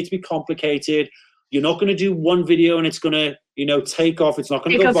 It doesn't need to be complicated. You're not going to do one video and it's going to, take off. It's not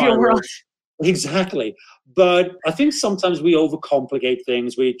going to go viral. Exactly. But I think sometimes we overcomplicate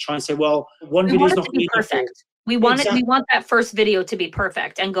things. We try and say, well, one video is not going to be perfect. We want that first video to be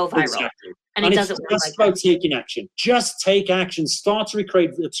perfect and go viral. Exactly. And it doesn't work like that. It's about taking action. Just take action. Start to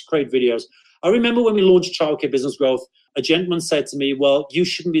create videos. I remember when we launched Childcare Business Growth, a gentleman said to me, well, you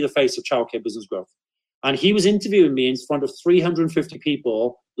shouldn't be the face of Childcare Business Growth. And he was interviewing me in front of 350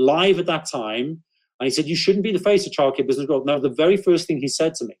 people live at that time. And he said, you shouldn't be the face of Childcare Business Growth. Now, the very first thing he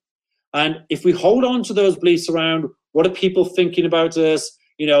said to me. And if we hold on to those beliefs around what are people thinking about us,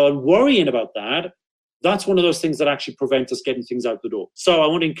 and worrying about that, that's one of those things that actually prevent us getting things out the door. So I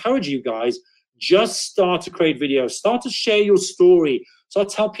want to encourage you guys, just start to create videos, start to share your story, start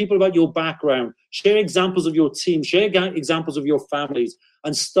to tell people about your background, share examples of your team, share examples of your families,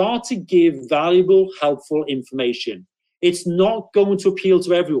 and start to give valuable, helpful information. It's not going to appeal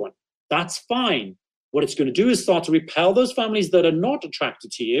to everyone. That's fine. What it's going to do is start to repel those families that are not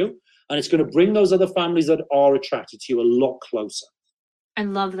attracted to you, and it's going to bring those other families that are attracted to you a lot closer. I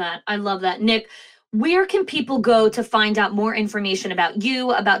love that. Nick, where can people go to find out more information about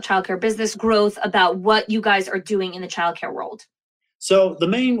you, about Childcare Business Growth, about what you guys are doing in the childcare world? So the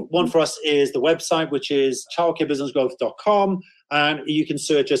main one for us is the website, which is childcarebusinessgrowth.com. And you can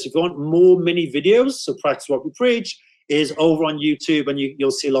search us. If you want more mini videos, so Practice What We Preach, is over on YouTube, and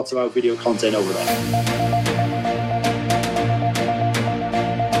you'll see lots of our video content over there.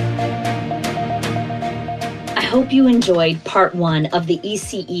 I hope you enjoyed part 1 of the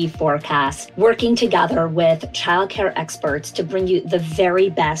ECE forecast, working together with childcare experts to bring you the very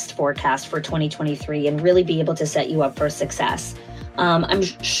best forecast for 2023 and really be able to set you up for success. I'm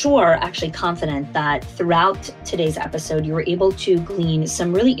sure, actually confident, that throughout today's episode, you were able to glean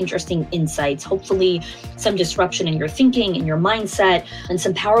some really interesting insights, hopefully some disruption in your thinking, in your mindset, and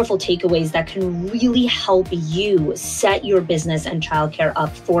some powerful takeaways that can really help you set your business and childcare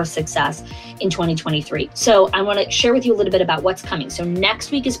up for success in 2023. So I want to share with you a little bit about what's coming. So next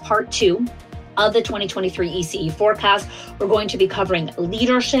week is part 2 of the 2023 ECE forecast. We're going to be covering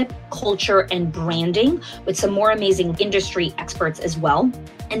leadership, culture, and branding with some more amazing industry experts as well.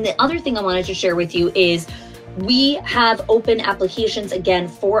 And the other thing I wanted to share with you is We have open applications again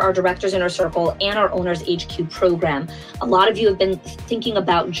for our Directors Inner Circle and our Owners HQ program. A lot of you have been thinking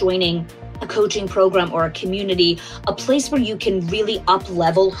about joining a coaching program or a community, a place where you can really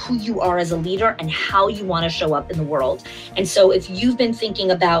up-level who you are as a leader and how you want to show up in the world. And so if you've been thinking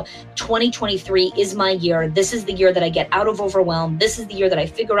about 2023 is my year, this is the year that I get out of overwhelm, this is the year that I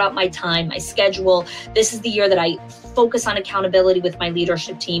figure out my time, my schedule, this is the year that I focus on accountability with my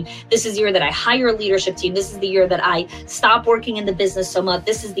leadership team, this is the year that I hire a leadership team, this is the year that I stop working in the business so much,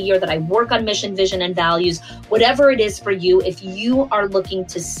 this is the year that I work on mission, vision, and values, whatever it is for you, if you are looking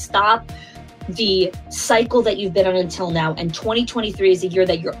to stop the cycle that you've been on until now, and 2023 is a year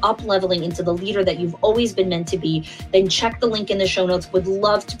that you're up leveling into the leader that you've always been meant to be, then check the link in the show notes. Would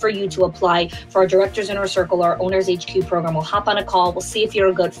love for you to apply for our Directors Inner Circle, our Owners HQ program. We'll hop on a call. We'll see if you're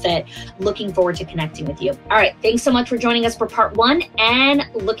a good fit. Looking forward to connecting with you. All right. Thanks so much for joining us for part 1, and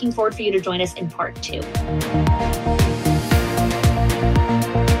looking forward for you to join us in part 2.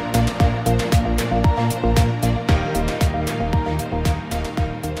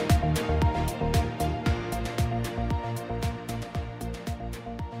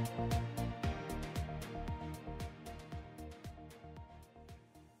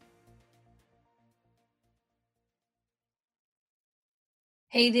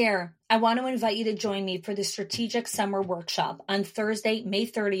 Hey there, I want to invite you to join me for the Strategic Summer Workshop on Thursday, May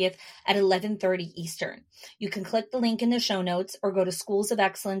 30th at 11:30 Eastern. You can click the link in the show notes or go to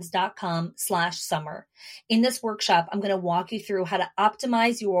schoolsofexcellence.com/summer. In this workshop, I'm going to walk you through how to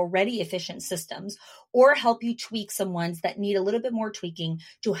optimize your already efficient systems or help you tweak some ones that need a little bit more tweaking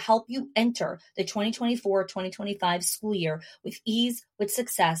to help you enter the 2024-2025 school year with ease, with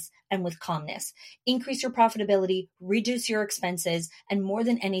success, and with calmness. Increase your profitability, reduce your expenses, and more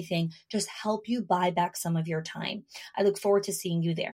than anything, just help you buy back some of your time. I look forward to seeing you there.